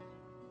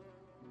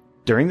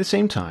 During the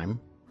same time,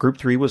 Group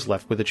 3 was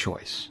left with a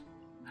choice,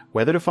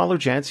 whether to follow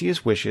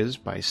Jadzia's wishes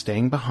by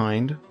staying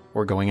behind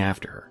or going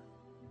after her,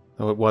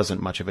 though it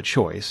wasn't much of a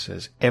choice,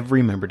 as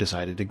every member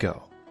decided to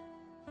go.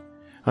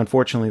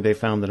 Unfortunately, they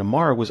found that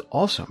Amara was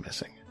also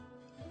missing.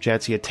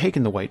 Jadzia had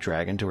taken the White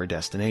Dragon to her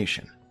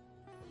destination.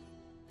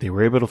 They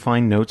were able to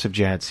find notes of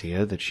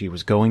Jadzia that she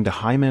was going to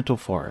High Mantle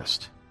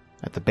Forest,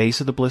 at the base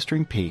of the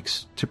Blistering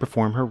Peaks, to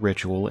perform her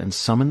ritual and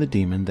summon the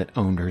demon that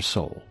owned her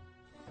soul.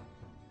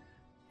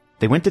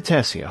 They went to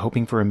Tessia,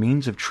 hoping for a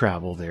means of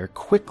travel there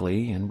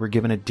quickly, and were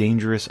given a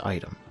dangerous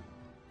item,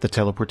 the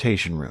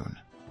teleportation rune.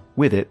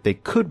 With it, they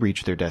could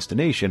reach their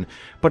destination,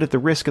 but at the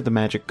risk of the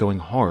magic going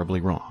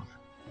horribly wrong.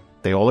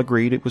 They all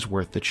agreed it was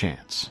worth the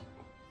chance.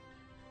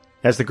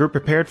 As the group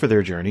prepared for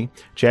their journey,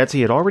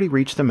 Jadzia had already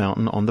reached the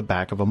mountain on the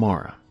back of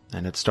Amara,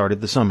 and had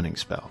started the summoning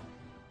spell.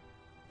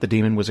 The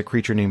demon was a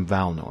creature named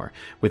Valnor,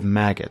 with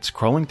maggots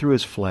crawling through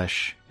his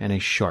flesh and a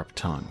sharp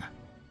tongue.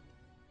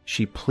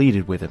 She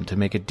pleaded with him to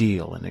make a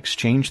deal and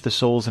exchange the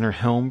souls in her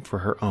helm for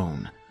her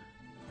own,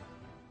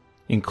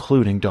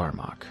 including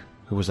Darmok,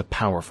 who was a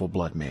powerful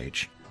blood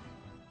mage.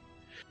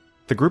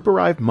 The group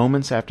arrived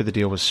moments after the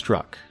deal was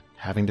struck,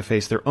 having to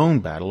face their own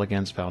battle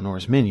against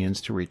Valnor's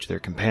minions to reach their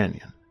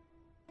companion.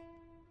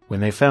 When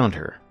they found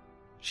her,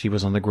 she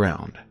was on the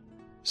ground,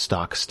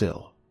 stock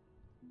still.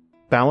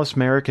 Balas,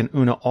 Merrick, and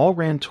Una all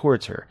ran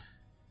towards her,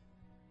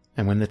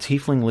 and when the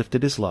tiefling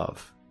lifted his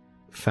love,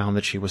 found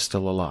that she was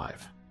still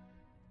alive.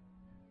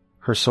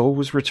 Her soul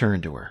was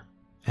returned to her,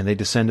 and they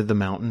descended the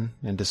mountain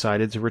and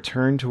decided to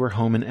return to her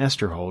home in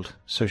Esterhold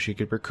so she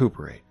could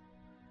recuperate.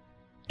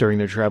 During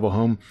their travel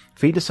home,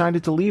 Fee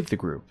decided to leave the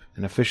group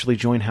and officially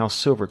join House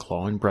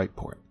Silverclaw in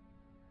Brightport.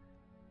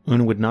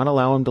 Una would not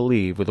allow him to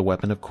leave with a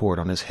weapon of Cord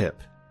on his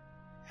hip,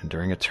 and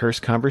during a terse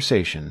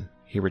conversation,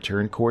 he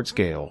returned Cord's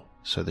Gale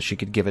so that she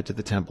could give it to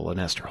the temple in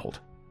Esterholt.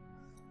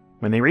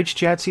 When they reached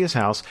Jadsia's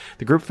house,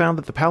 the group found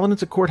that the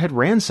Paladins of Cord had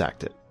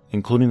ransacked it,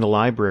 including the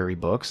library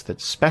books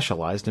that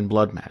specialized in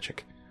blood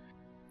magic.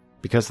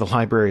 Because the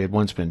library had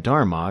once been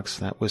Darmok's,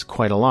 that was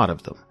quite a lot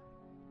of them.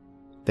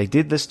 They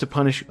did this to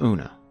punish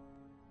Una,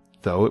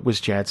 though it was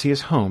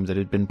Jadsia's home that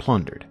had been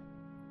plundered.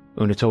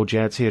 Una told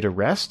Jadsia to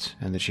rest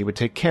and that she would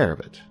take care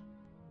of it.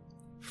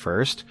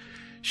 First,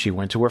 she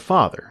went to her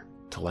father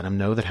to let him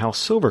know that House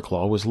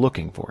Silverclaw was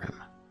looking for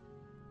him.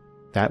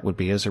 That would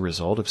be as a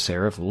result of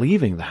Seraph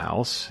leaving the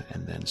house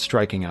and then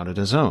striking out at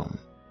his own,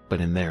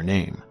 but in their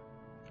name.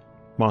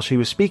 While she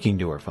was speaking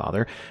to her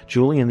father,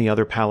 Julie and the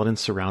other paladins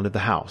surrounded the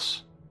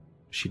house.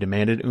 She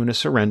demanded Una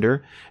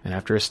surrender, and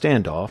after a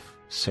standoff,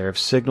 Seraph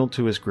signaled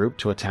to his group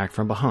to attack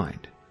from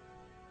behind.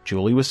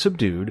 Julie was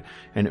subdued,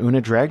 and Una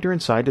dragged her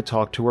inside to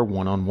talk to her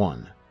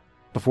one-on-one.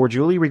 Before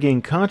Julie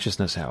regained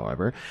consciousness,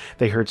 however,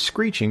 they heard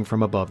screeching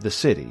from above the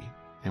city,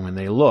 and when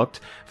they looked,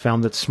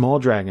 found that small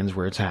dragons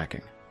were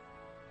attacking.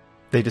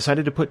 They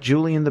decided to put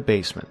Julie in the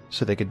basement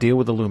so they could deal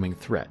with the looming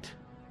threat.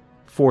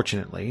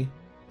 Fortunately,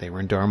 they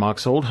were in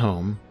Darmok's old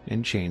home,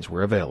 and chains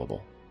were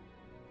available.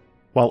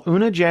 While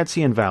Una,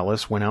 Jadsia, and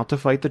Valis went out to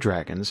fight the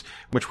dragons,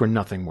 which were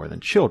nothing more than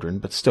children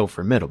but still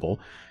formidable,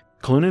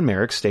 Clune and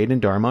Merrick stayed in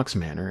Darmok's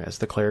manor as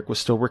the cleric was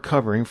still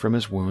recovering from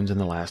his wounds in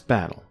the last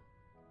battle.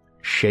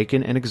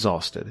 Shaken and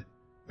exhausted,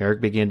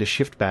 Merrick began to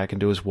shift back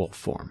into his wolf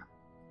form.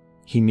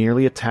 He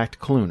nearly attacked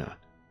Clune,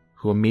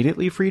 who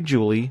immediately freed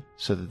Julie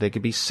so that they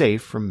could be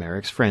safe from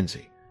Merrick's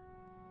frenzy.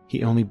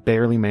 He only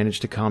barely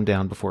managed to calm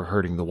down before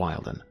hurting the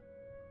Wilden.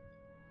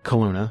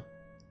 Clune,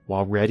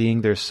 while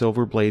readying their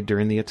silver blade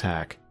during the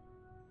attack,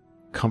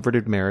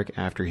 comforted Merrick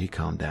after he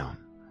calmed down.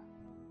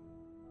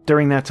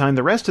 During that time,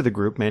 the rest of the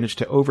group managed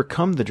to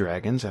overcome the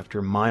dragons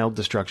after mild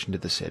destruction to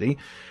the city,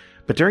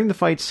 but during the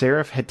fight,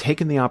 Seraph had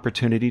taken the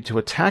opportunity to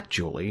attack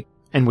Julie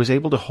and was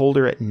able to hold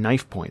her at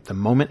knife point the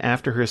moment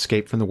after her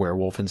escape from the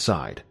werewolf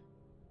inside.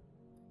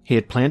 He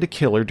had planned to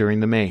kill her during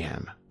the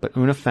mayhem, but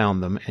Una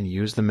found them and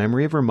used the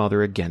memory of her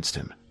mother against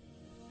him.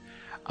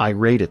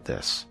 Irate at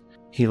this,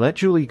 he let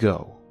Julie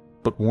go,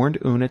 but warned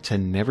Una to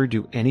never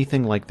do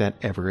anything like that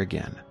ever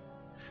again,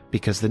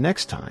 because the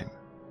next time,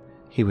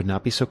 he would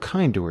not be so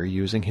kind to her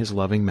using his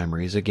loving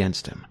memories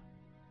against him.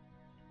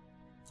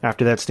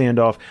 After that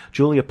standoff,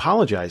 Julie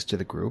apologized to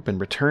the group and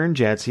returned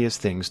Jadsia's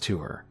things to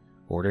her,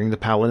 ordering the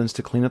paladins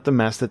to clean up the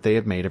mess that they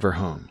had made of her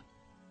home.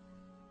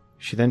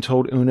 She then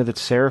told Una that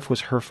Seraph was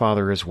her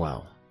father as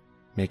well,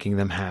 making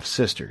them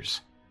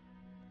half-sisters.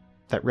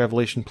 That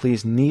revelation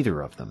pleased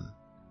neither of them.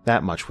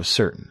 That much was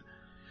certain.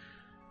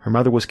 Her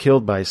mother was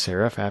killed by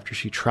Seraph after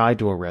she tried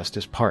to arrest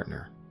his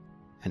partner,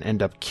 and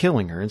ended up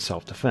killing her in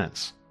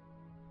self-defense.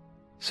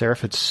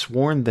 Seraph had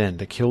sworn then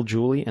to kill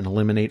Julie and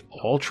eliminate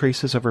all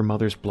traces of her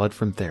mother's blood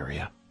from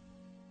Theria.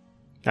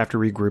 After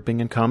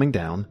regrouping and calming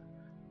down,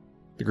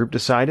 the group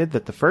decided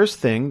that the first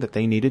thing that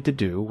they needed to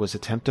do was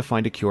attempt to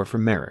find a cure for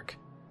Merrick,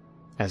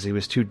 as he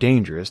was too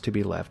dangerous to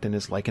be left in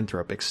his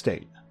lycanthropic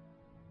state.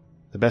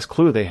 The best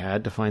clue they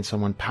had to find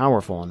someone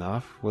powerful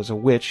enough was a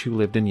witch who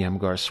lived in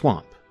Yemgar's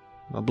swamp,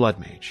 a blood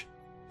mage.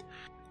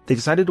 They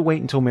decided to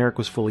wait until Merrick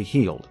was fully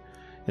healed,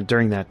 and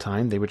during that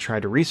time they would try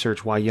to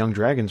research why young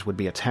dragons would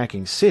be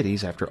attacking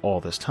cities after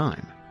all this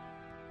time.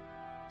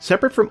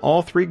 Separate from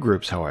all three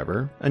groups,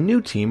 however, a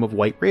new team of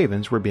White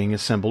Ravens were being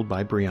assembled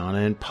by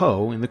Brianna and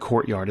Poe in the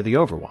courtyard of the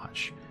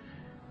Overwatch.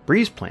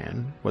 Bree's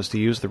plan was to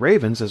use the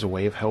Ravens as a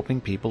way of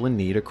helping people in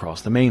need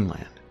across the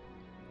mainland.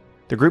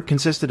 The group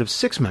consisted of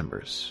 6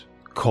 members: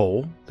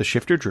 Cole, the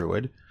Shifter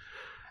Druid,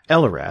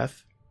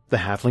 Elarath, the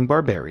Halfling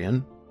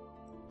Barbarian,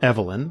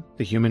 Evelyn,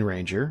 the Human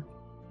Ranger,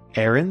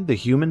 Aaron, the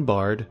Human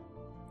Bard,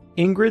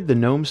 Ingrid, the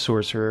Gnome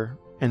Sorcerer,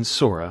 and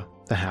Sora,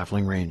 the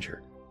Halfling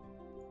Ranger.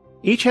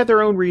 Each had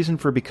their own reason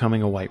for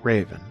becoming a White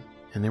Raven,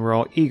 and they were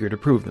all eager to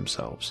prove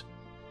themselves.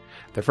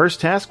 Their first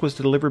task was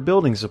to deliver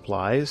building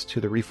supplies to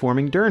the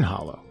reforming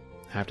Durnhollow,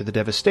 after the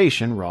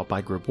devastation wrought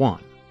by Group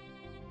 1.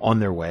 On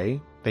their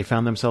way, they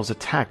found themselves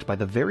attacked by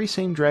the very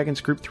same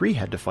dragons Group 3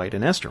 had to fight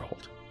in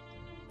Esterholt.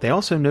 They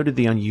also noted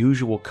the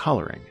unusual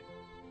coloring,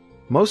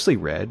 mostly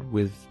red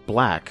with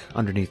black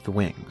underneath the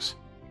wings.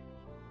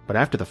 But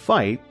after the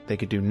fight, they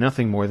could do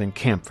nothing more than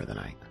camp for the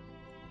night.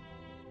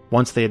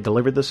 Once they had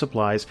delivered the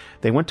supplies,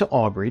 they went to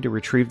Aubrey to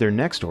retrieve their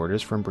next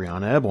orders from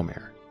Brianna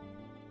Ebelmere.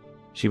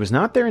 She was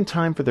not there in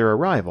time for their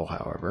arrival,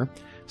 however,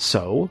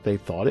 so they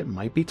thought it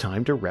might be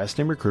time to rest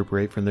and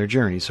recuperate from their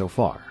journey so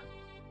far.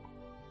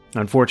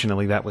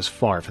 Unfortunately, that was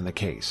far from the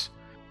case.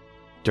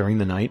 During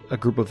the night, a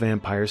group of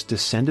vampires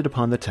descended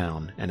upon the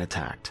town and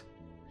attacked.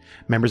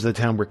 Members of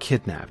the town were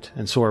kidnapped,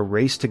 and Sora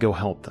raced to go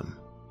help them,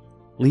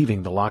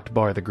 leaving the locked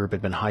bar the group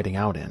had been hiding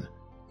out in.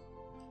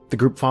 The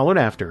group followed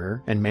after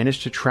her and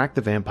managed to track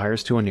the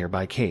vampires to a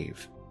nearby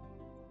cave.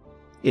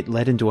 It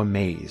led into a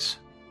maze,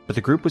 but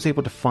the group was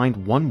able to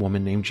find one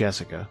woman named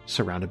Jessica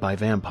surrounded by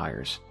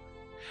vampires.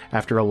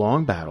 After a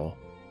long battle,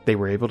 they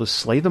were able to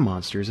slay the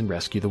monsters and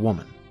rescue the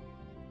woman.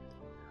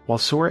 While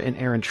Sora and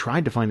Aaron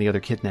tried to find the other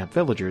kidnapped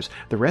villagers,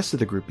 the rest of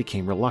the group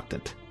became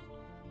reluctant.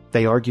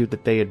 They argued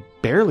that they had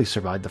barely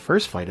survived the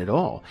first fight at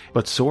all,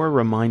 but Sora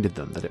reminded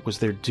them that it was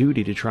their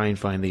duty to try and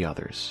find the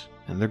others,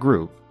 and the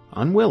group,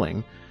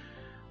 unwilling,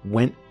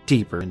 went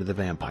deeper into the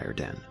vampire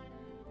den.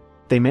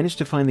 They managed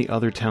to find the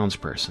other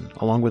townsperson,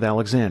 along with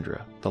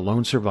Alexandra, the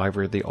lone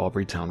survivor of the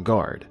Aubrey Town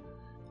Guard.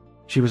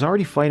 She was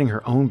already fighting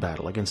her own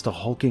battle against a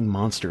hulking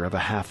monster of a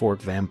half-orc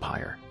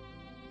vampire.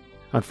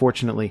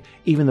 Unfortunately,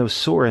 even though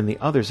Sora and the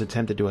others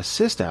attempted to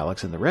assist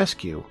Alex in the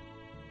rescue,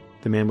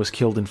 the man was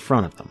killed in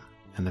front of them,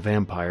 and the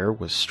vampire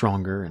was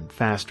stronger and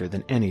faster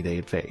than any they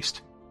had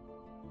faced.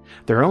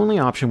 Their only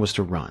option was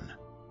to run.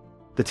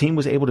 The team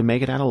was able to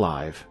make it out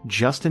alive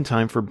just in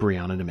time for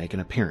Brianna to make an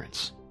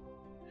appearance.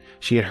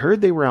 She had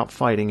heard they were out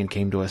fighting and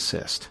came to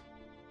assist.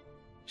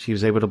 She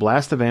was able to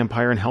blast the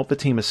vampire and help the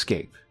team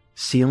escape,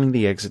 sealing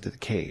the exit to the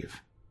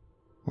cave.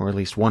 Or at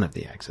least one of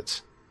the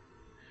exits.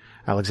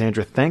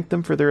 Alexandra thanked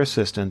them for their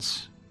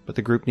assistance, but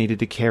the group needed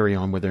to carry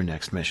on with their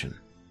next mission.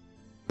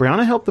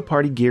 Brianna helped the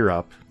party gear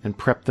up and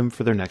prep them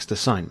for their next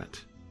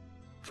assignment.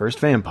 First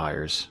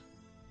vampires,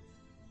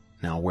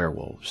 now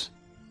werewolves.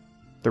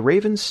 The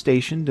Ravens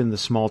stationed in the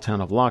small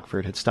town of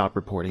Lockford had stopped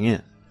reporting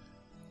in.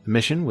 The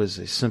mission was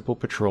a simple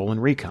patrol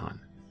and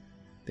recon.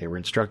 They were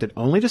instructed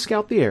only to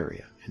scout the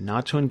area and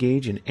not to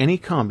engage in any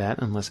combat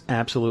unless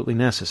absolutely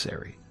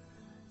necessary.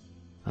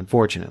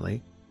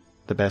 Unfortunately,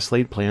 the best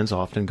laid plans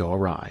often go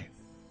awry.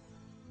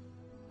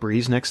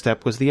 Bree's next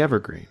step was the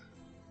Evergreen,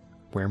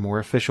 where more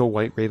official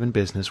White Raven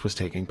business was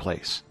taking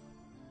place.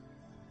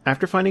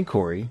 After finding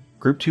Corey,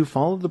 Group 2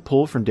 followed the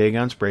pull from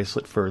Dagon's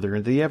bracelet further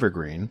into the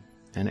Evergreen,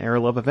 and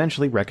Aerolove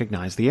eventually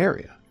recognized the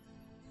area.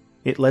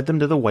 It led them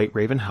to the White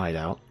Raven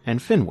hideout and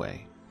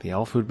Finway, the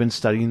elf who'd been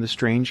studying the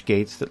strange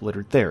gates that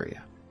littered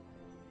Theria.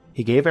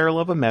 He gave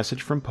Aerolove a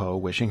message from Poe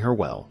wishing her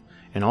well,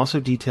 and also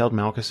detailed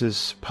Malchus's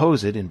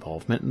supposed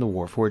involvement in the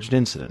Warforged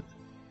incident.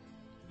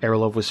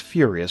 Aerolove was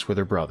furious with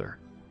her brother,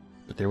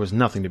 but there was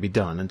nothing to be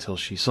done until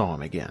she saw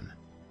him again.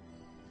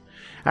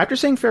 After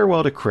saying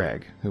farewell to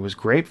Craig, who was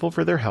grateful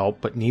for their help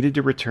but needed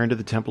to return to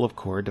the Temple of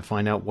Kord to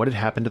find out what had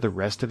happened to the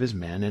rest of his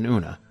men and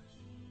Una,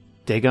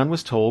 Dagon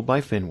was told by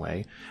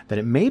Finway that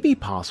it may be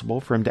possible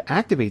for him to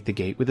activate the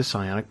gate with the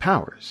psionic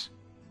powers.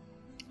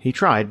 He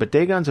tried, but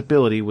Dagon's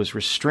ability was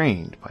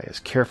restrained by his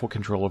careful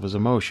control of his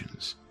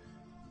emotions,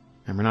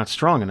 and were not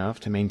strong enough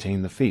to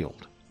maintain the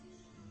field.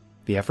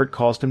 The effort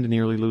caused him to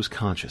nearly lose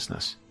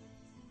consciousness.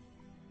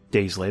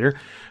 Days later,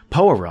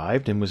 Poe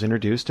arrived and was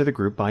introduced to the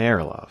group by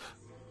Aerolove.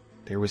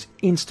 There was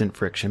instant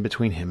friction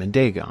between him and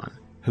Dagon,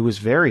 who was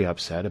very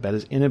upset about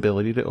his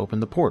inability to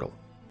open the portal,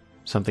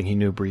 something he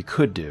knew Bree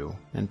could do,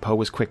 and Poe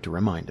was quick to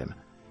remind him.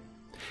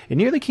 It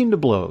nearly came to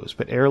blows,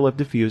 but Aerolove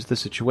diffused the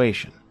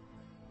situation.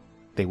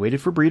 They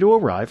waited for Bree to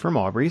arrive from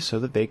Aubrey so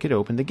that they could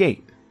open the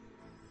gate.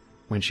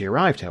 When she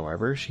arrived,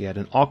 however, she had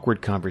an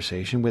awkward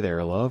conversation with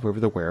Aerolove over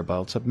the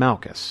whereabouts of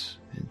Malchus,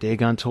 and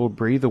Dagon told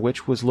Bree the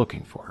witch was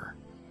looking for her.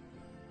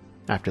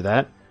 After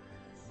that,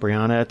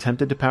 Brianna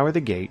attempted to power the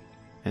gate,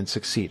 and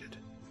succeeded.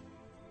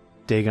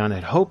 Dagon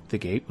had hoped the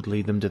gate would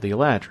lead them to the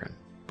Eladrin,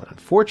 but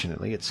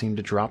unfortunately it seemed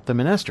to drop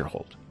them in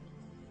Esterhold,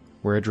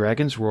 where a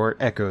dragon's roar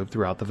echoed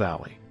throughout the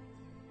valley.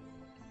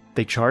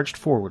 They charged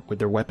forward with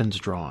their weapons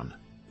drawn,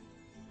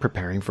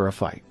 preparing for a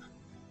fight.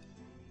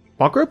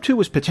 While Group 2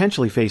 was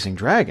potentially facing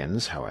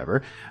dragons,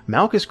 however,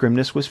 Malchus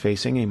Grimness was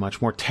facing a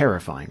much more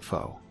terrifying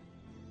foe: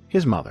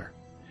 his mother.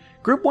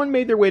 Group 1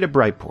 made their way to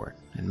Brightport,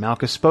 and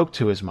Malchus spoke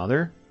to his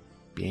mother,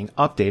 being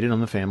updated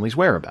on the family's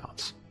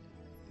whereabouts.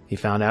 He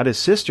found out his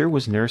sister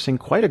was nursing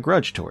quite a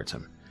grudge towards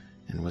him,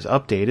 and was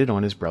updated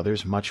on his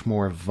brother's much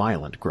more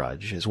violent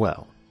grudge as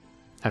well.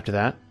 After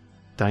that,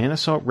 Diana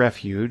sought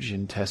refuge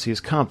in Tessia's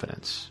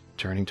confidence,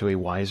 turning to a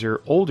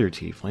wiser, older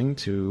tiefling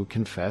to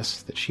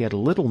confess that she had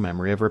little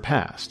memory of her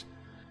past.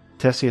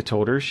 Tessia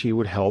told her she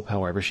would help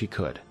however she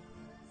could.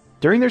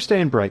 During their stay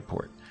in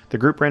Brightport, the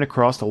group ran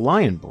across a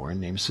Lionborn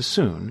named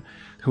Sassoon,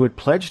 who had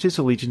pledged his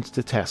allegiance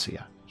to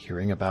Tessia,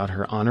 hearing about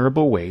her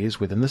honorable ways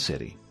within the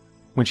city.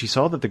 When she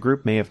saw that the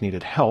group may have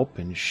needed help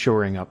in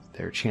shoring up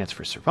their chance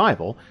for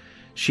survival,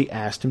 she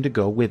asked him to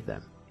go with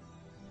them.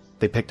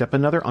 They picked up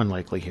another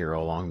unlikely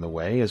hero along the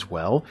way as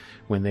well,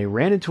 when they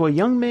ran into a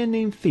young man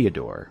named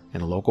Theodore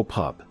in a local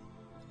pub.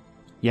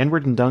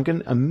 Yenward and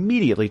Duncan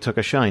immediately took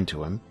a shine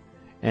to him,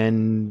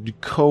 and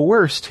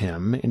coerced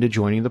him into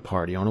joining the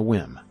party on a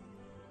whim.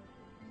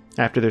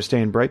 After their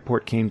stay in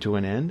Brightport came to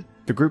an end,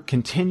 the group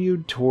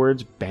continued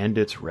towards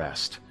Bandit's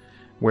Rest,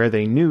 where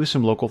they knew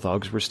some local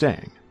thugs were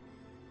staying.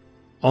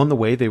 On the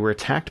way, they were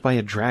attacked by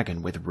a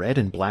dragon with red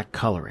and black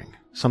coloring,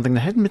 something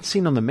that hadn't been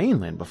seen on the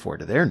mainland before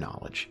to their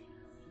knowledge.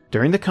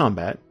 During the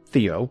combat,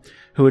 Theo,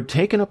 who had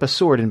taken up a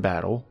sword in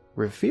battle,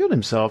 revealed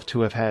himself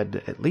to have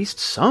had at least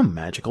some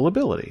magical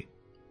ability.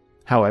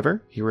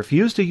 However, he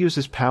refused to use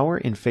his power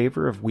in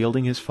favor of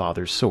wielding his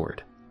father's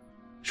sword.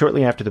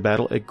 Shortly after the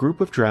battle, a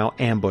group of drow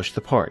ambushed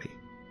the party.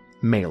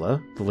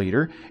 Mela, the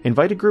leader,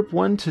 invited Group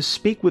 1 to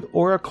speak with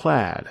Aura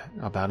Clad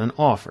about an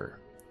offer,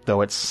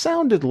 though it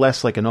sounded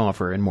less like an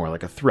offer and more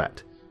like a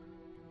threat.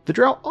 The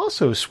drow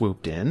also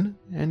swooped in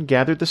and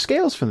gathered the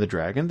scales from the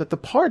dragon that the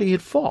party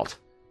had fought,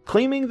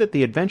 claiming that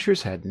the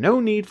adventurers had no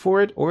need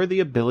for it or the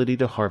ability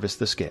to harvest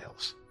the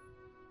scales,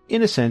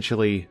 in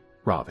essentially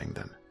robbing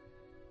them.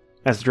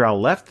 As the drow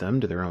left them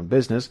to their own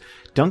business,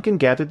 Duncan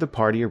gathered the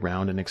party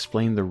around and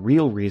explained the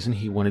real reason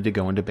he wanted to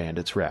go into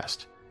Bandit's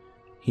Rest.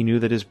 He knew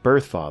that his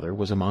birth father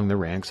was among the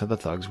ranks of the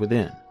thugs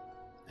within,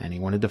 and he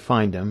wanted to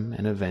find him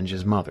and avenge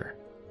his mother.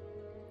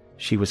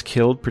 She was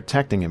killed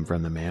protecting him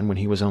from the man when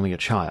he was only a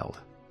child,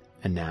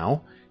 and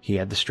now he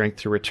had the strength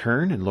to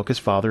return and look his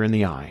father in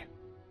the eye.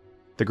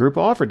 The group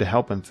offered to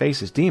help him face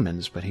his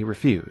demons, but he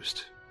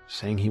refused,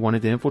 saying he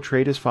wanted to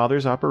infiltrate his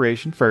father's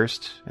operation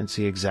first and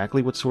see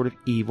exactly what sort of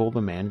evil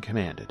the man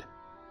commanded.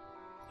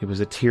 It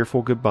was a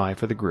tearful goodbye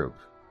for the group,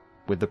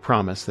 with the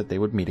promise that they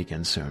would meet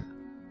again soon.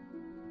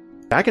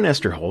 Back in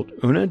Esterholt,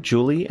 Una,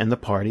 Julie, and the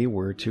party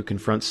were to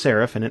confront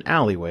Seraph in an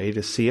alleyway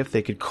to see if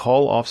they could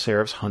call off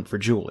Seraph's hunt for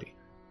Julie.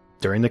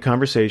 During the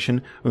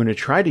conversation, Una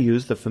tried to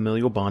use the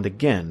familial bond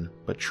again,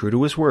 but true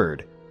to his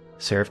word,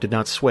 Seraph did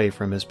not sway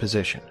from his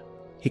position.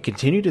 He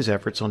continued his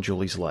efforts on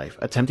Julie's life,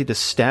 attempting to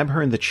stab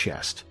her in the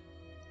chest.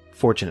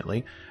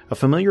 Fortunately, a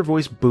familiar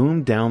voice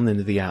boomed down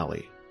into the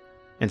alley,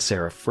 and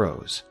Seraph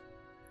froze.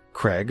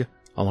 Craig,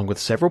 along with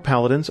several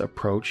paladins,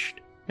 approached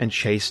and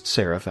chased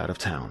Seraph out of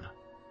town.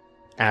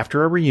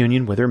 After a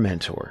reunion with her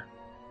mentor,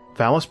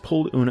 Valis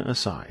pulled Una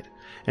aside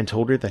and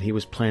told her that he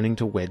was planning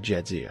to wed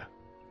Jadzia.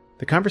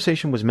 The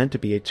conversation was meant to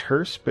be a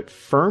terse but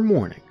firm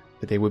warning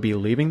that they would be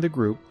leaving the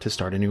group to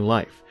start a new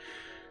life,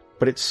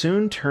 but it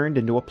soon turned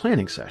into a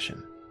planning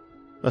session,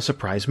 a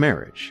surprise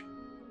marriage.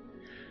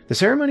 The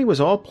ceremony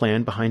was all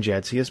planned behind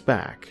Jadzia's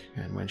back,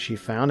 and when she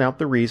found out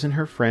the reason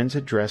her friends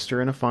had dressed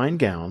her in a fine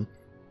gown,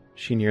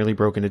 she nearly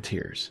broke into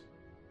tears.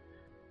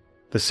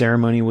 The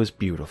ceremony was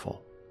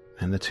beautiful,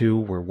 and the two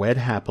were wed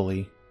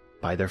happily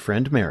by their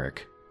friend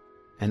Merrick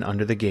and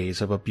under the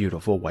gaze of a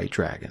beautiful white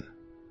dragon,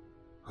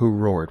 who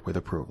roared with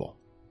approval.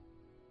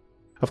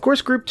 Of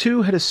course, Group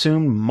 2 had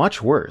assumed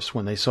much worse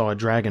when they saw a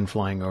dragon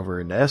flying over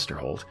into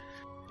Esterholt,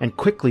 and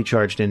quickly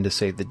charged in to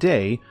save the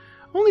day,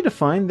 only to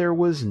find there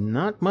was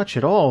not much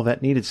at all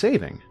that needed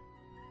saving.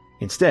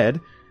 Instead,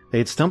 they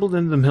had stumbled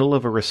into the middle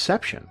of a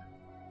reception.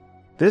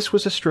 This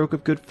was a stroke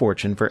of good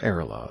fortune for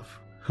Erlov,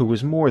 who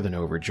was more than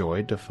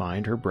overjoyed to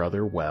find her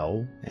brother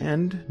well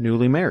and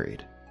newly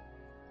married.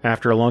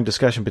 After a long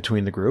discussion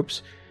between the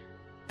groups,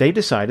 they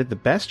decided the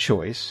best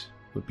choice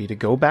would be to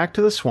go back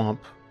to the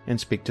swamp and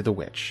speak to the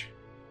witch.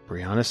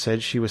 Brianna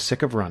said she was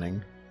sick of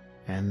running,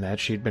 and that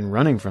she'd been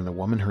running from the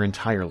woman her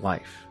entire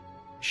life.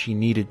 She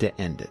needed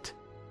to end it.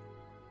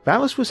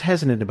 Valis was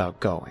hesitant about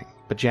going,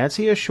 but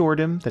Jadzia assured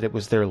him that it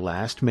was their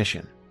last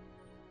mission,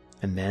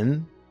 and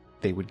then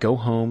they would go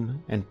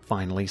home and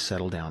finally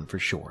settle down for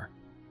sure.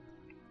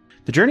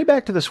 The journey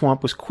back to the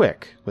swamp was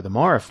quick, with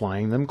Amara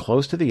flying them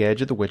close to the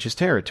edge of the witch's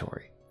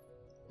territory.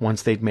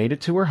 Once they'd made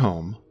it to her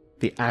home,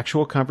 the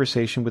actual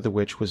conversation with the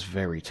witch was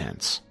very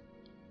tense.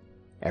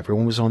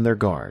 Everyone was on their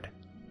guard,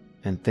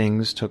 and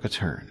things took a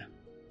turn.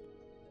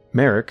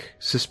 Merrick,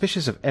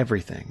 suspicious of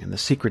everything and the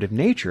secretive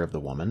nature of the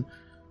woman,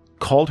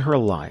 called her a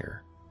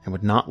liar and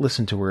would not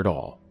listen to her at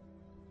all,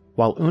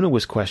 while Una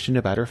was questioned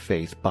about her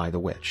faith by the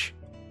witch.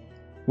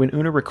 When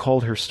Una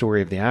recalled her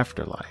story of the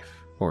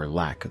afterlife, or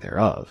lack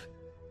thereof,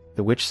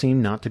 the witch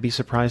seemed not to be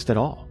surprised at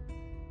all.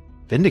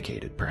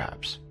 Vindicated,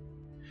 perhaps.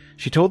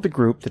 She told the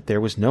group that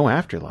there was no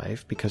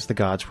afterlife because the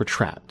gods were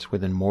trapped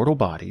within mortal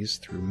bodies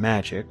through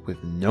magic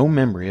with no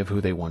memory of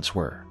who they once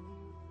were.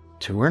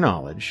 To her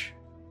knowledge,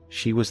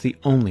 she was the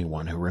only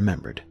one who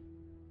remembered.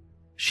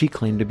 She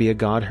claimed to be a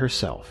god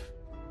herself,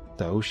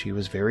 though she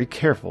was very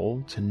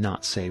careful to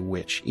not say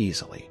which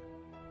easily.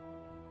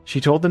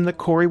 She told them that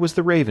Cori was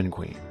the Raven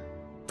Queen,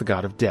 the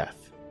god of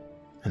death,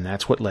 and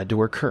that's what led to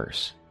her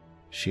curse.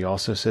 She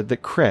also said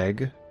that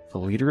Craig, the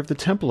leader of the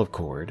Temple of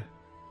Cord,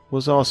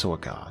 was also a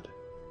god.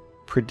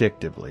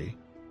 Predictably,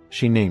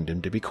 she named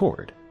him to be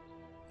Cord.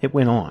 It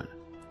went on.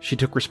 She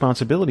took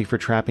responsibility for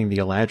trapping the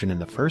Eladrin in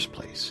the first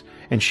place,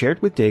 and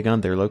shared with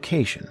Dagon their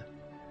location,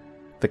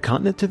 the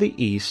continent to the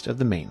east of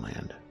the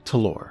mainland,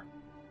 Talor.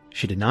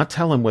 She did not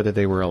tell him whether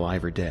they were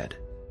alive or dead,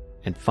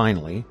 and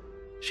finally,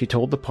 she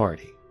told the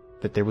party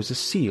that there was a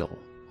seal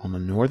on the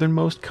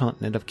northernmost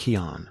continent of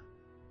Kian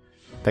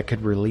that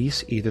could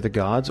release either the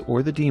gods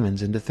or the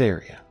demons into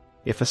Theria,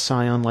 if a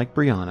scion like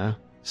Brianna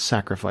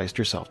sacrificed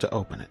herself to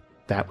open it.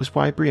 That was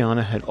why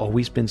Brianna had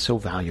always been so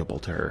valuable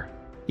to her,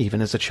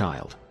 even as a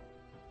child.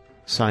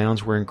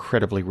 Scions were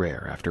incredibly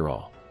rare, after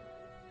all.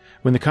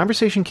 When the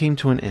conversation came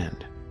to an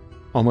end,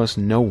 almost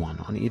no one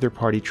on either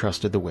party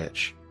trusted the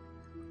witch,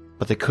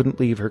 but they couldn't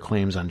leave her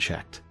claims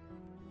unchecked.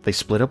 They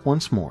split up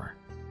once more,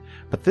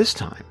 but this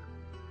time,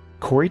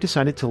 Cori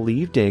decided to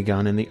leave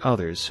Dagon and the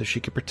others so she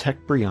could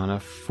protect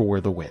Brianna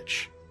for the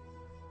witch,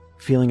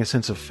 feeling a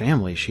sense of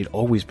family she'd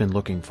always been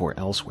looking for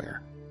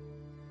elsewhere.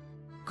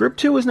 Group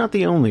 2 was not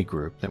the only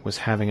group that was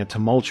having a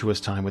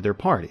tumultuous time with their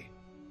party.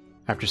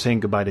 After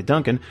saying goodbye to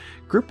Duncan,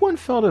 Group 1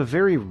 felt a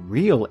very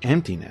real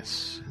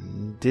emptiness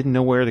and didn't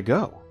know where to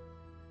go.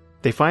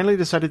 They finally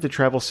decided to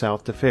travel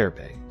south to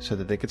Fairbay so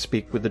that they could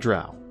speak with the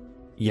Drow.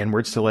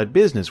 Yenward still had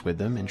business with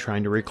them in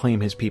trying to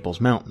reclaim his people's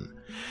mountain.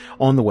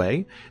 On the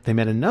way, they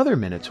met another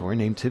Minotaur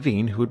named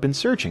Tavine who had been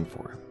searching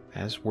for him,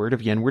 as word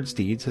of Yenward's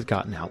deeds had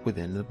gotten out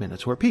within the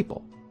Minotaur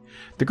people.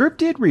 The group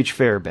did reach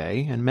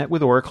Fairbay and met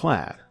with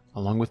Oraclad,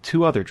 along with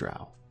 2 other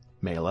Drow,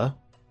 Mela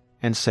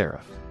and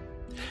Seraph.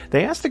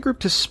 They asked the group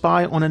to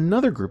spy on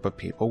another group of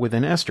people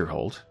within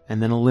Esterholt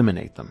and then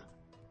eliminate them.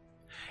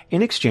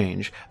 In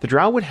exchange, the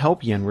Drow would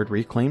help Yenward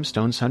reclaim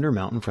Stone Sunder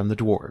Mountain from the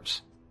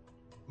dwarves.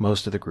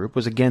 Most of the group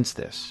was against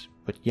this,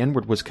 but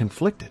Yenward was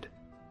conflicted.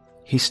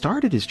 He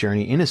started his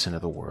journey innocent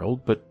of the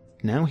world, but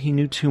now he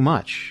knew too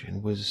much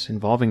and was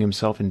involving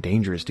himself in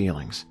dangerous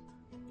dealings.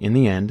 In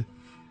the end,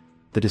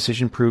 the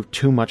decision proved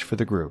too much for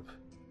the group,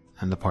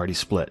 and the party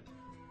split.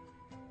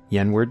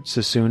 Yenward,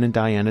 Sassoon, and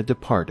Diana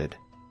departed,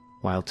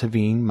 while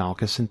Tavine,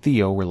 Malchus, and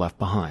Theo were left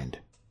behind,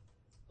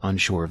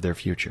 unsure of their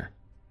future.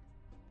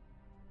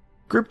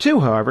 Group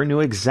 2, however, knew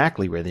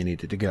exactly where they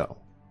needed to go.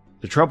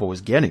 The trouble was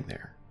getting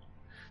there.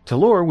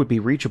 Talor would be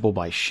reachable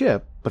by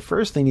ship, but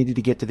first they needed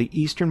to get to the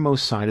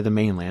easternmost side of the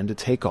mainland to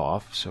take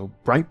off, so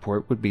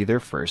Brightport would be their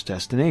first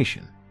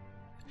destination.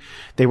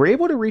 They were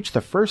able to reach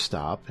the first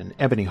stop in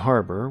Ebony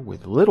Harbor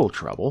with little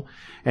trouble,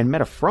 and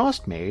met a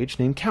frost mage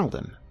named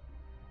Calden.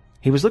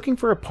 He was looking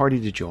for a party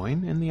to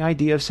join, and the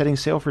idea of setting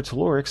sail for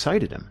Talor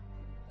excited him.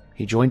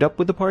 He joined up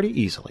with the party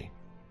easily.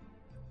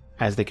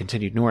 As they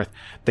continued north,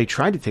 they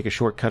tried to take a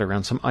shortcut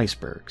around some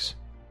icebergs.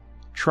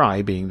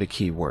 Try being the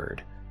key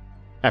word.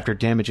 After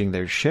damaging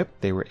their ship,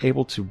 they were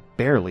able to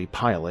barely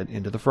pilot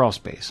into the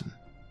Frost Basin,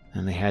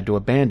 and they had to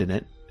abandon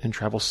it and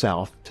travel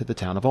south to the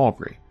town of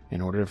Aubrey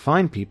in order to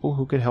find people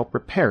who could help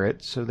repair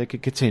it so they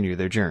could continue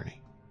their journey.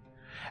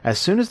 As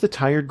soon as the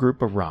tired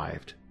group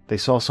arrived, they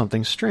saw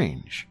something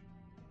strange.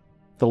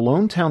 The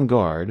lone town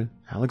guard,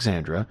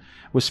 Alexandra,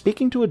 was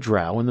speaking to a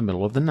drow in the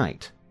middle of the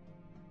night.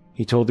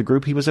 He told the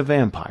group he was a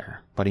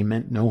vampire, but he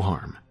meant no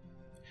harm.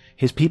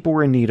 His people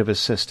were in need of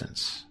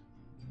assistance.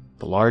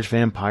 The large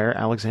vampire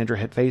Alexandra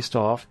had faced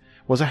off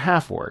was a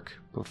half-orc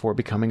before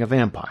becoming a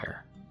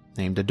vampire,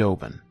 named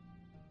Adobin.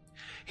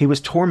 He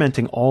was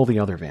tormenting all the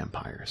other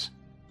vampires.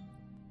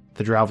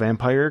 The drow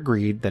vampire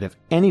agreed that if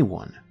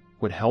anyone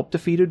would help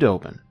defeat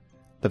Adobin,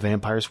 the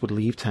vampires would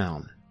leave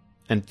town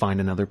and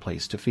find another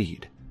place to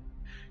feed.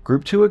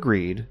 Group 2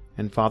 agreed,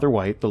 and Father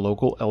White, the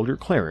local elder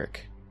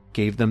cleric,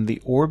 gave them the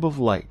Orb of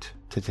Light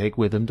to take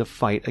with them to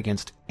fight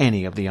against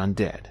any of the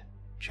undead,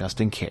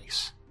 just in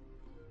case.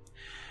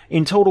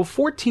 In total,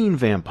 14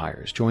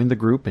 vampires joined the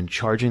group in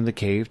charging the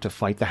cave to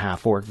fight the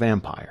half-orc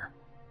vampire.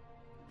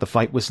 The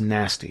fight was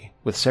nasty,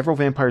 with several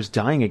vampires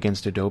dying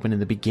against Adobin in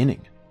the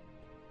beginning.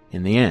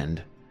 In the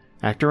end,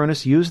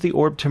 Actoronus used the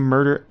orb to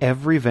murder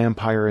every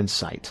vampire in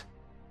sight.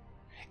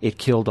 It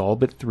killed all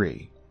but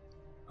 3,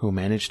 who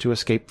managed to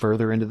escape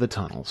further into the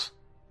tunnels.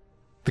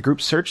 The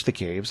group searched the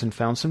caves and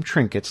found some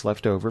trinkets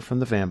left over from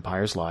the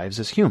vampires'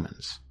 lives as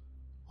humans,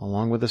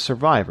 along with a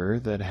survivor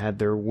that had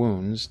their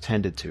wounds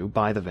tended to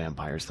by the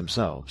vampires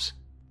themselves.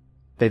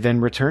 They then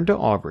returned to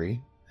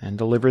Aubrey and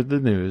delivered the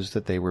news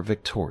that they were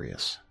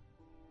victorious.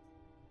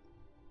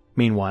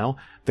 Meanwhile,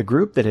 the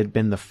group that had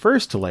been the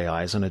first to lay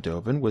eyes on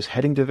Adobin was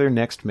heading to their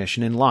next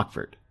mission in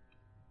Lockford.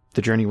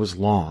 The journey was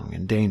long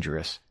and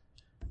dangerous.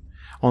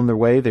 On their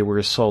way, they were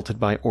assaulted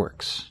by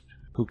orcs,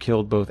 who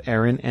killed both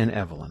Aaron and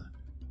Evelyn.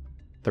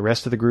 The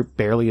rest of the group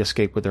barely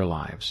escaped with their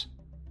lives.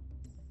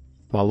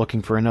 While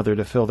looking for another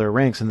to fill their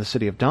ranks in the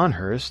city of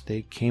Donhurst,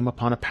 they came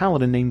upon a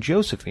paladin named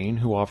Josephine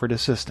who offered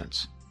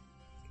assistance.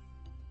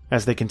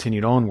 As they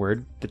continued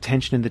onward, the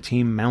tension in the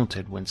team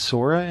mounted when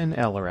Sora and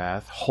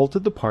Elarath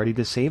halted the party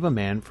to save a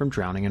man from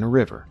drowning in a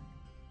river.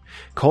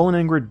 Cole and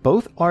Ingrid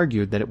both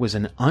argued that it was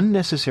an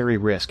unnecessary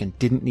risk and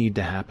didn't need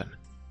to happen.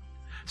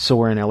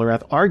 Sora and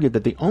Elarath argued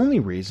that the only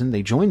reason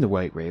they joined the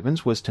White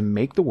Ravens was to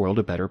make the world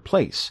a better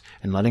place,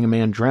 and letting a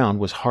man drown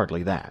was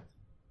hardly that.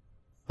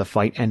 The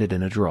fight ended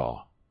in a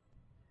draw.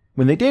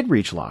 When they did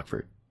reach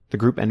Lockford, the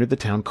group entered the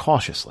town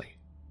cautiously.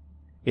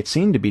 It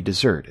seemed to be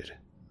deserted,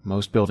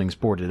 most buildings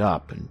boarded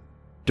up and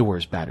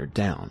doors battered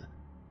down.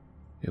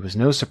 It was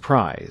no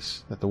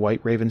surprise that the White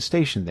Raven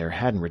stationed there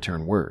hadn't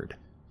returned word.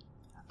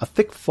 A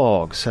thick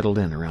fog settled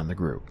in around the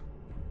group,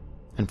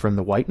 and from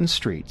the whitened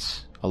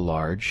streets, a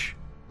large,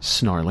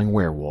 snarling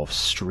werewolf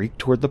streaked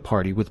toward the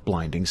party with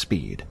blinding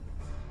speed.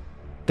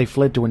 They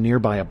fled to a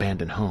nearby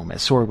abandoned home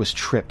as Sora was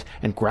tripped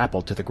and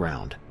grappled to the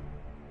ground.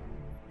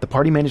 The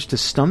party managed to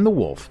stun the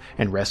wolf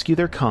and rescue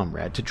their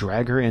comrade to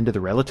drag her into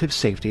the relative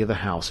safety of the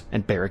house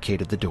and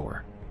barricaded the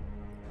door.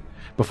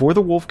 Before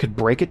the wolf could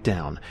break it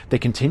down, they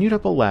continued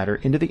up a ladder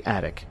into the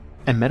attic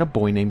and met a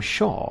boy named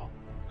Shaw,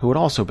 who had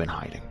also been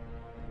hiding.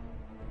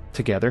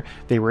 Together,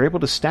 they were able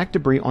to stack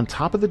debris on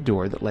top of the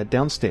door that led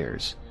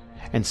downstairs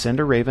and send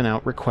a raven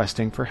out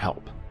requesting for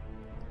help.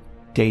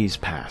 Days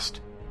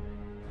passed.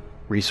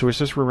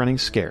 Resources were running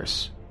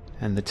scarce,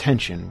 and the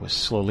tension was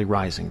slowly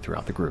rising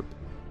throughout the group.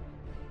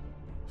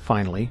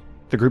 Finally,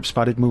 the group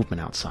spotted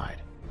movement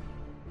outside.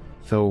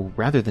 Though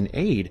rather than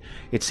aid,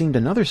 it seemed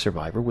another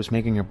survivor was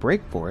making a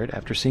break for it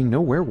after seeing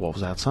no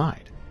werewolves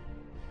outside.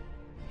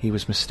 He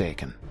was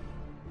mistaken.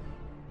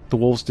 The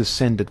wolves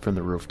descended from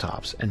the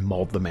rooftops and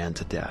mauled the man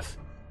to death.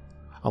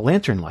 A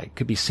lantern light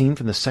could be seen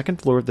from the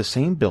second floor of the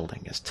same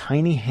building as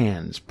tiny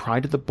hands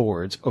pried at the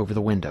boards over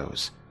the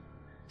windows,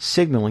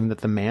 signaling that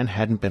the man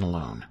hadn't been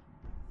alone.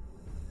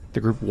 The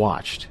group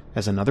watched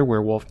as another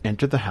werewolf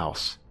entered the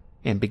house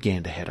and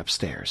began to head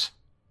upstairs.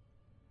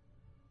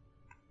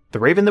 The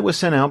raven that was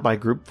sent out by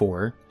Group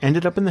 4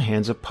 ended up in the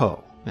hands of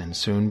Poe, and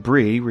soon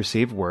Bree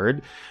received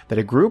word that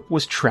a group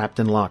was trapped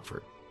in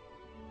Lockford.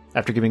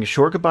 After giving a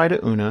short goodbye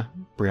to Una,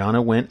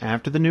 Brianna went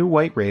after the new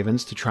white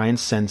ravens to try and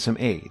send some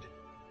aid.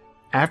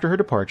 After her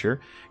departure,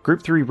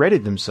 Group 3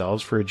 readied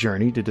themselves for a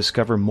journey to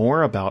discover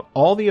more about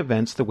all the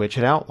events the witch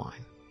had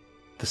outlined: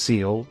 the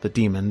seal, the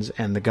demons,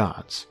 and the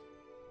gods.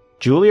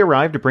 Julie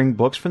arrived to bring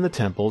books from the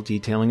temple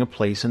detailing a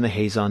place in the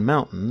Hazon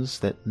Mountains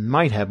that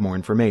might have more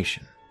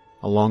information,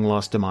 a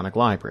long-lost demonic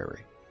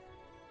library.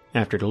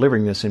 After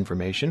delivering this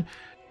information,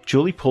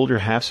 Julie pulled her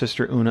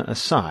half-sister Una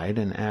aside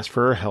and asked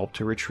for her help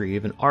to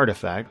retrieve an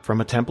artifact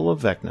from a temple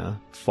of Vecna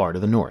far to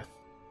the north.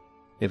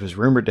 It was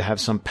rumored to have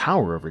some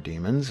power over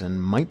demons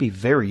and might be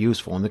very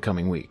useful in the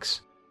coming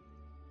weeks.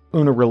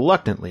 Una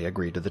reluctantly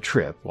agreed to the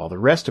trip, while the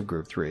rest of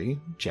Group 3,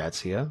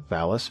 Jadzia,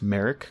 Valis,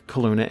 Merrick,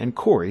 Kaluna, and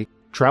Corey,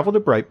 traveled to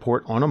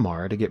Brightport on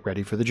Amara to get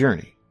ready for the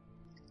journey.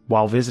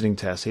 While visiting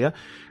Tessia,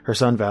 her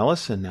son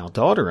Valis and now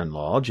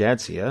daughter-in-law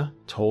Jadzia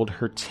told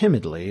her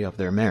timidly of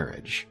their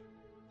marriage.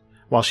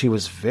 While she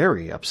was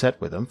very upset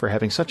with them for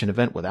having such an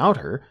event without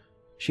her,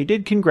 she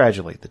did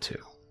congratulate the two,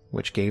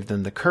 which gave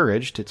them the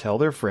courage to tell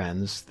their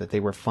friends that they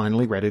were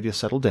finally ready to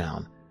settle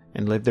down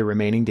and live their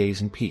remaining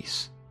days in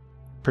peace,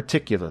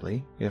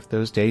 particularly if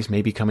those days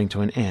may be coming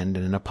to an end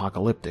in an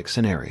apocalyptic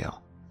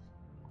scenario.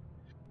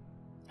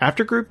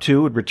 After Group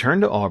 2 had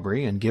returned to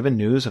Aubrey and given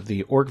news of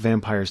the orc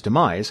vampire's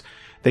demise,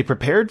 they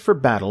prepared for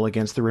battle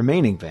against the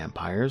remaining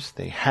vampires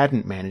they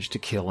hadn't managed to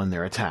kill in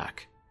their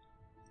attack.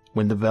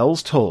 When the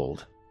bells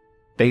tolled,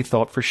 they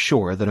thought for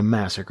sure that a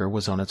massacre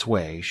was on its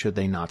way should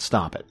they not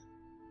stop it.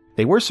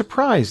 They were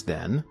surprised,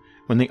 then,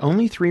 when the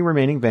only 3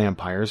 remaining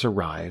vampires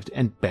arrived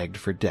and begged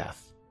for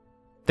death.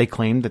 They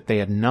claimed that they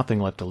had nothing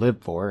left to live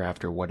for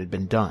after what had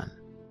been done.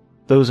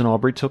 Those in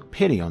Aubrey took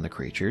pity on the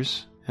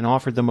creatures and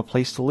offered them a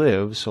place to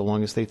live so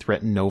long as they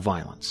threatened no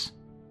violence.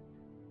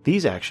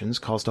 These actions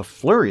caused a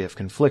flurry of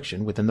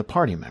confliction within the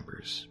party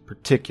members,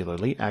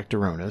 particularly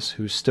Actoronus,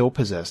 who still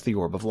possessed the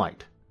Orb of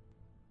Light.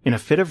 In a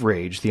fit of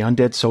rage, the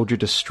undead soldier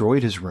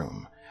destroyed his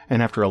room,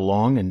 and after a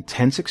long and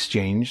tense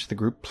exchange, the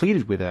group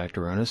pleaded with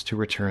Actoronus to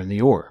return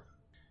the orb,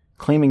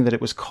 claiming that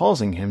it was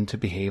causing him to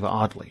behave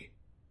oddly.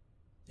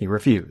 He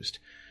refused.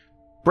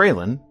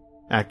 Braylon,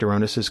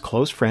 Actoronus'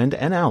 close friend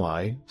and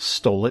ally,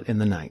 stole it in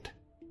the night.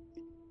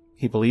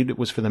 He believed it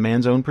was for the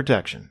man's own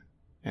protection,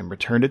 and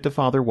returned it to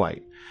Father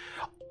White,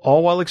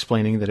 all while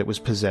explaining that it was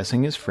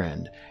possessing his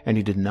friend, and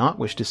he did not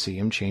wish to see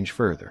him change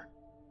further.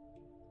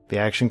 The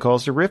action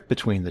caused a rift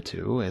between the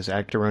two, as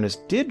Actoronus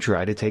did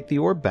try to take the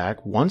orb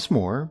back once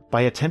more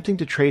by attempting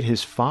to trade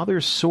his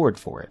father's sword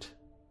for it,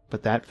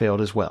 but that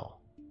failed as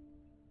well.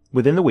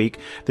 Within the week,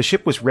 the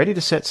ship was ready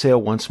to set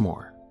sail once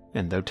more,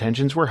 and though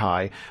tensions were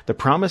high, the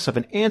promise of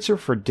an answer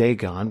for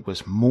Dagon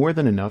was more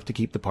than enough to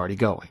keep the party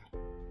going.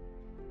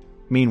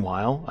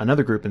 Meanwhile,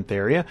 another group in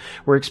Theria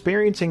were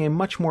experiencing a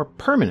much more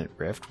permanent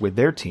rift with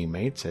their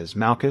teammates as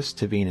Malchus,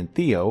 Tavine, and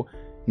Theo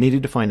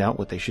needed to find out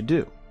what they should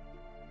do.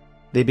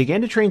 They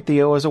began to train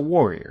Theo as a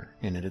warrior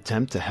in an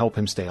attempt to help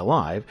him stay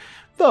alive,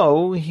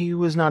 though he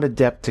was not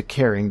adept to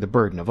carrying the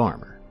burden of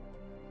armor.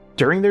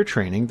 During their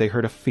training, they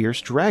heard a fierce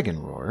dragon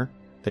roar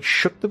that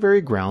shook the very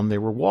ground they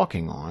were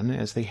walking on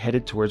as they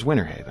headed towards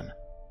Winterhaven.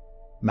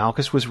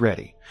 Malchus was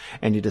ready,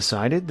 and he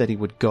decided that he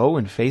would go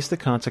and face the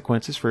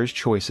consequences for his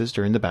choices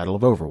during the Battle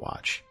of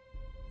Overwatch.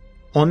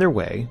 On their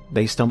way,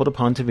 they stumbled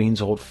upon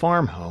Tavine's old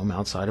farm home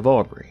outside of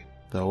Aubrey,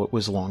 though it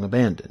was long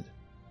abandoned.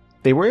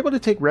 They were able to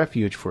take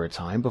refuge for a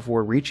time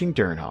before reaching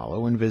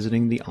Durnhollow and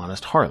visiting the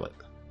Honest Harlot.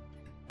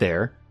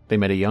 There, they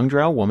met a young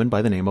drow woman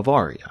by the name of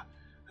Arya,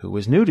 who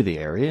was new to the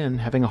area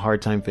and having a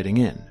hard time fitting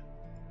in.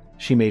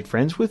 She made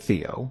friends with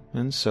Theo,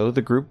 and so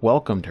the group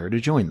welcomed her to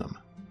join them.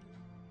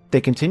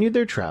 They continued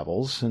their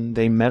travels, and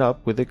they met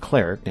up with a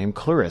cleric named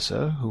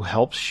Clarissa, who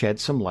helped shed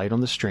some light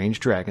on the strange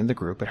dragon the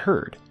group had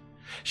heard.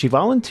 She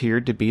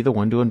volunteered to be the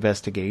one to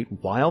investigate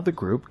while the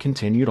group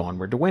continued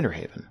onward to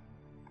Winterhaven.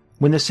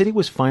 When the city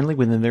was finally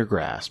within their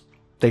grasp,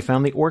 they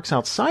found the orcs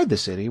outside the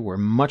city were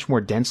much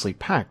more densely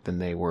packed than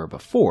they were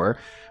before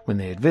when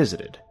they had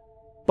visited,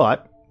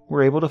 but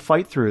were able to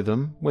fight through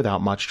them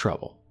without much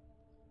trouble.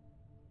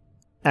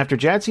 After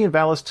Jadzia and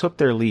Valis took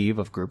their leave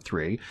of Group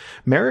 3,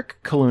 Merrick,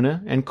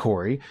 Kaluna, and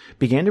Corey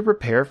began to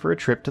prepare for a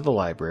trip to the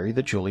library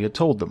that Julie had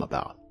told them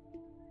about.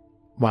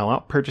 While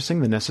out purchasing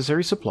the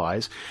necessary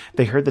supplies,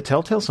 they heard the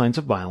telltale signs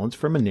of violence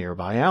from a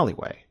nearby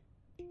alleyway.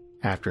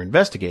 After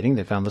investigating,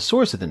 they found the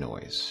source of the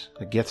noise,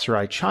 a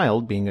Githzerai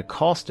child being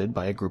accosted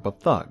by a group of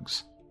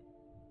thugs.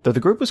 Though the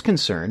group was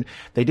concerned,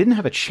 they didn't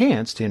have a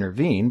chance to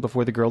intervene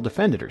before the girl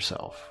defended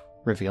herself,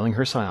 revealing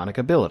her psionic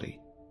ability.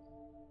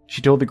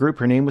 She told the group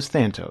her name was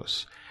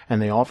Thantos,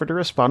 and they offered her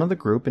a spot on the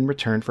group in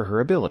return for her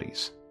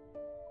abilities.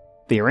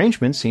 The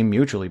arrangement seemed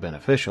mutually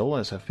beneficial,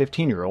 as a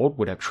 15-year-old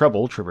would have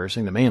trouble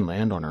traversing the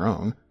mainland on her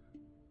own.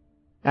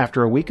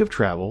 After a week of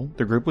travel,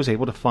 the group was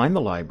able to find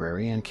the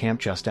library and camp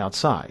just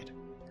outside.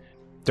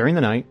 During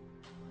the night,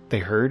 they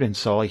heard and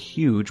saw a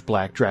huge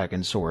black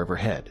dragon soar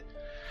overhead,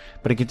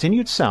 but it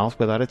continued south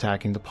without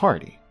attacking the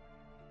party.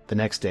 The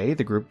next day,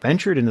 the group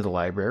ventured into the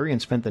library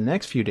and spent the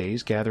next few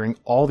days gathering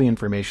all the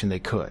information they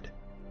could.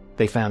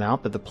 They found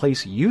out that the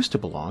place used to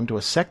belong to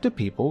a sect of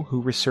people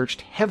who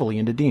researched heavily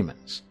into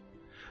demons,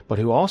 but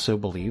who also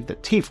believed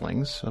that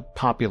tieflings, a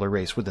popular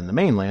race within the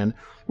mainland,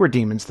 were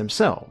demons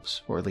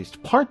themselves, or at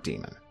least part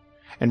demon,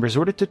 and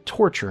resorted to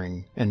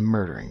torturing and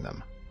murdering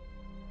them.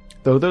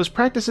 Though those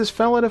practices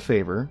fell out of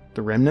favor,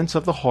 the remnants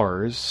of the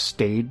horrors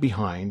stayed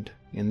behind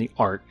in the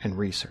art and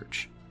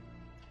research.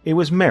 It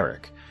was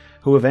Merrick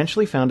who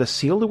eventually found a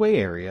sealed-away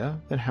area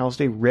that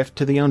housed a rift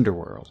to the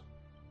underworld.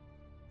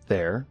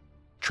 There,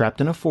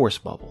 trapped in a force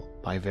bubble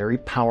by very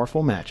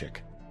powerful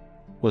magic,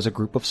 was a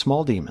group of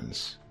small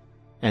demons,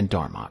 and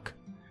Darmok,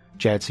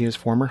 Jadzia's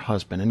former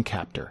husband and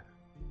captor.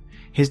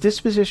 His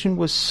disposition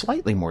was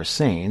slightly more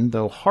sane,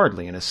 though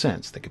hardly in a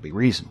sense that could be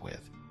reasoned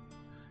with.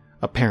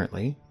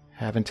 Apparently,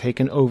 having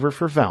taken over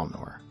for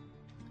Valnor,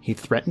 he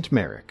threatened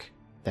Merrick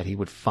that he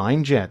would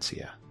find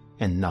Jadzia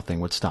and nothing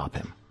would stop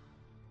him.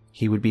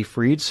 He would be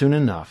freed soon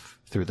enough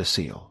through the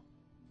seal.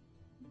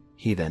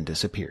 He then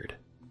disappeared.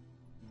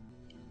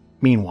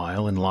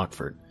 Meanwhile, in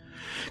Lockford,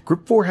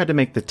 Group 4 had to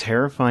make the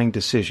terrifying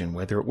decision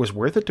whether it was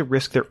worth it to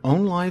risk their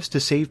own lives to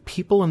save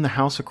people in the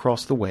house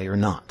across the way or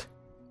not.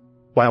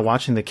 While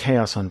watching the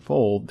chaos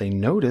unfold, they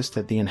noticed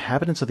that the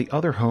inhabitants of the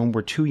other home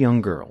were two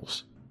young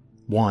girls,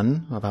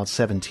 one about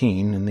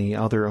 17 and the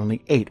other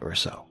only 8 or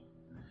so,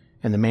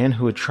 and the man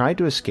who had tried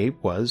to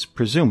escape was,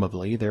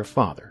 presumably, their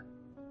father.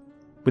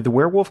 With the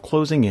werewolf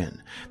closing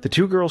in, the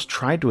two girls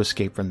tried to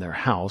escape from their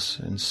house,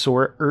 and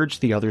Sora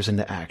urged the others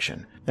into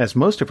action, as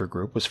most of her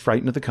group was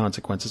frightened of the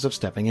consequences of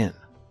stepping in.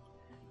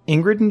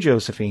 Ingrid and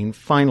Josephine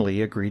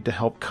finally agreed to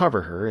help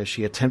cover her as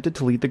she attempted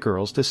to lead the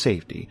girls to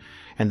safety,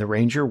 and the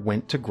ranger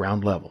went to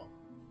ground level.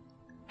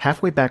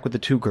 Halfway back with the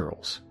two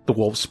girls, the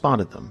wolves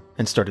spotted them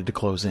and started to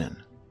close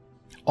in.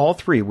 All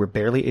three were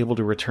barely able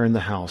to return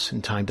the house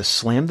in time to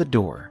slam the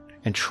door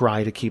and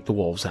try to keep the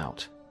wolves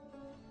out.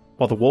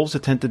 While the wolves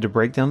attempted to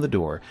break down the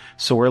door,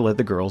 Sora led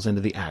the girls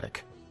into the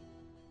attic.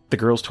 The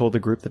girls told the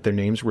group that their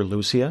names were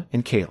Lucia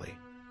and Kaylee.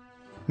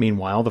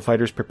 Meanwhile, the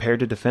fighters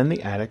prepared to defend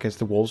the attic as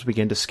the wolves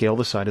began to scale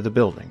the side of the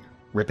building,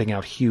 ripping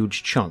out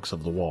huge chunks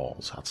of the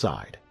walls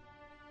outside.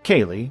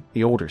 Kaylee,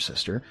 the older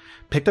sister,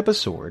 picked up a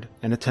sword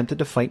and attempted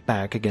to fight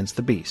back against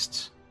the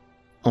beasts.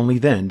 Only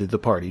then did the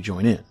party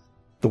join in.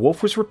 The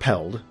wolf was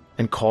repelled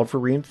and called for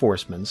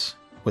reinforcements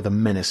with a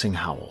menacing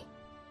howl.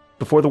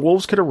 Before the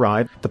wolves could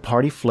arrive, the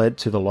party fled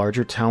to the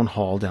larger town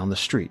hall down the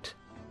street.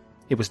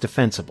 It was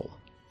defensible,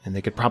 and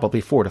they could probably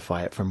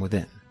fortify it from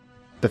within.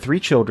 The three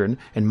children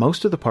and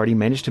most of the party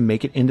managed to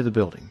make it into the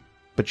building,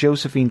 but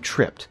Josephine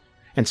tripped,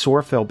 and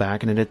Sora fell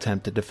back in an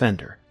attempt to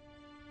defend her.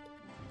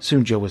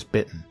 Soon Jo was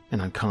bitten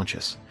and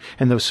unconscious,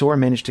 and though Sora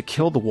managed to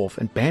kill the wolf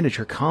and bandage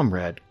her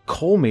comrade,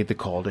 Cole made the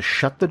call to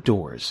shut the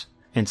doors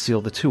and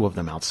seal the two of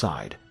them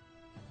outside,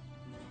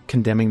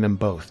 condemning them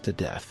both to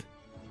death.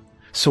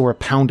 Sora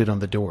pounded on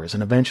the doors,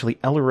 and eventually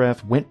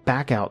Elarath went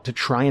back out to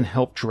try and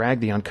help drag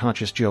the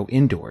unconscious Jo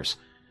indoors,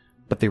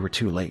 but they were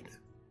too late.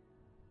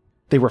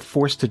 They were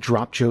forced to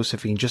drop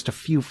Josephine just a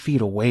few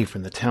feet away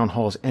from the town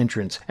hall's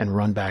entrance and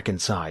run back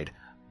inside,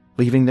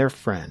 leaving their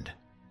friend,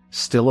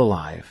 still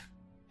alive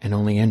and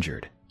only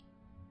injured,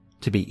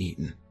 to be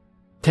eaten.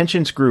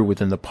 Tensions grew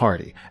within the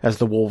party as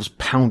the wolves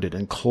pounded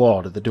and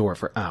clawed at the door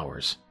for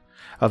hours.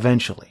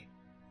 Eventually,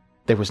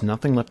 there was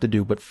nothing left to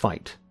do but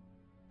fight.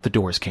 The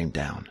doors came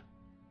down.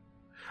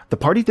 The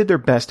party did their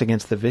best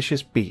against the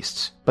vicious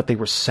beasts, but they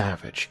were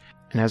savage,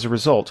 and as a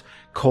result,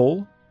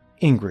 Cole,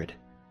 Ingrid,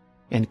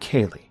 and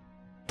Kaylee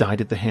died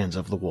at the hands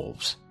of the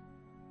wolves.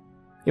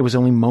 It was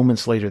only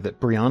moments later that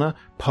Brianna,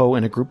 Poe,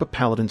 and a group of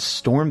paladins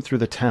stormed through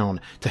the town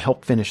to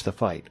help finish the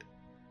fight.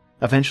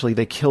 Eventually,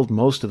 they killed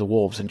most of the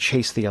wolves and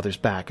chased the others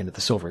back into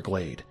the Silver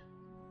Glade,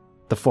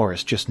 the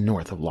forest just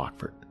north of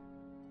Lockford.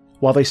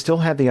 While they still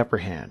had the upper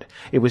hand,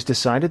 it was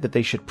decided that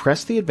they should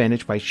press the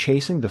advantage by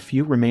chasing the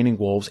few remaining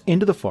wolves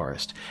into the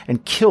forest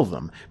and kill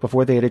them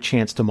before they had a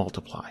chance to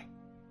multiply.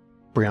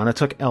 Brianna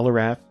took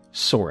Elarath,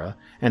 Sora,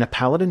 and a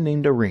paladin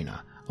named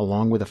Arena,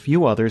 along with a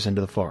few others, into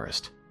the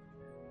forest.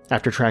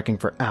 After tracking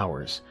for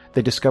hours,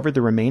 they discovered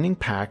the remaining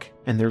pack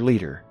and their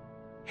leader,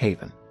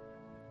 Haven.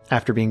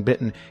 After being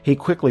bitten, he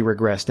quickly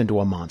regressed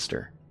into a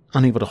monster,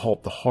 unable to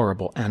halt the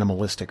horrible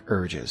animalistic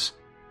urges.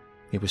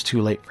 It was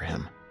too late for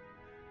him.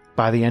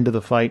 By the end of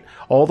the fight,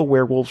 all the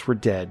werewolves were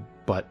dead,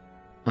 but,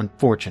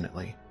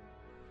 unfortunately,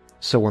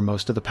 So were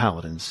most of the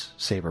paladins,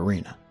 save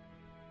Irina.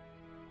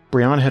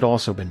 Brianna had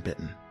also been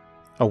bitten.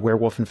 A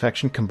werewolf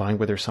infection combined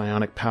with her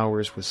psionic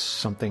powers was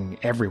something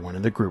everyone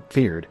in the group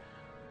feared,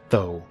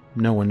 though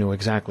no one knew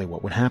exactly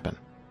what would happen.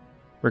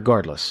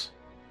 Regardless,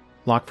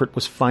 Lockford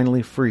was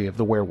finally free of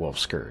the werewolf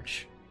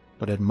scourge,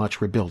 but had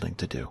much rebuilding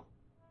to do.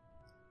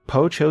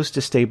 Poe chose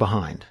to stay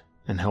behind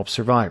and help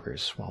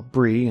survivors, while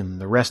Bree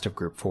and the rest of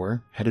Group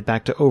 4 headed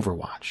back to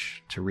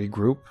Overwatch to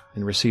regroup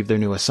and receive their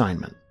new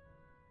assignment.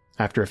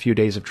 After a few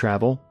days of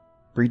travel,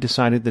 Bree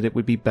decided that it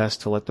would be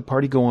best to let the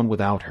party go on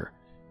without her,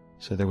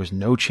 so there was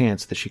no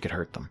chance that she could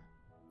hurt them.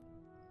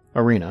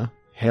 Irina,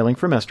 hailing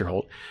from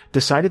Esterholt,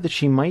 decided that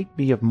she might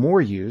be of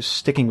more use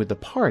sticking with the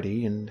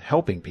party and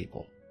helping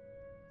people.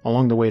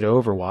 Along the way to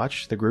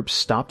Overwatch, the group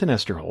stopped in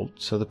Esterholt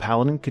so the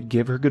paladin could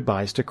give her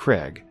goodbyes to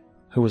Craig,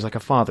 who was like a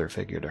father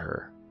figure to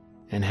her,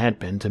 and had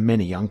been to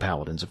many young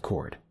paladins of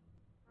Cord.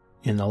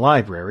 In the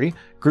library,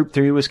 Group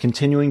 3 was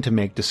continuing to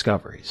make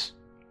discoveries.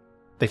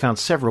 They found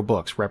several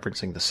books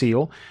referencing the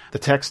seal. The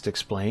text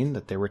explained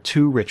that there were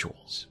 2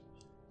 rituals.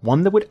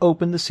 One that would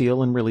open the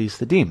seal and release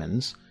the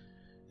demons,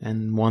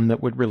 and one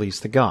that would release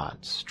the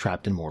gods,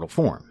 trapped in mortal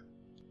form.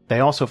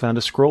 They also found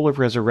a scroll of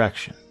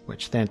resurrection,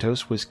 which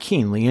Thantos was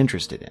keenly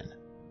interested in.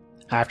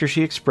 After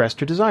she expressed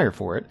her desire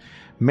for it,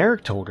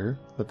 Merrick told her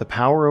that the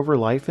power over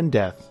life and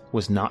death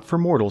was not for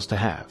mortals to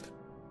have,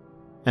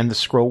 and the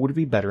scroll would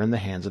be better in the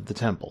hands of the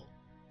temple.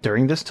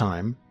 During this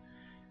time,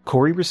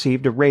 Corey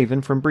received a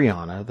raven from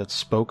Brianna that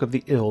spoke of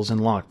the ills in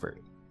Lockford,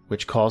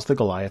 which caused the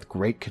Goliath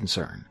great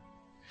concern.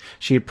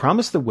 She had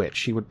promised the witch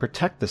she would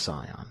protect the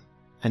scion,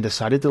 and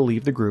decided to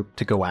leave the group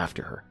to go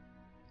after her.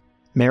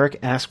 Merrick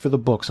asked for the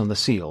books on the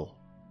seal,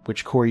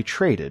 which Corey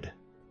traded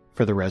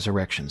for the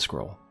resurrection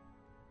scroll.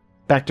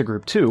 Back to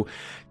Group 2,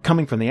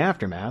 coming from the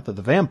aftermath of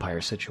the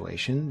vampire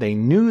situation, they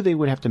knew they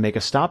would have to make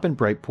a stop in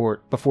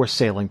Brightport before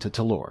sailing to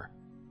Talor.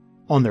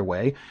 On their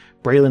way,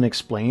 Braylon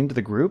explained to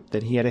the group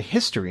that he had a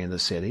history in the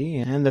city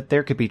and that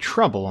there could be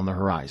trouble on the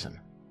horizon.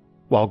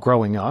 While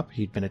growing up,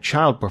 he'd been a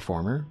child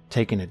performer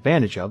taken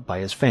advantage of by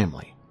his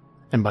family,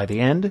 and by the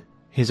end,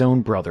 his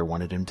own brother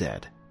wanted him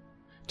dead.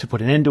 To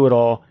put an end to it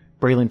all,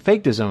 Braylon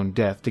faked his own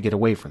death to get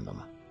away from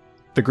them.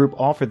 The group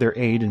offered their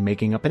aid in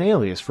making up an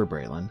alias for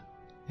Braylon,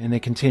 and they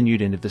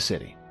continued into the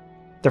city.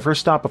 Their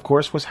first stop, of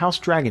course, was House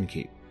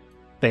Dragonkeep.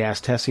 They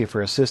asked Tessia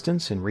for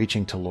assistance in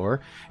reaching Talor,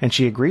 and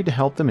she agreed to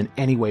help them in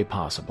any way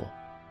possible.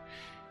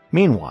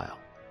 Meanwhile,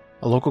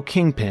 a local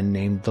kingpin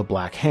named the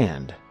Black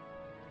Hand,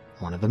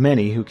 one of the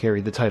many who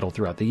carried the title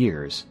throughout the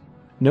years,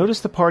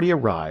 noticed the party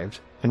arrived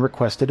and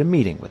requested a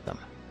meeting with them.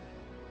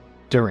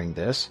 During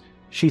this,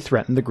 she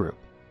threatened the group.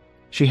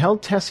 She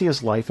held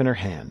Tessia's life in her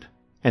hand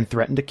and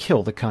threatened to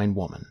kill the kind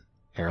woman,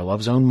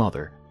 Erlov's own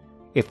mother,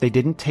 if they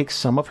didn't take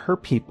some of her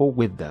people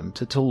with them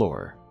to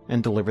Talor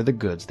and deliver the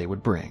goods they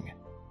would bring.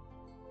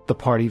 The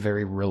party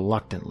very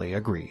reluctantly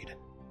agreed.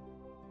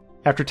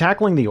 After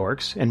tackling the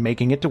orcs and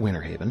making it to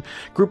Winterhaven,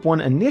 Group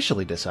 1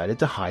 initially decided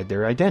to hide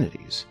their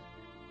identities.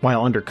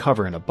 While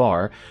undercover in a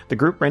bar, the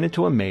group ran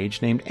into a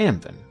mage named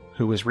Amvin,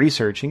 who was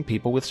researching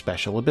people with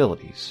special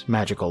abilities,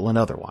 magical and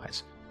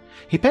otherwise.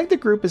 He pegged the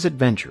group as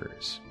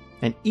adventurers,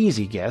 an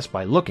easy guess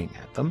by looking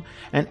at them,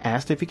 and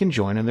asked if he can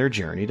join on their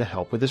journey to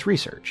help with his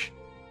research.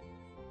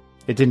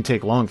 It didn't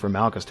take long for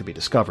Malchus to be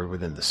discovered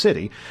within the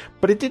city,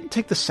 but it didn't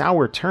take the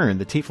sour turn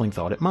the tiefling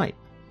thought it might.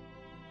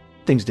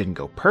 Things didn't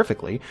go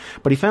perfectly,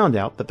 but he found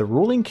out that the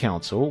ruling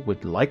council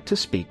would like to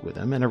speak with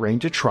him and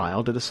arrange a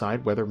trial to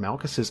decide whether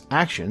Malchus's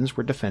actions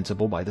were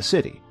defensible by the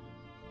city.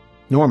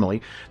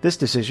 Normally, this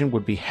decision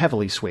would be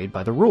heavily swayed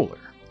by the ruler,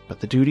 but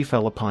the duty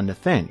fell upon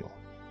Nathaniel,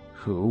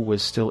 who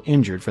was still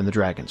injured from the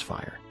dragon's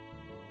fire.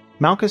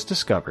 Malchus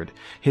discovered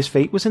his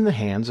fate was in the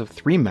hands of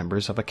 3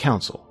 members of a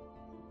council,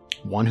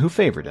 one who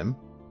favored him,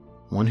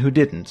 one who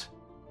didn't,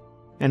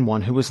 and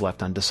one who was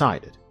left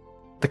undecided.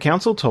 The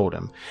council told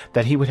him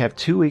that he would have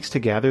 2 weeks to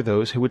gather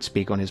those who would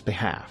speak on his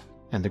behalf,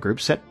 and the group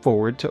set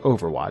forward to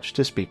Overwatch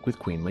to speak with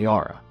Queen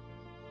Liara.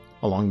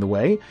 Along the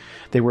way,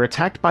 they were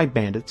attacked by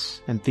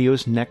bandits, and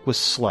Theo's neck was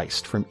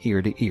sliced from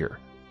ear to ear.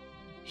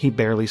 He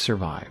barely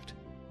survived,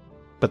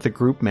 but the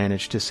group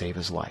managed to save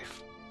his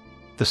life.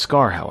 The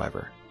scar,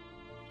 however,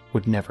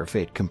 would never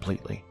fade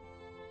completely.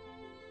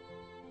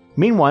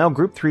 Meanwhile,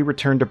 Group 3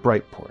 returned to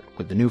Brightport.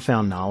 With the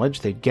newfound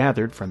knowledge they'd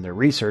gathered from their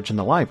research in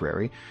the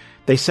library,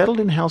 they settled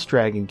in House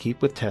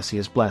Dragonkeep with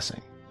Tessia's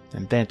blessing,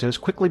 and Thantos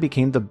quickly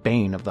became the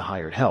bane of the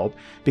hired help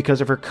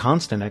because of her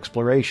constant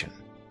exploration.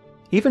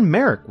 Even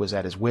Merrick was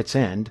at his wit's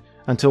end,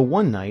 until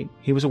one night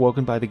he was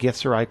awoken by the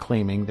Githzerai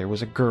claiming there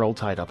was a girl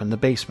tied up in the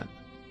basement.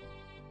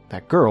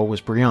 That girl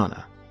was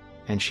Brianna,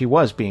 and she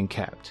was being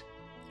kept.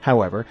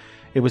 However,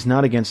 it was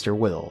not against her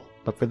will,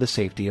 but for the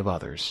safety of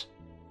others.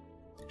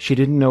 She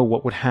didn't know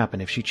what would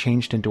happen if she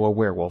changed into a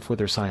werewolf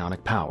with her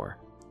psionic power,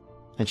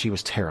 and she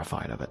was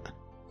terrified of it.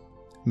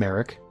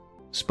 Merrick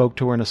spoke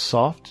to her in a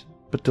soft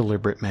but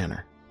deliberate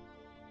manner.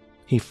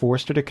 He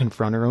forced her to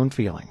confront her own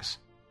feelings,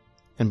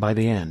 and by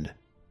the end,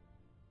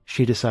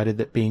 she decided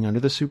that being under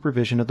the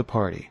supervision of the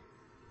party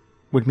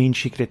would mean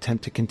she could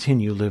attempt to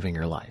continue living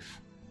her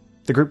life.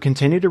 The group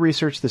continued to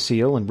research the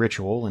seal and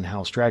ritual in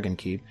House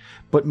Dragonkeep,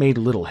 but made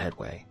little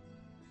headway.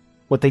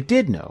 What they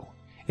did know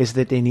is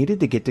that they needed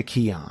to get to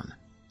Kian,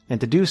 and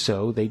to do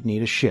so they'd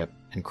need a ship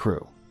and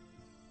crew.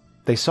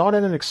 They sought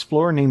out an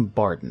explorer named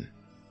Barden,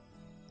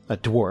 a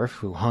dwarf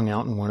who hung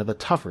out in one of the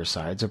tougher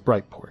sides of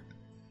Brightport.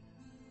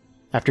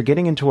 After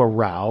getting into a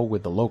row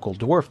with the local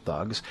dwarf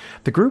thugs,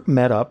 the group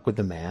met up with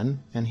the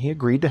man, and he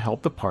agreed to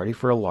help the party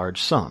for a large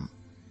sum.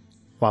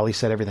 While he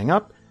set everything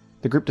up,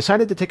 the group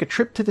decided to take a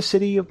trip to the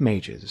city of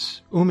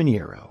mages,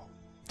 Uman'Yiro,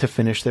 to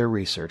finish their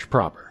research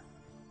proper.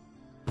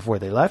 Before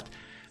they left,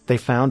 they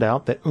found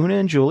out that Una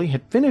and Julie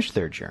had finished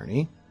their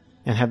journey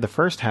and had the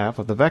first half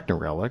of the Vecna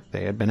relic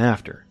they had been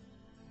after.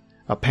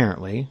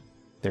 Apparently,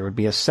 there would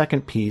be a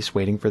second piece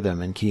waiting for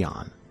them in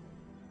Kian.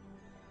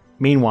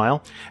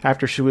 Meanwhile,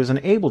 after she was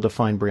unable to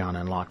find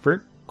Brianna and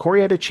Lockford,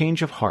 Cori had a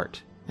change of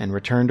heart and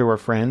returned to her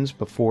friends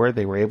before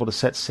they were able to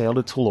set sail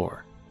to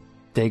Tulor.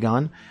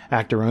 Dagon,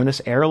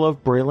 Actaronis, Aerolov,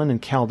 Braylon,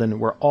 and Calden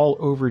were all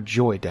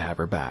overjoyed to have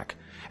her back,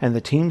 and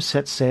the team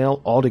set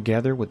sail all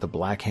together with the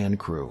Black Hand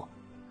crew.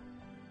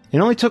 It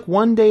only took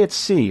one day at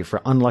sea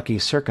for unlucky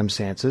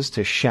circumstances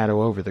to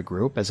shadow over the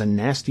group as a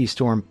nasty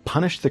storm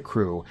punished the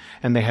crew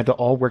and they had to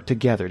all work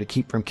together to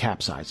keep from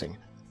capsizing.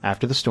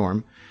 After the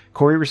storm,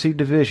 Cori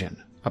received a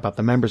vision about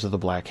the members of the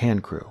Black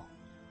Hand crew.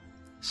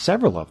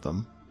 Several of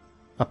them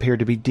appeared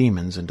to be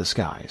demons in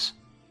disguise.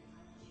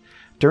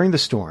 During the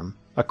storm,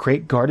 a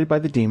crate guarded by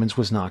the demons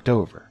was knocked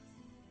over,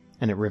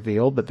 and it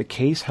revealed that the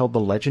case held the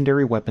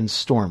legendary weapon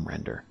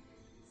Stormrender,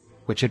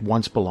 which had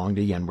once belonged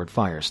to Yenward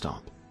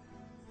Firestomp.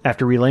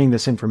 After relaying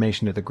this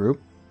information to the group,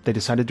 they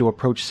decided to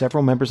approach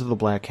several members of the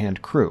Black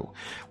Hand crew,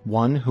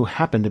 one who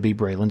happened to be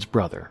Braylon's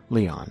brother,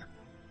 Leon.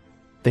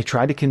 They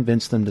tried to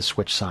convince them to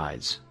switch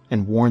sides,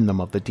 and warn them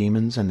of the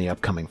demons and the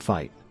upcoming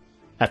fight.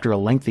 After a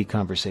lengthy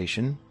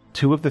conversation,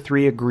 2 of the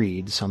 3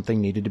 agreed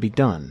something needed to be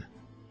done,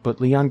 but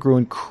Leon grew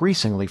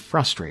increasingly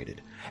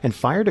frustrated and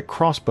fired a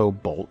crossbow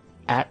bolt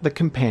at the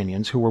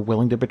companions who were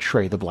willing to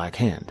betray the Black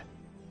Hand.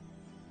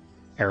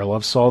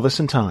 Aerolov saw this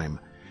in time,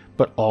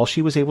 but all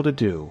she was able to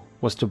do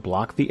was to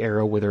block the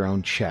arrow with her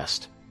own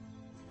chest.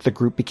 The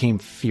group became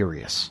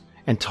furious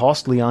and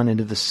tossed Leon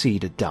into the sea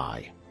to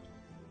die.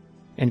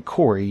 And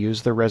Cori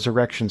used the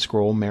resurrection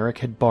scroll Merrick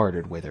had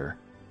bartered with her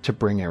to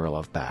bring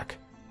Aerolov back.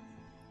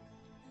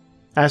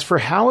 As for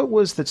how it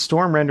was that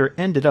Stormrender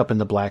ended up in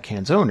the Black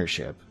Hand's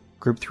ownership,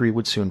 Group 3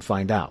 would soon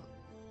find out.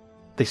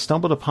 They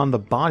stumbled upon the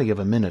body of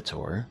a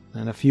Minotaur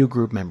that a few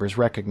group members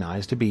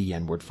recognized to be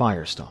Yenward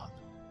Firestomp,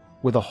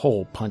 with a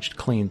hole punched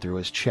clean through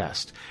his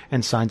chest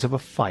and signs of a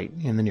fight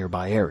in the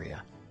nearby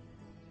area.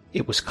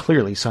 It was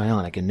clearly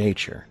psionic in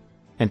nature,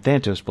 and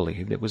Thantos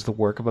believed it was the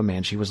work of a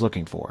man she was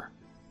looking for,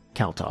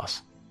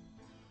 Kaltos.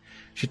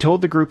 She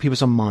told the group he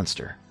was a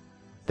monster,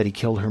 that he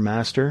killed her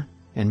master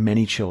and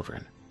many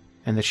children,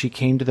 and that she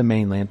came to the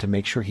mainland to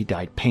make sure he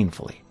died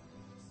painfully.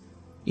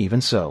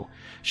 Even so,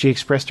 she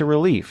expressed her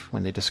relief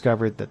when they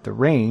discovered that the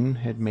rain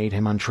had made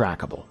him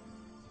untrackable,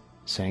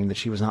 saying that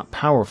she was not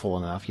powerful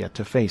enough yet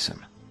to face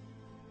him.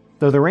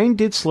 Though the rain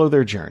did slow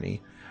their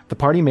journey, the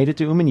party made it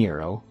to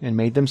Uman'Yiro and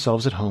made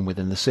themselves at home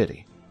within the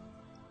city.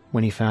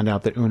 When he found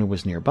out that Una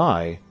was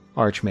nearby,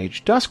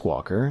 Archmage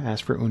Duskwalker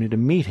asked for Una to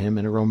meet him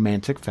in a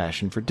romantic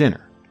fashion for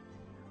dinner.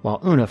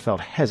 While Una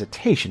felt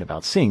hesitation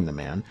about seeing the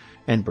man,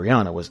 and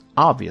Brianna was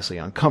obviously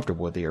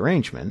uncomfortable with the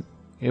arrangement,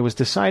 it was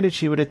decided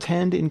she would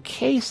attend in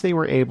case they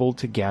were able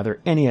to gather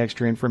any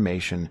extra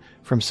information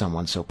from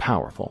someone so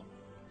powerful.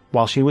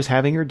 While she was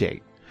having her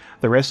date,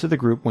 the rest of the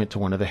group went to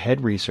one of the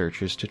head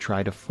researchers to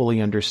try to fully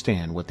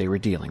understand what they were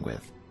dealing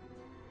with.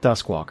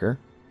 Duskwalker,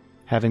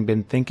 having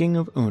been thinking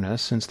of Una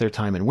since their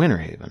time in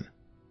Winterhaven,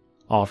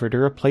 offered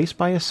her a place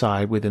by his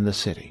side within the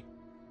city.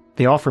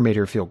 The offer made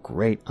her feel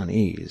great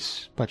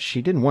unease, but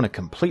she didn't want to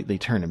completely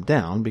turn him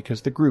down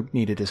because the group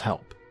needed his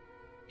help.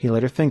 He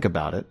let her think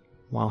about it,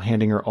 while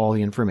handing her all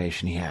the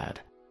information he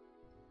had.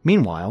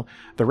 Meanwhile,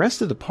 the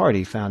rest of the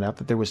party found out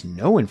that there was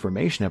no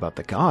information about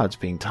the gods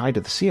being tied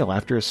to the seal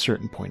after a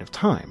certain point of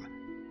time.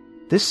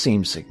 This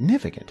seemed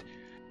significant,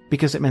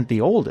 because it meant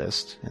the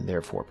oldest, and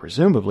therefore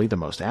presumably the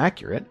most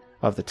accurate,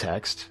 of the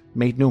text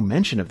made no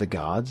mention of the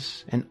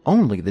gods and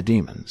only the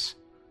demons.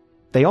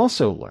 They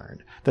also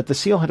learned that the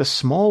seal had a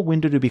small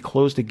window to be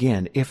closed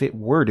again if it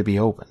were to be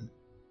opened.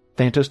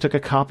 Thantos took a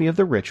copy of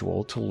the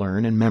ritual to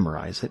learn and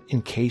memorize it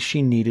in case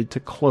she needed to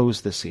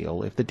close the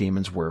seal if the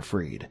demons were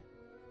freed.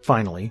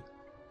 Finally,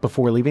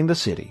 before leaving the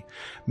city,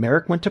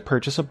 Merrick went to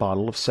purchase a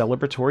bottle of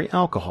celebratory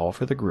alcohol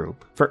for the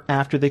group for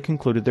after they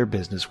concluded their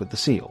business with the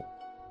seal.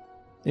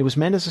 It was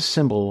meant as a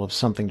symbol of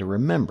something to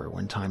remember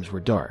when times were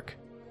dark.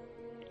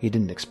 He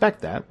didn't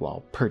expect that,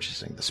 while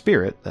purchasing the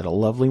spirit, that a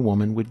lovely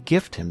woman would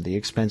gift him the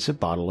expensive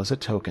bottle as a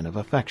token of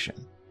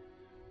affection.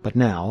 But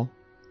now,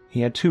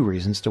 he had 2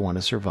 reasons to want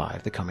to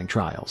survive the coming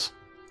trials.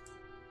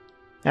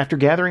 After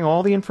gathering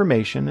all the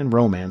information and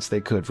romance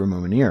they could from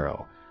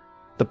Uman'Yiro,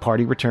 the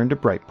party returned to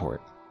Brightport,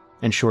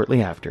 and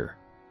shortly after,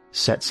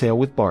 set sail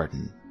with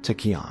Barden to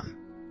Kian.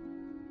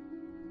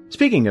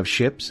 Speaking of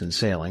ships and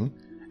sailing,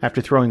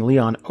 After throwing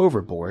Leon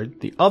overboard,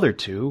 the other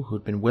two,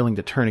 who'd been willing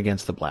to turn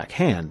against the Black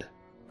Hand,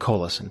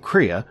 Colas and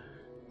Kriya,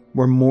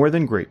 were more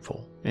than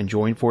grateful and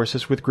joined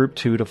forces with Group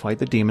 2 to fight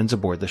the demons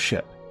aboard the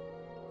ship.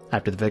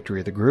 After the victory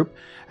of the group,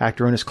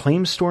 Actaronus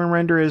claimed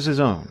Stormrender as his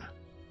own.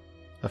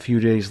 A few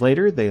days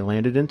later, they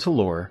landed in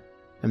Talor,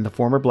 and the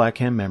former Black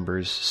Hand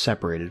members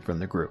separated from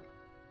the group.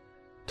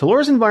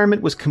 Talor's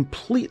environment was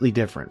completely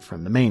different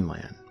from the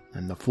mainland,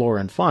 and the flora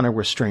and fauna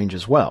were strange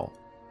as well.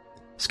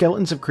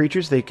 Skeletons of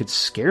creatures they could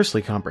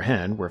scarcely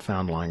comprehend were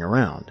found lying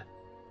around.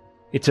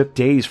 It took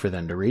days for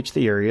them to reach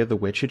the area the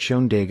witch had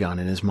shown Dagon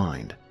in his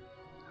mind,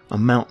 a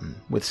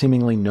mountain with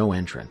seemingly no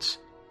entrance.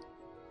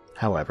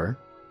 However,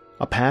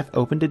 a path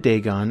opened to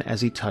Dagon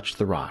as he touched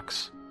the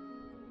rocks,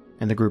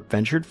 and the group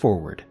ventured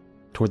forward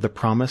toward the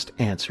promised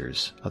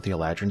answers of the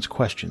Eladrin's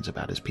questions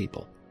about his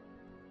people.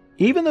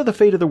 Even though the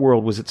fate of the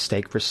world was at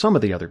stake for some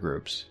of the other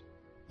groups,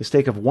 the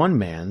stake of one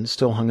man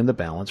still hung in the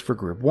balance for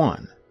Group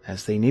 1,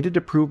 as they needed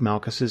to prove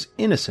Malchus's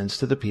innocence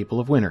to the people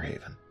of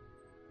Winterhaven.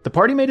 The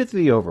party made it to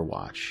the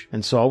Overwatch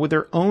and saw with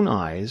their own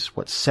eyes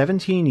what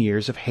 17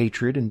 years of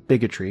hatred and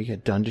bigotry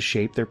had done to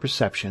shape their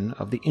perception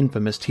of the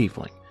infamous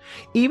tiefling,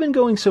 even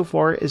going so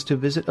far as to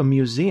visit a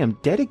museum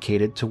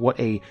dedicated to what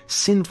a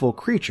sinful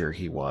creature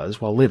he was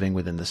while living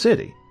within the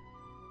city.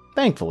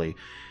 Thankfully,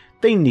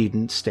 they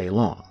needn't stay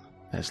long,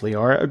 as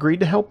Liara agreed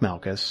to help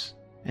Malchus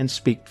and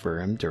speak for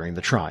him during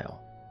the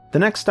trial. The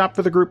next stop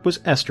for the group was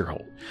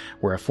Esterholt,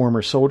 where a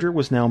former soldier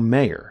was now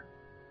mayor.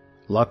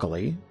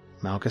 Luckily,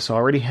 Malchus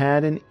already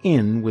had an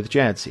in with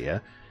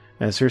Jadzia,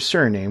 as her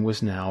surname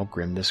was now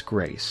Grimness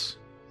Grace,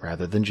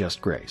 rather than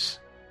just Grace.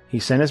 He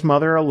sent his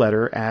mother a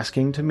letter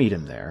asking to meet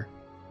him there,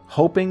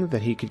 hoping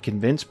that he could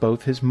convince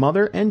both his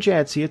mother and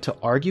Jadzia to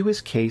argue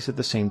his case at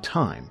the same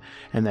time,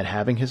 and that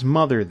having his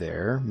mother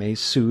there may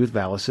soothe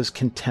Valis'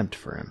 contempt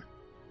for him.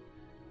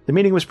 The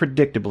meeting was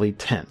predictably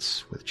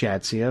tense, with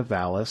Jadzia,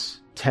 Valis,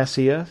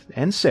 Tessia,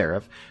 and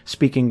Seraph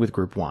speaking with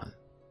Group 1.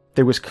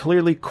 There was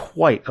clearly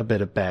quite a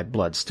bit of bad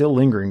blood still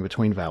lingering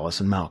between Valis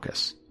and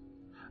Malchus.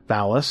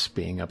 Valis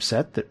being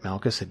upset that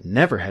Malchus had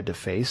never had to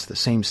face the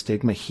same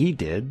stigma he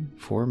did,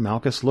 for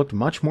Malchus looked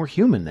much more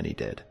human than he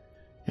did,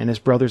 and his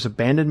brother's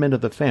abandonment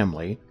of the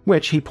family,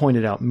 which he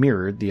pointed out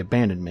mirrored the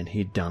abandonment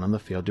he'd done on the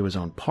field to his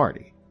own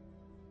party.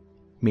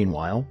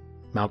 Meanwhile,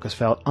 Malchus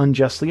felt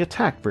unjustly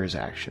attacked for his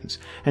actions,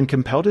 and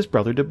compelled his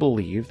brother to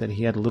believe that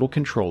he had little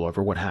control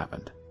over what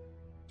happened.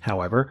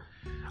 However,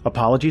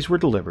 apologies were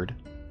delivered,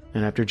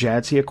 and after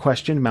Jadzia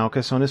questioned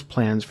Malchus on his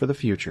plans for the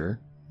future,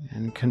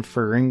 and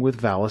conferring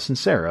with Valis and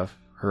Seraph,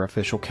 her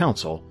official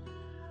counsel,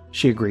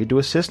 she agreed to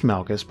assist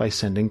Malchus by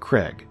sending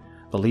Craig,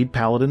 the lead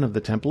paladin of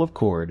the Temple of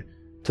Kord,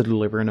 to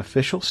deliver an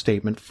official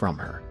statement from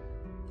her.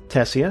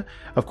 Tessia,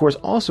 of course,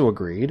 also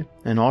agreed,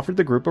 and offered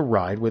the group a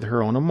ride with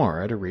her on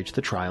Amara to reach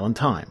the trial in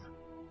time.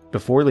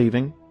 Before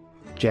leaving,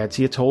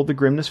 Jadzia told the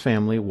Grimness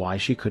family why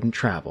she couldn't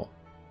travel.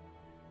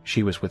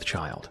 She was with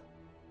child.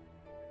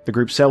 The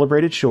group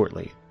celebrated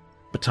shortly,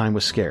 but time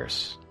was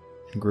scarce,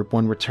 and Group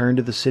 1 returned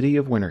to the city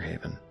of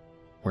Winterhaven,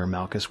 where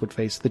Malchus would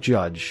face the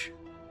judge,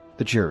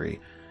 the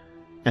jury,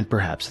 and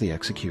perhaps the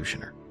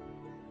executioner.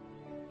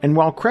 And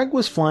while Craig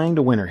was flying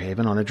to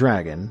Winterhaven on a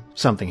dragon,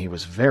 something he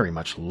was very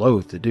much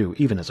loath to do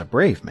even as a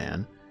brave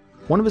man,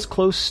 one of his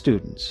close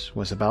students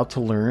was about to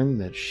learn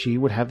that she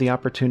would have the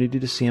opportunity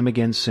to see him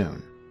again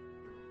soon.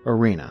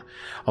 Arena,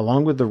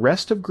 along with the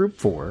rest of Group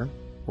 4,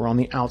 were on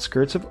the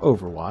outskirts of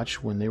Overwatch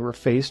when they were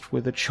faced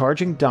with a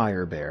charging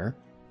dire bear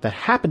that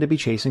happened to be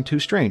chasing two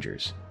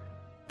strangers.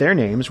 Their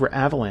names were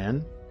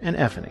Avalan and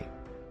Ephany.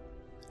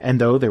 And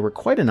though they were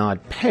quite an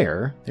odd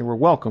pair, they were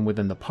welcome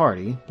within the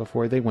party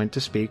before they went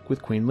to speak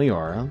with Queen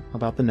Liara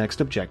about the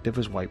next objective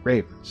as White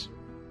Ravens.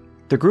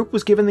 The group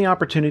was given the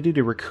opportunity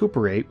to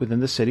recuperate within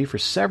the city for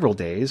several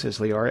days as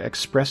Liara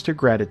expressed her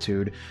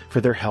gratitude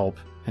for their help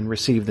and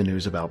received the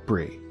news about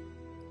Bree.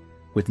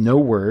 With no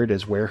word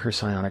as where her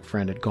psionic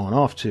friend had gone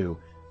off to,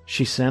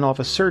 she sent off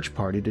a search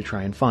party to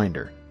try and find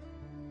her.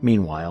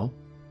 Meanwhile,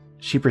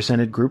 she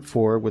presented Group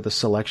 4 with a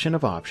selection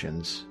of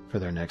options for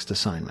their next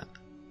assignment.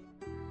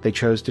 They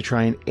chose to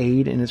try and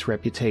aid in its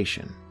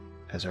reputation,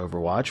 as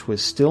Overwatch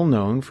was still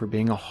known for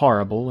being a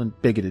horrible and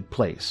bigoted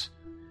place,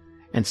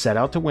 and set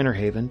out to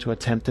Winterhaven to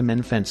attempt to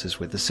mend fences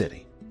with the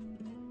city.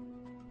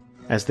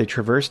 As they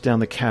traversed down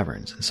the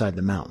caverns inside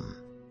the mountain,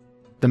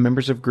 the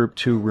members of Group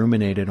 2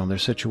 ruminated on their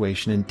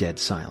situation in dead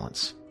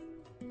silence.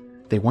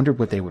 They wondered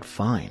what they would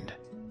find,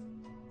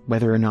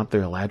 whether or not the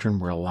Eladrin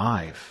were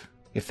alive.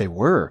 If they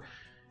were,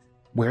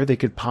 where they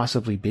could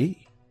possibly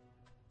be.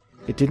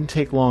 It didn't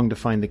take long to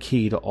find the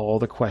key to all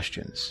the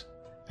questions,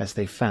 as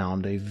they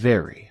found a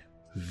very,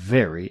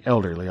 very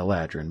elderly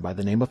Eladrin by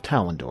the name of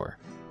Talendor.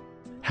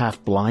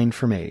 Half blind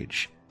from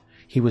age,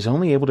 he was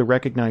only able to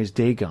recognize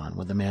Dagon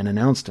when the man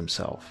announced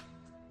himself,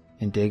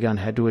 and Dagon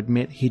had to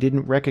admit he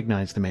didn't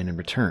recognize the man in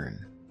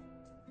return.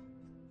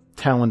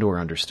 Talendor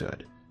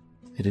understood.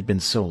 It had been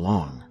so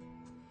long,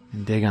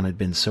 and Dagon had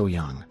been so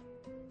young.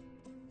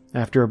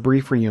 After a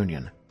brief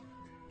reunion,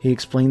 he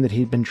explained that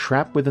he'd been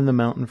trapped within the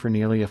mountain for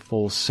nearly a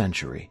full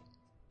century.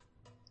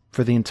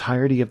 For the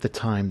entirety of the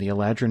time the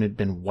Eladrin had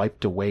been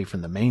wiped away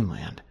from the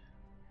mainland,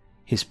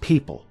 his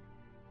people,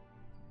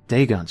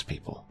 Dagon's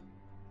people,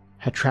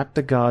 had trapped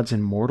the gods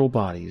in mortal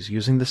bodies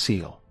using the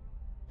seal,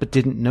 but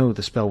didn't know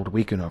the spell would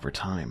weaken over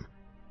time.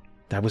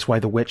 That was why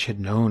the witch had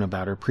known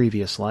about her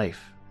previous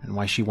life and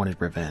why she wanted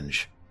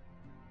revenge.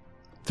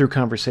 Through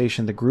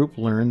conversation, the group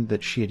learned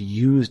that she had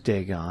used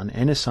Dagon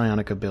and his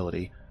psionic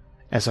ability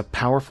as a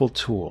powerful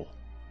tool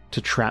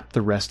to trap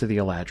the rest of the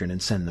Eladrin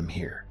and send them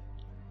here.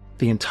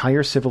 The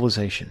entire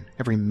civilization,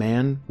 every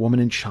man, woman,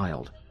 and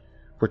child,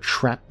 were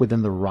trapped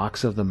within the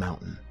rocks of the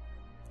mountain,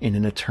 in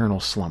an eternal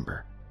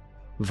slumber,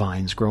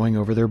 vines growing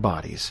over their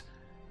bodies,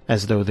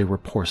 as though they were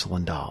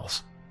porcelain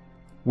dolls.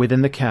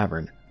 Within the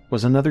cavern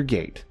was another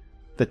gate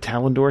that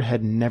Talendor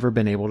had never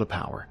been able to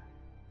power.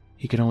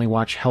 He could only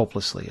watch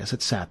helplessly as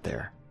it sat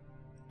there,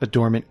 a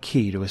dormant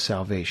key to his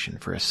salvation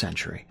for a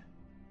century.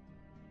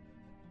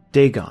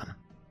 Dagon,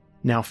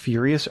 now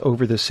furious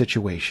over the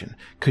situation,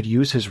 could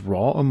use his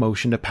raw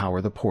emotion to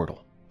power the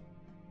portal.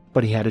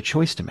 But he had a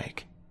choice to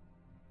make.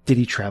 Did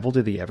he travel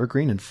to the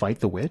Evergreen and fight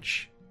the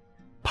witch,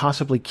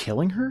 possibly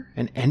killing her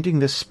and ending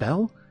this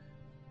spell?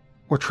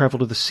 Or travel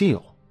to the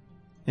Seal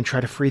and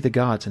try to free the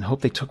gods and hope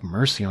they took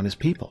mercy on his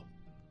people?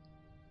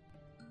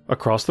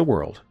 Across the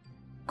world,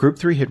 Group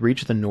 3 had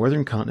reached the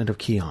northern continent of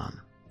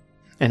Kian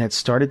and had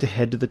started to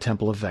head to the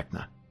Temple of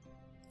Vecna.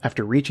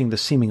 After reaching the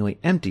seemingly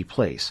empty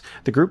place,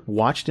 the group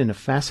watched in a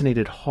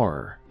fascinated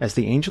horror as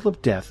the Angel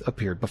of Death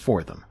appeared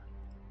before them.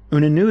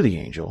 Una knew the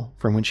angel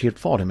from when she had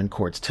fought him in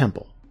Kord's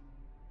temple,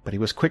 but he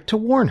was quick to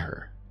warn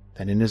her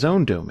that in his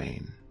own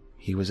domain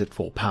he was at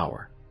full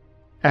power.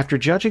 After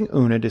judging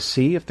Una to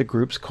see if the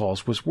group's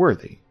cause was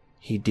worthy,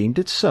 he deemed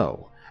it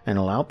so and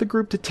allowed the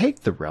group to take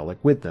the relic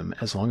with them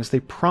as long as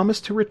they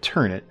promised to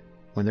return it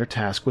when their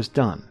task was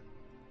done,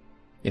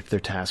 if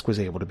their task was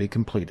able to be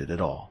completed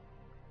at all.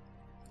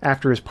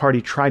 After his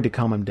party tried to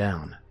calm him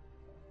down,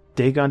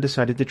 Dagon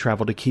decided to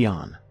travel to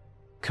Kian,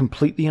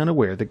 completely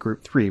unaware that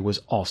Group 3 was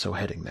also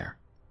heading there.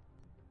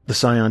 The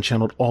Scion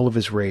channeled all of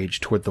his rage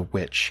toward the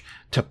witch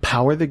to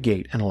power the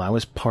gate and allow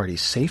his party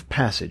safe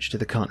passage to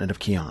the continent of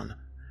Kian.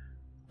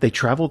 They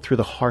traveled through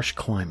the harsh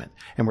climate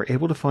and were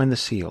able to find the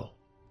seal,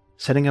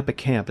 setting up a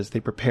camp as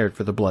they prepared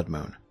for the blood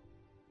moon.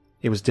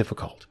 It was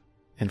difficult,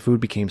 and food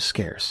became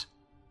scarce,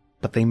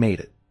 but they made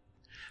it.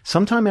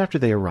 Sometime after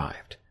they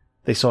arrived,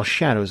 they saw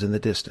shadows in the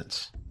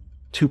distance.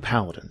 2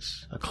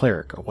 paladins, a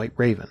cleric, a white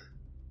raven,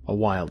 a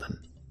wildling,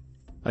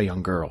 a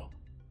young girl.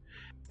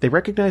 They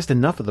recognized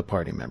enough of the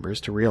party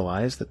members to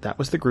realize that that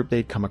was the group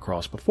they'd come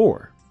across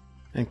before,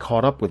 and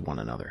caught up with one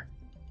another.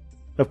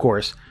 Of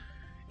course,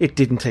 it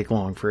didn't take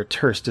long for a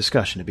terse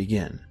discussion to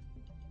begin.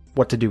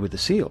 What to do with the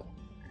seal?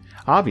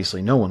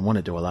 Obviously, no one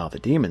wanted to allow the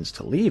demons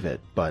to leave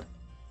it, but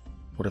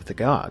what of the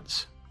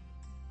gods?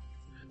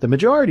 The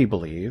majority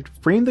believed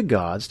freeing the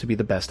gods to be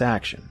the best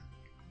action.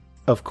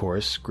 Of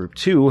course, Group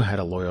 2 had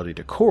a loyalty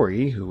to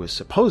Cori, who was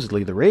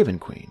supposedly the Raven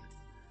Queen.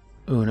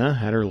 Una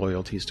had her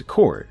loyalties to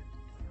Kord.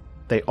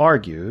 They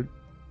argued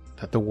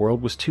that the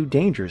world was too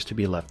dangerous to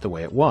be left the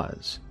way it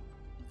was,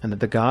 and that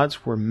the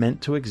gods were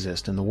meant to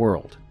exist in the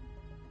world.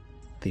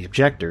 The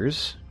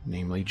objectors,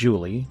 namely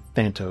Julie,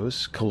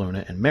 Thantos,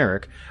 Kaluna, and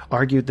Merrick,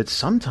 argued that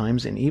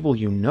sometimes an evil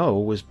you know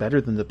was better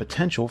than the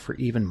potential for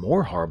even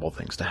more horrible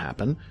things to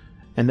happen,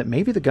 and that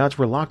maybe the gods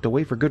were locked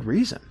away for good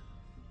reason.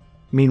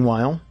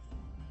 Meanwhile,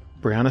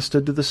 Brianna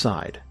stood to the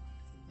side,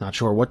 not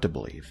sure what to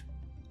believe.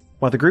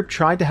 While the group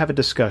tried to have a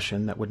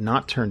discussion that would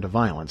not turn to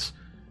violence,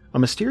 a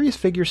mysterious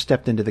figure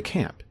stepped into the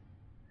camp.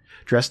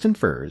 Dressed in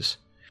furs,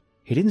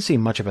 he didn't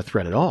seem much of a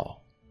threat at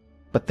all,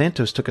 but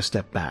Thantos took a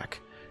step back,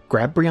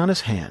 grabbed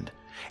Brianna's hand,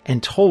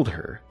 and told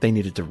her they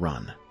needed to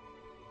run.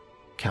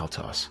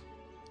 Kaltos.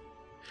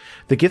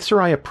 The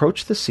Githzerai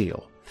approached the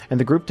seal, and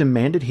the group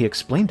demanded he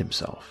explain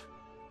himself.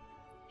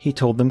 He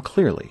told them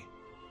clearly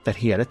that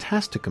he had a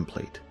task to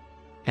complete,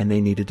 and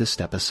they needed to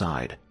step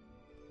aside.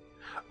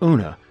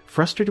 Una,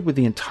 frustrated with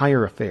the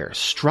entire affair,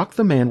 struck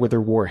the man with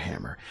her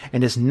warhammer,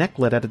 and his neck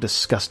let out a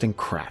disgusting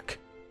crack,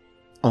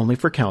 only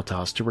for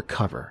Kaltos to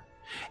recover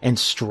and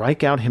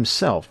strike out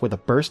himself with a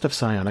burst of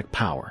psionic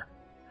power.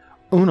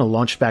 Una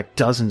launched back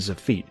dozens of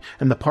feet,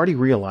 and the party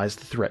realized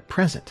the threat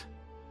present.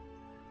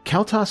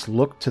 Kaltos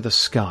looked to the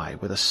sky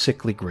with a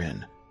sickly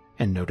grin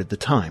and noted the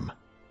time.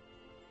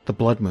 The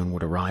blood moon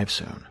would arrive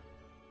soon.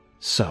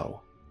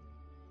 So,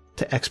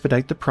 to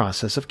expedite the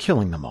process of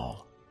killing them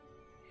all,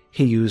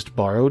 he used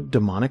borrowed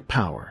demonic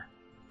power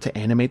to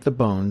animate the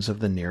bones of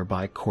the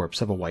nearby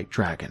corpse of a white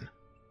dragon.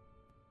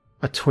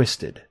 A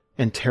twisted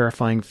and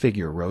terrifying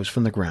figure rose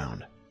from the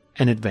ground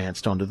and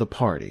advanced onto the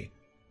party,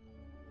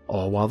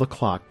 all while the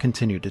clock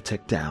continued to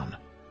tick down.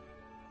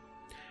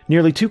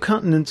 Nearly 2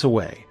 continents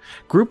away,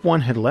 Group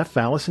 1 had left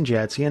Valis and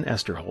Jadzia and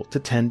Esterholt to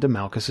tend to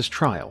Malchus's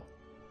trial.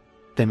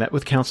 They met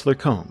with Councillor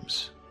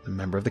Combs, the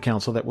member of the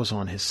council that was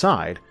on his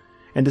side,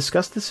 and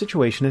discussed the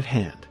situation at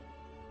hand.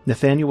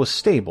 Nathaniel was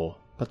stable,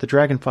 but the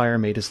dragonfire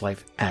made his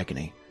life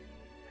agony,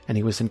 and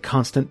he was in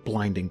constant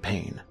blinding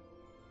pain.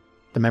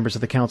 The members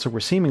of the council were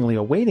seemingly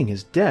awaiting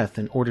his death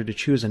in order to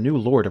choose a new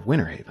lord of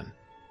Winterhaven.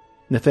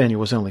 Nathaniel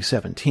was only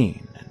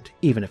 17, and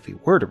even if he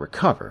were to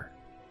recover,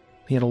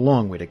 he had a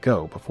long way to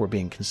go before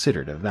being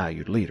considered a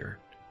valued leader.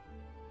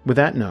 With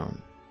that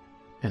known,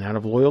 and out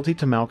of loyalty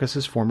to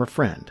Malchus's former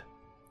friend,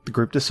 the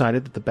group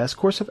decided that the best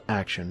course of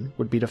action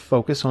would be to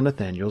focus on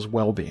Nathaniel's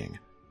well-being.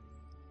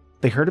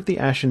 They heard of the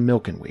ashen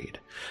milkenweed,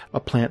 a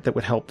plant that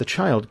would help the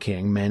Child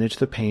King manage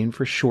the pain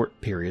for short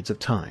periods of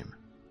time,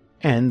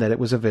 and that it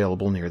was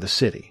available near the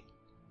city.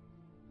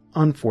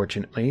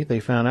 Unfortunately, they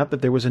found out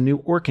that there was a new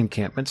orc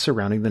encampment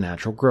surrounding the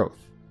natural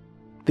growth.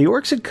 The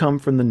orcs had come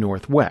from the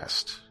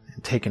northwest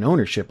and taken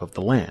ownership of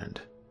the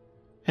land,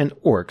 and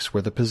orcs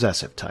were the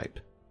possessive type.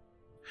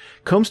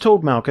 Combs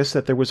told Malchus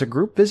that there was a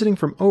group visiting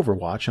from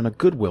Overwatch on a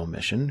goodwill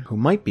mission who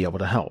might be able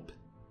to help,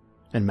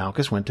 and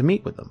Malchus went to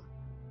meet with them.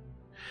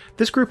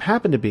 This group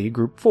happened to be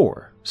Group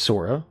 4,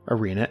 Sora,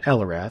 Arena,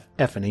 Elarath,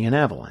 Ephany, and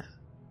Avalan.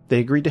 They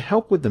agreed to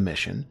help with the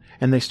mission,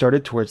 and they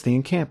started towards the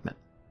encampment.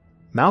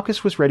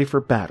 Malchus was ready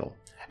for battle,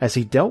 as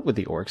he dealt with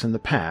the orcs in the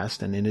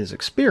past, and in his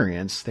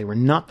experience, they were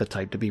not the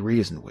type to be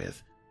reasoned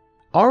with.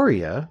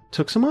 Arya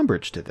took some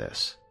umbrage to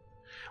this,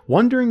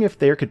 wondering if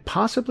there could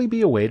possibly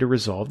be a way to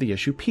resolve the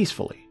issue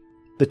peacefully.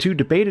 The two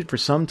debated for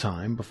some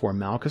time before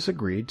Malchus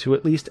agreed to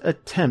at least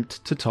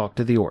attempt to talk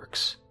to the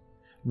orcs,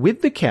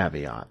 with the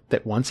caveat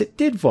that once it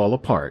did fall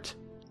apart,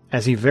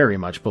 as he very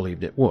much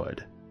believed it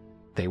would,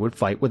 they would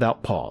fight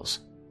without pause.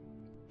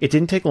 It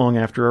didn't take long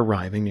after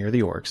arriving near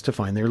the orcs to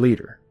find their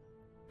leader.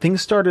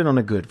 Things started on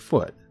a good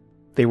foot.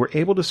 They were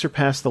able to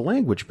surpass the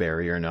language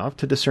barrier enough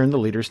to discern the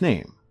leader's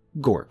name,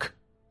 Gork,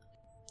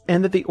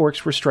 and that the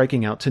orcs were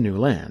striking out to new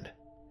land.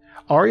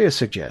 Arya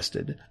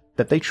suggested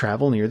that they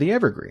travel near the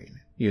Evergreen,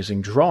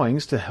 using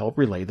drawings to help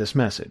relay this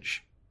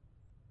message.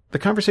 The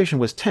conversation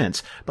was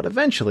tense, but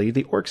eventually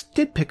the orcs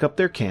did pick up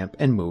their camp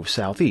and move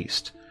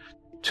southeast,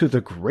 to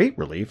the great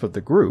relief of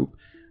the group,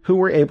 who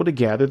were able to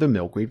gather the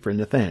milkweed for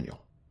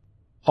Nathaniel.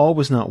 All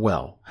was not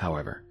well,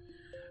 however.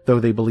 Though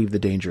they believed the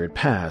danger had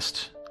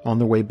passed, on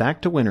their way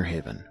back to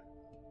Winterhaven,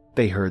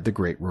 they heard the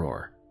great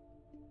roar.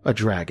 A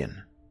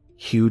dragon,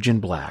 huge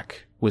and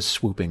black, was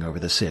swooping over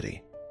the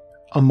city.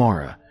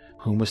 Amara,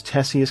 whom was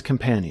Tessia's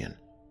companion,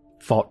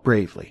 fought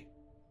bravely,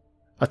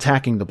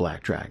 attacking the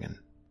black dragon,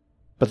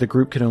 but the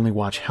group could only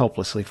watch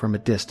helplessly from a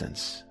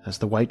distance as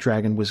the white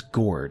dragon was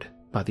gored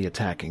by the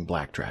attacking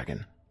black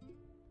dragon.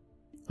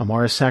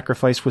 Amara's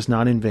sacrifice was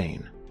not in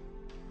vain.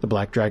 The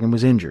black dragon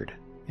was injured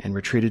and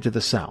retreated to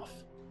the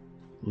south,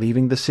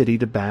 leaving the city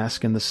to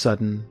bask in the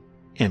sudden,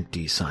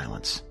 empty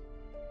silence.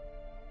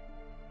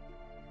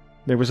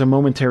 There was a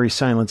momentary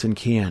silence in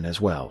Kian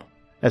as well,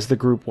 as the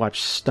group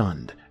watched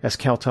stunned as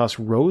Kaltos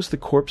rose the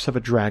corpse of a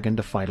dragon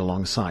to fight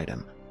alongside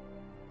him.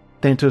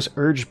 Thantos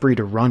urged Bree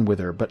to run with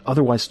her, but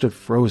otherwise stood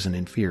frozen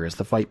in fear as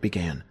the fight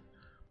began.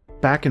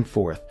 Back and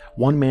forth,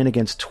 one man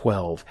against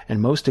 12,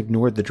 and most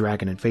ignored the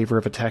dragon in favor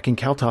of attacking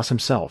Kaltos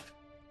himself.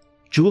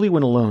 Julie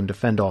went alone to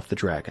fend off the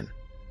dragon,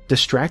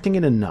 distracting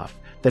it enough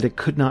that it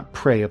could not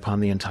prey upon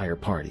the entire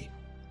party.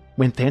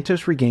 When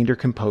Thantos regained her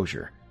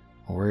composure,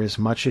 or as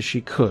much as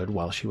she could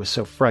while she was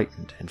so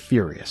frightened and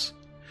furious,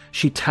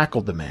 she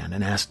tackled the man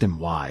and asked him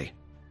why.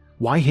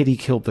 Why had he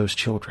killed those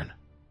children?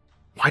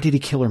 Why did he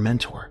kill her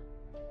mentor?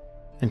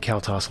 And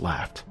Kaltos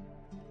laughed.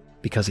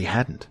 Because he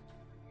hadn't.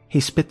 He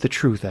spit the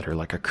truth at her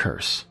like a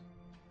curse.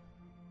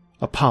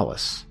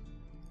 Apollos,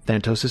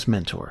 Thantos'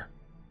 mentor,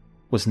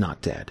 was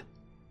not dead,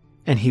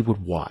 and he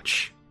would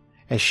watch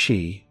as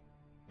she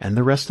and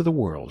the rest of the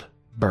world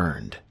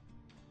burned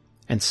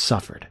and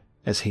suffered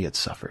as he had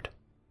suffered.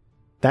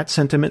 That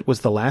sentiment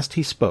was the last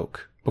he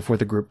spoke before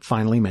the group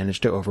finally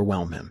managed to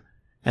overwhelm him,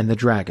 and the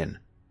dragon,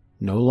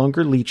 no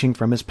longer leeching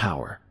from his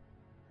power,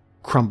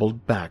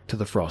 crumbled back to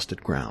the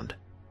frosted ground.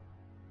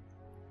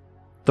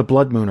 The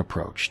blood moon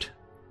approached,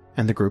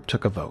 and the group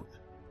took a vote.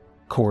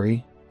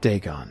 Corey,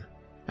 Dagon,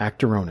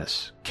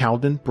 Actaronis,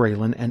 Calden,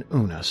 Braylon, and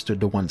Una stood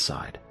to one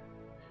side.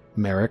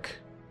 Merrick,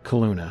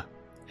 Kaluna,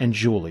 and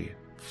Julie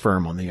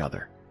firm on the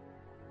other.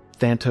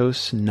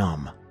 Thantos,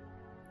 numb,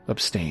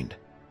 abstained.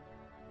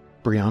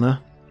 Brianna,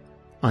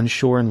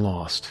 unsure and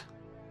lost,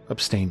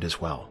 abstained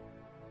as well.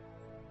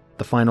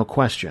 The final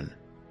question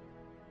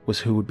was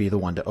who would be the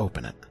one to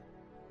open it.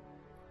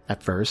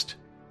 At first,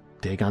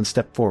 Dagon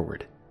stepped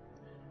forward.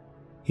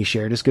 He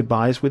shared his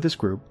goodbyes with his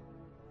group,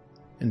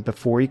 and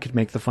before he could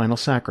make the final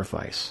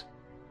sacrifice,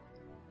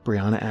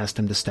 Brianna asked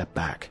him to step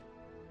back.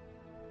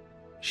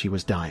 She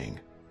was dying.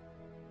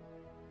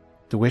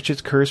 The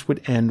witch's curse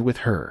would end with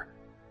her,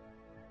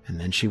 and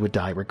then she would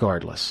die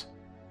regardless.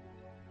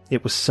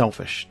 It was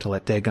selfish to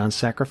let Dagon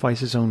sacrifice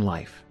his own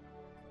life,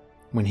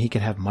 when he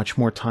could have much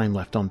more time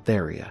left on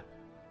Theria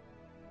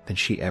than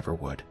she ever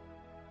would.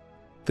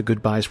 The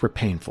goodbyes were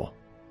painful,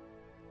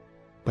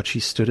 but she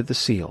stood at the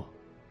seal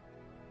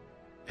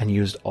and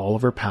used all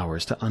of her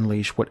powers to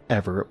unleash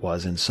whatever it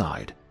was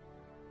inside.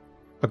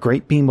 A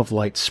great beam of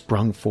light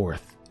sprung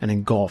forth and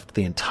engulfed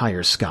the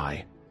entire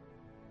sky.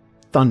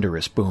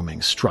 Thunderous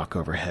booming struck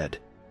overhead.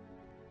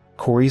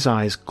 Corey's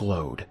eyes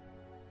glowed,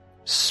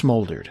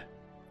 smoldered,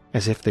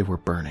 as if they were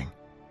burning,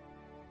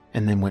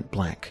 and then went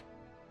blank,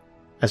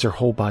 as her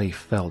whole body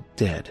fell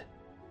dead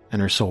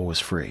and her soul was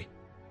free.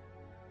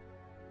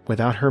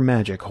 Without her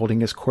magic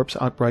holding his corpse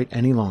upright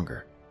any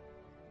longer,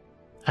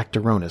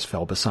 Actoronus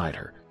fell beside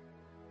her.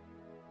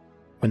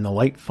 When the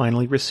light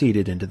finally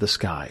receded into the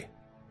sky,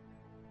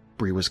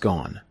 Bree was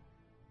gone.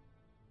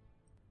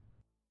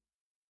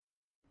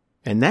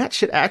 And that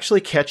should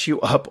actually catch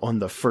you up on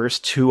the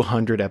first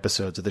 200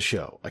 episodes of the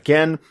show.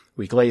 Again,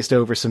 we glazed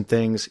over some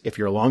things. If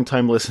you're a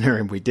longtime listener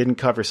and we didn't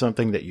cover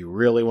something that you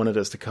really wanted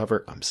us to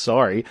cover, I'm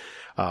sorry.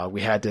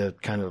 We had to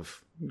kind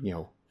of,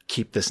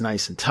 keep this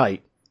nice and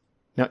tight.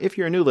 Now, if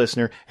you're a new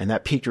listener and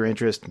that piqued your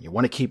interest and you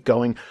want to keep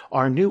going,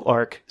 our new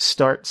arc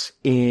starts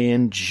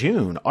in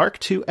June. Arc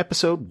 2,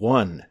 Episode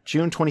 1,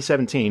 June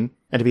 2017.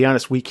 And to be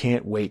honest, we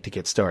can't wait to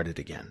get started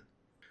again.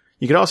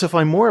 You can also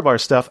find more of our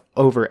stuff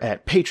over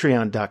at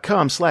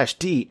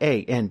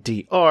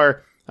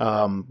patreon.com/DANDR.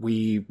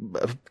 We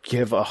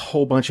give a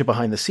whole bunch of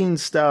behind the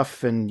scenes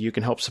stuff, and you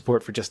can help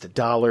support for just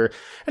 $1.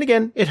 And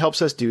again, it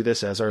helps us do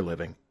this as our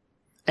living.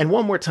 And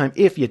one more time,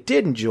 if you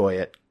did enjoy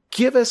it,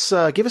 give us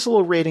a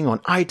little rating on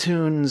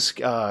iTunes,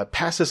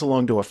 pass this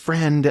along to a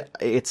friend.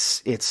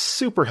 It's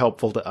super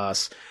helpful to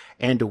us.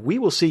 And we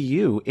will see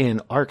you in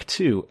Arc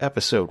 2,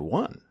 Episode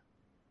 1.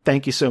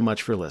 Thank you so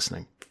much for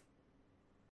listening.